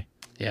everybody.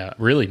 Yeah,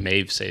 really,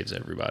 Maeve saves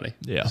everybody.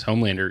 Yeah. 'Cause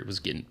Homelander was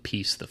getting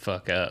pieced the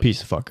fuck up. Piece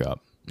the fuck up.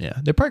 Yeah.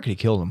 They probably could have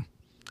killed him.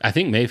 I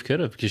think Maeve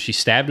could have because she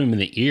stabbed him in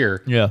the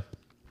ear, Yeah.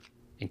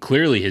 and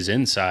clearly his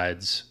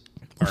insides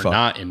are Fuck.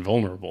 not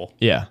invulnerable.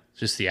 Yeah.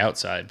 Just the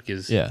outside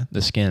because Yeah.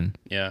 The skin.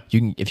 yeah.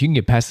 If you can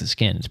get past the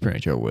skin, it's pretty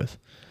much over with.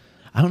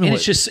 I don't know. And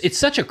what, it's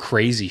such a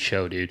crazy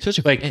show, dude. Such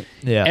a- like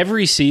yeah.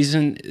 every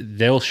season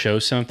they'll show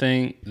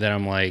something that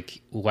I'm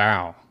like,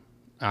 wow,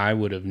 I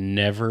would have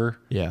never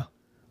yeah.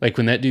 like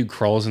when that dude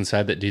crawls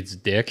inside that dude's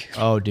dick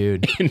Oh,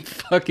 dude. and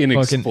fucking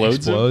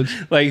explodes him.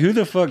 Like who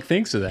the fuck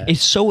thinks of that?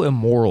 It's so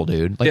immoral,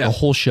 dude. Like Yeah. the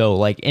whole show,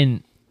 like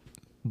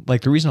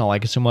like the reason I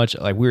like it so much,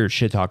 like we were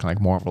shit talking like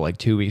Marvel like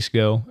 2 weeks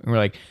ago, and we're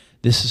like,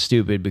 this is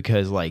stupid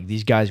because like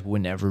these guys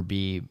would never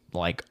be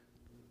like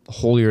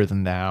holier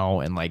than thou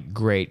and like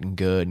great and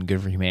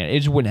good for humanity. It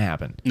just wouldn't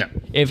happen. No.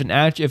 If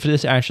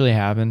this actually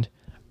happened,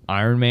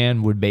 Iron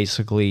Man would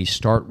basically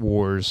start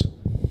wars,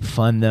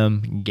 fund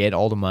them, get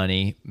all the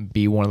money,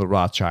 be one of the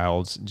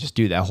Rothschilds, just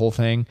do that whole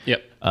thing.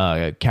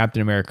 Yep.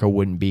 Captain America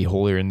wouldn't be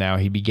holier than thou.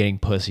 He'd be getting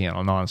pussy on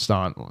a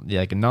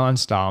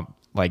nonstop,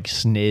 like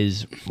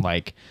sniz,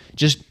 like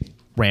just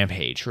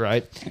rampage,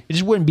 right? It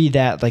just wouldn't be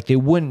that. Like they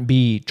wouldn't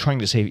be trying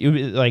to save.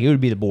 It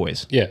would be the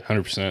boys. Yeah,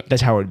 100%.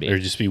 That's how it would be.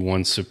 There'd just be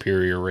one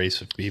superior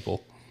race of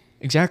people.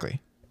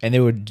 Exactly. And they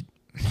would.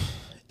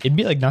 It'd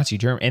be like Nazi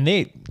Germany, and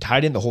they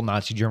tied in the whole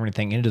Nazi Germany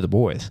thing into the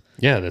boys.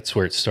 Yeah, that's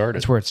where it started.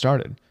 That's where it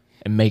started.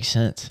 It makes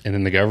sense. And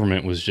then the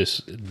government was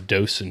just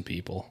dosing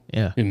people.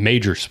 Yeah. And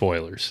major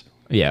spoilers.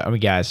 Yeah, I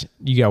mean, guys,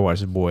 you gotta watch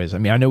The Boys. I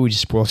mean, I know we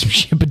just spoiled some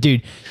shit, but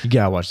dude, you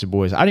gotta watch The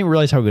Boys. I didn't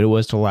realize how good it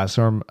was till last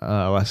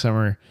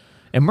summer.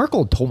 And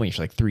Merkel told me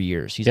for like 3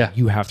 years. He's Yeah. like,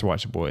 you have to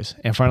watch The Boys.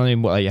 And finally,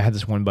 like, I had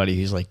this one buddy.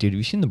 He's like, dude, have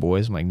you seen The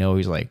Boys? I'm like, no.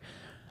 He's like,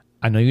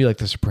 I know you like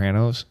The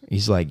Sopranos.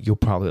 He's like, you'll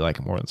probably like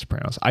it more than The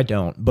Sopranos. I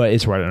don't, but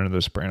it's right under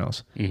The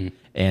Sopranos. Mm-hmm.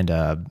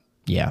 And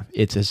yeah,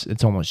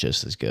 it's almost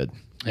just as good.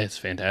 It's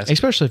fantastic.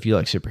 Especially if you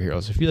like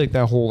superheroes. If you like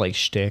that whole like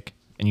shtick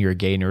and you're a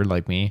gay nerd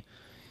like me,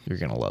 you're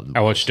gonna love The Boys.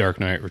 I watched Dark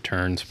Knight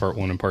Returns Part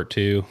 1 and Part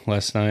 2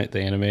 last night, the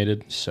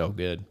animated. So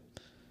good.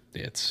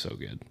 Yeah, it's so good.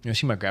 You want to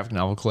see my graphic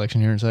novel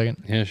collection here in a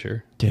second? Yeah,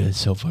 sure. Dude, it's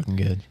so fucking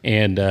good.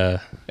 And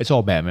It's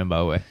all Batman, by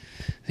the way.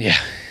 yeah.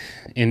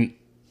 And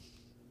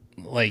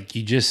like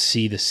you just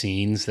see the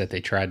scenes that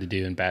they tried to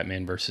do in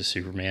Batman versus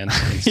Superman.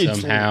 And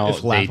It's somehow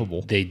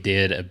laughable. they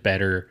did a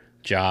better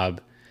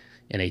job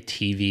in a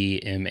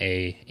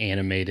TVMA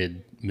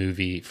animated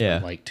movie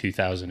from like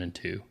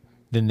 2002.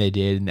 Than they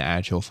did in the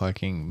actual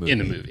fucking movie. In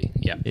the movie,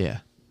 yeah. Yeah.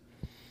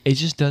 It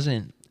just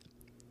doesn't.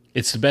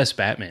 It's the best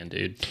Batman,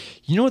 dude.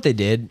 You know what they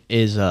did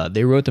is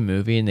they wrote the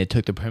movie and they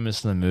took the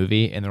premise of the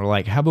movie and they're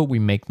like, how about we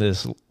make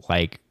this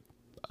like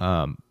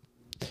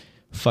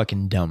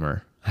fucking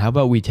dumber? How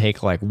about we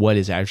take like what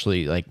is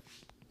actually like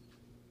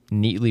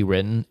neatly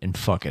written and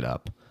fuck it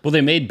up? Well,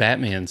 they made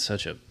Batman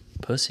such a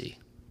pussy.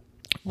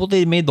 Well,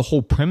 they made the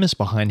whole premise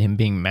behind him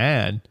being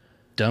mad.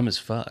 Dumb as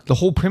fuck. The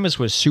whole premise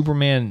was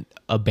Superman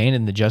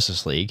abandoned the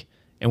Justice League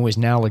and was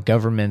now the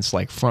government's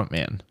like front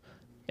man.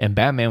 And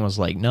Batman was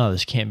like, no,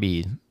 this can't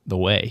be the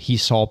way. He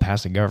saw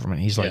past the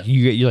government. He's like,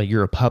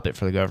 you're a puppet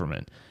for the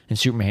government. And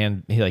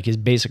Superman, he like his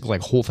basic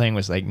like whole thing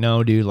was like,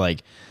 no, dude,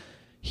 like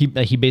he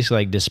basically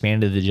like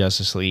disbanded the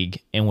Justice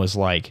League and was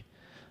like,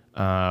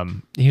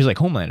 he was like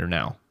Homelander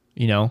now,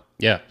 you know?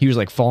 Yeah. He was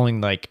like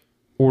following like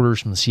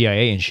orders from the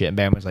CIA and shit. And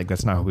Batman's like,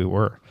 that's not who we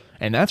were.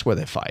 And that's where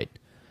they fight.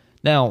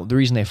 Now, the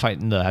reason they fight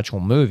in the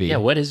actual movie... Yeah,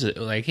 what is it?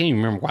 Like, I can't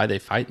even remember why they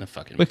fight in the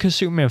fucking movie. Because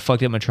Superman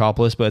fucked up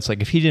Metropolis, but it's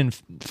like, if he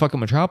didn't fuck up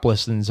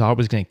Metropolis, then Zod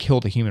was going to kill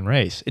the human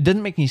race. It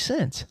doesn't make any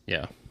sense.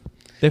 Yeah.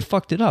 They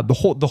fucked it up. The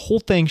whole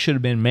thing should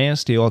have been Man of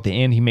Steel. At the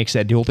end, he makes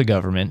that deal with the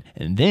government.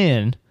 And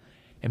then,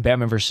 in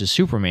Batman vs.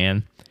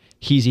 Superman,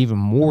 he's even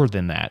more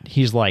than that.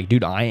 He's like,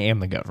 dude, I am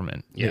the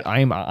government. Yeah. I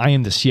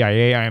am the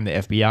CIA. I am the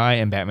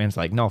FBI. And Batman's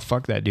like, no,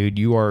 fuck that, dude.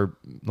 You are,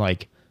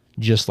 like...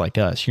 just like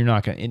us. You're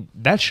not gonna.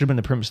 That should have been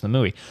the premise of the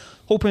movie.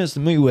 Whole premise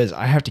of the movie was,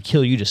 I have to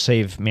kill you to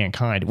save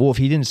mankind. Well, if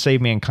he didn't save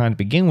mankind to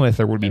begin with,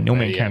 there would be no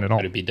mankind at all.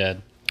 Would be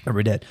dead. Or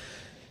we're dead.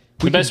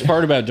 The best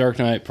part about Dark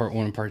Knight Part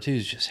 1 and Part 2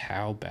 is just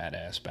how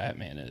badass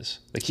Batman is.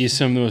 Like, he has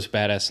some of the most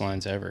badass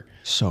lines ever.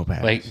 So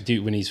bad. Like,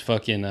 dude, when he's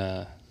fucking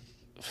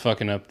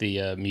up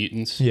the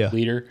mutants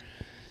leader,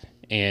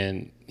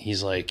 and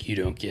he's like, you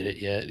don't get it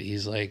yet.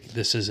 He's like,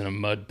 this isn't a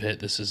mud pit.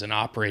 This is an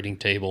operating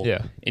table.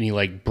 Yeah. And he,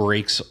 like,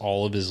 breaks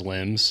all of his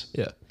limbs.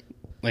 Yeah.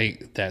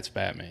 Like, that's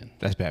Batman.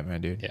 That's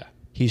Batman, dude. Yeah.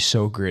 He's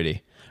so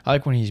gritty. I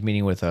like when he's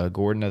meeting with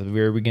Gordon at the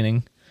very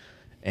beginning,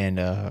 and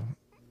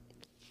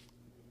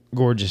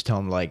Gordon just tell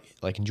him, like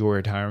enjoy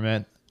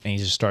retirement, and he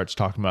just starts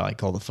talking about,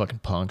 like, all the fucking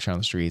punks around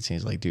the streets, and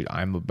he's like, dude,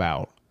 I'm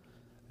about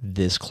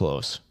this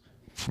close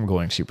from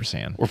going Super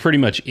Saiyan. Or pretty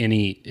much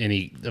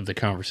any of the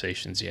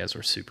conversations he has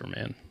with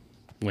Superman.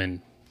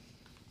 When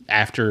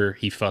after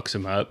he fucks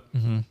him up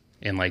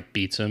and like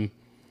beats him,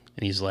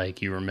 and he's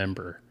like, you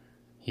remember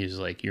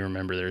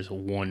there's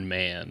one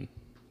man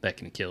that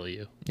can kill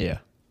you. Yeah.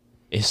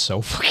 It's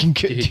so fucking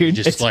good, dude. You're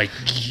just it's like,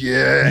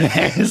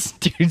 yes,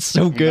 dude,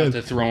 so I'm good.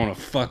 about to throw on a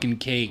fucking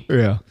cake.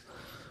 Yeah.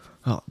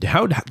 Oh,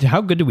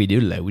 how good did we do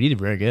today? We did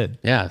very good.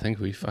 Yeah, I think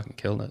we fucking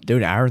killed it.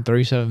 Dude, hour and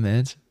 37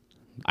 minutes.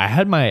 I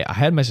had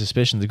my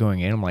suspicions going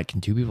in. I'm like,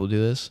 can two people do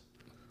this?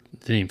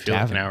 Didn't even feel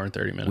like an hour and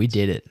 30 minutes. We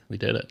did it. We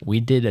did it. We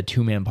did a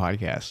 2-man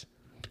podcast.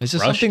 This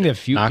is Crushed something it. that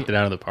few knocked it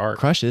out of the park.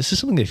 crushed it. This is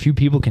something that few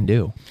people can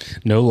do.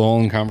 No lull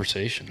in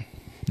conversation.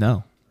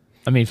 No.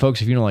 I mean,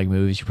 folks, if you don't like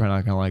movies, you're probably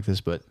not going to like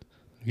this, but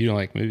If you don't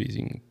like movies,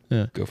 you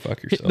can go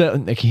fuck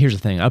yourself. Like, here's the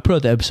thing. I put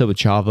out the episode with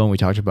Chavo and we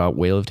talked about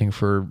weightlifting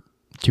for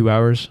 2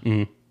 hours.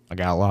 Mm-hmm. I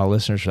got a lot of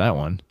listeners for that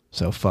one.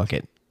 So fuck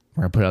it.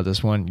 We're going to put out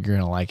this one. You're going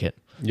to like it.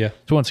 Yeah.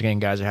 So once again,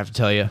 guys, I have to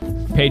tell you,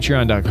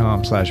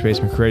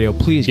 patreon.com/basementradio.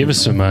 Please Give us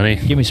some money.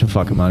 Give me some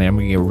fucking money. I'm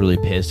going to get really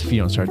pissed if you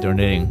don't start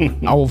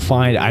donating.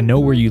 I know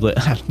where you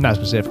live. Not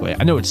specifically.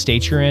 I know what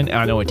state you're in, and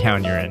I know what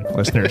town you're in,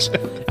 listeners.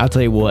 I'll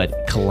tell you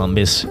what,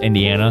 Columbus,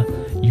 Indiana,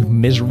 you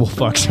miserable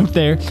fucks up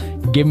there,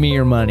 give me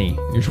your money.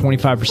 You're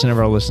 25% of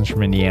our listeners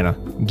from Indiana.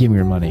 Give me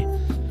your money.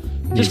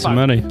 Need some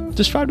money.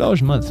 Just $5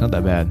 a month. Not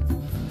that bad.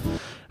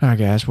 All right,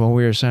 guys. Well,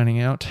 we are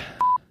signing out.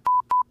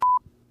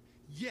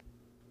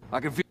 I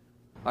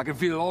can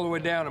feel it all the way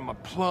down in my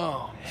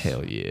plums.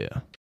 Hell yeah.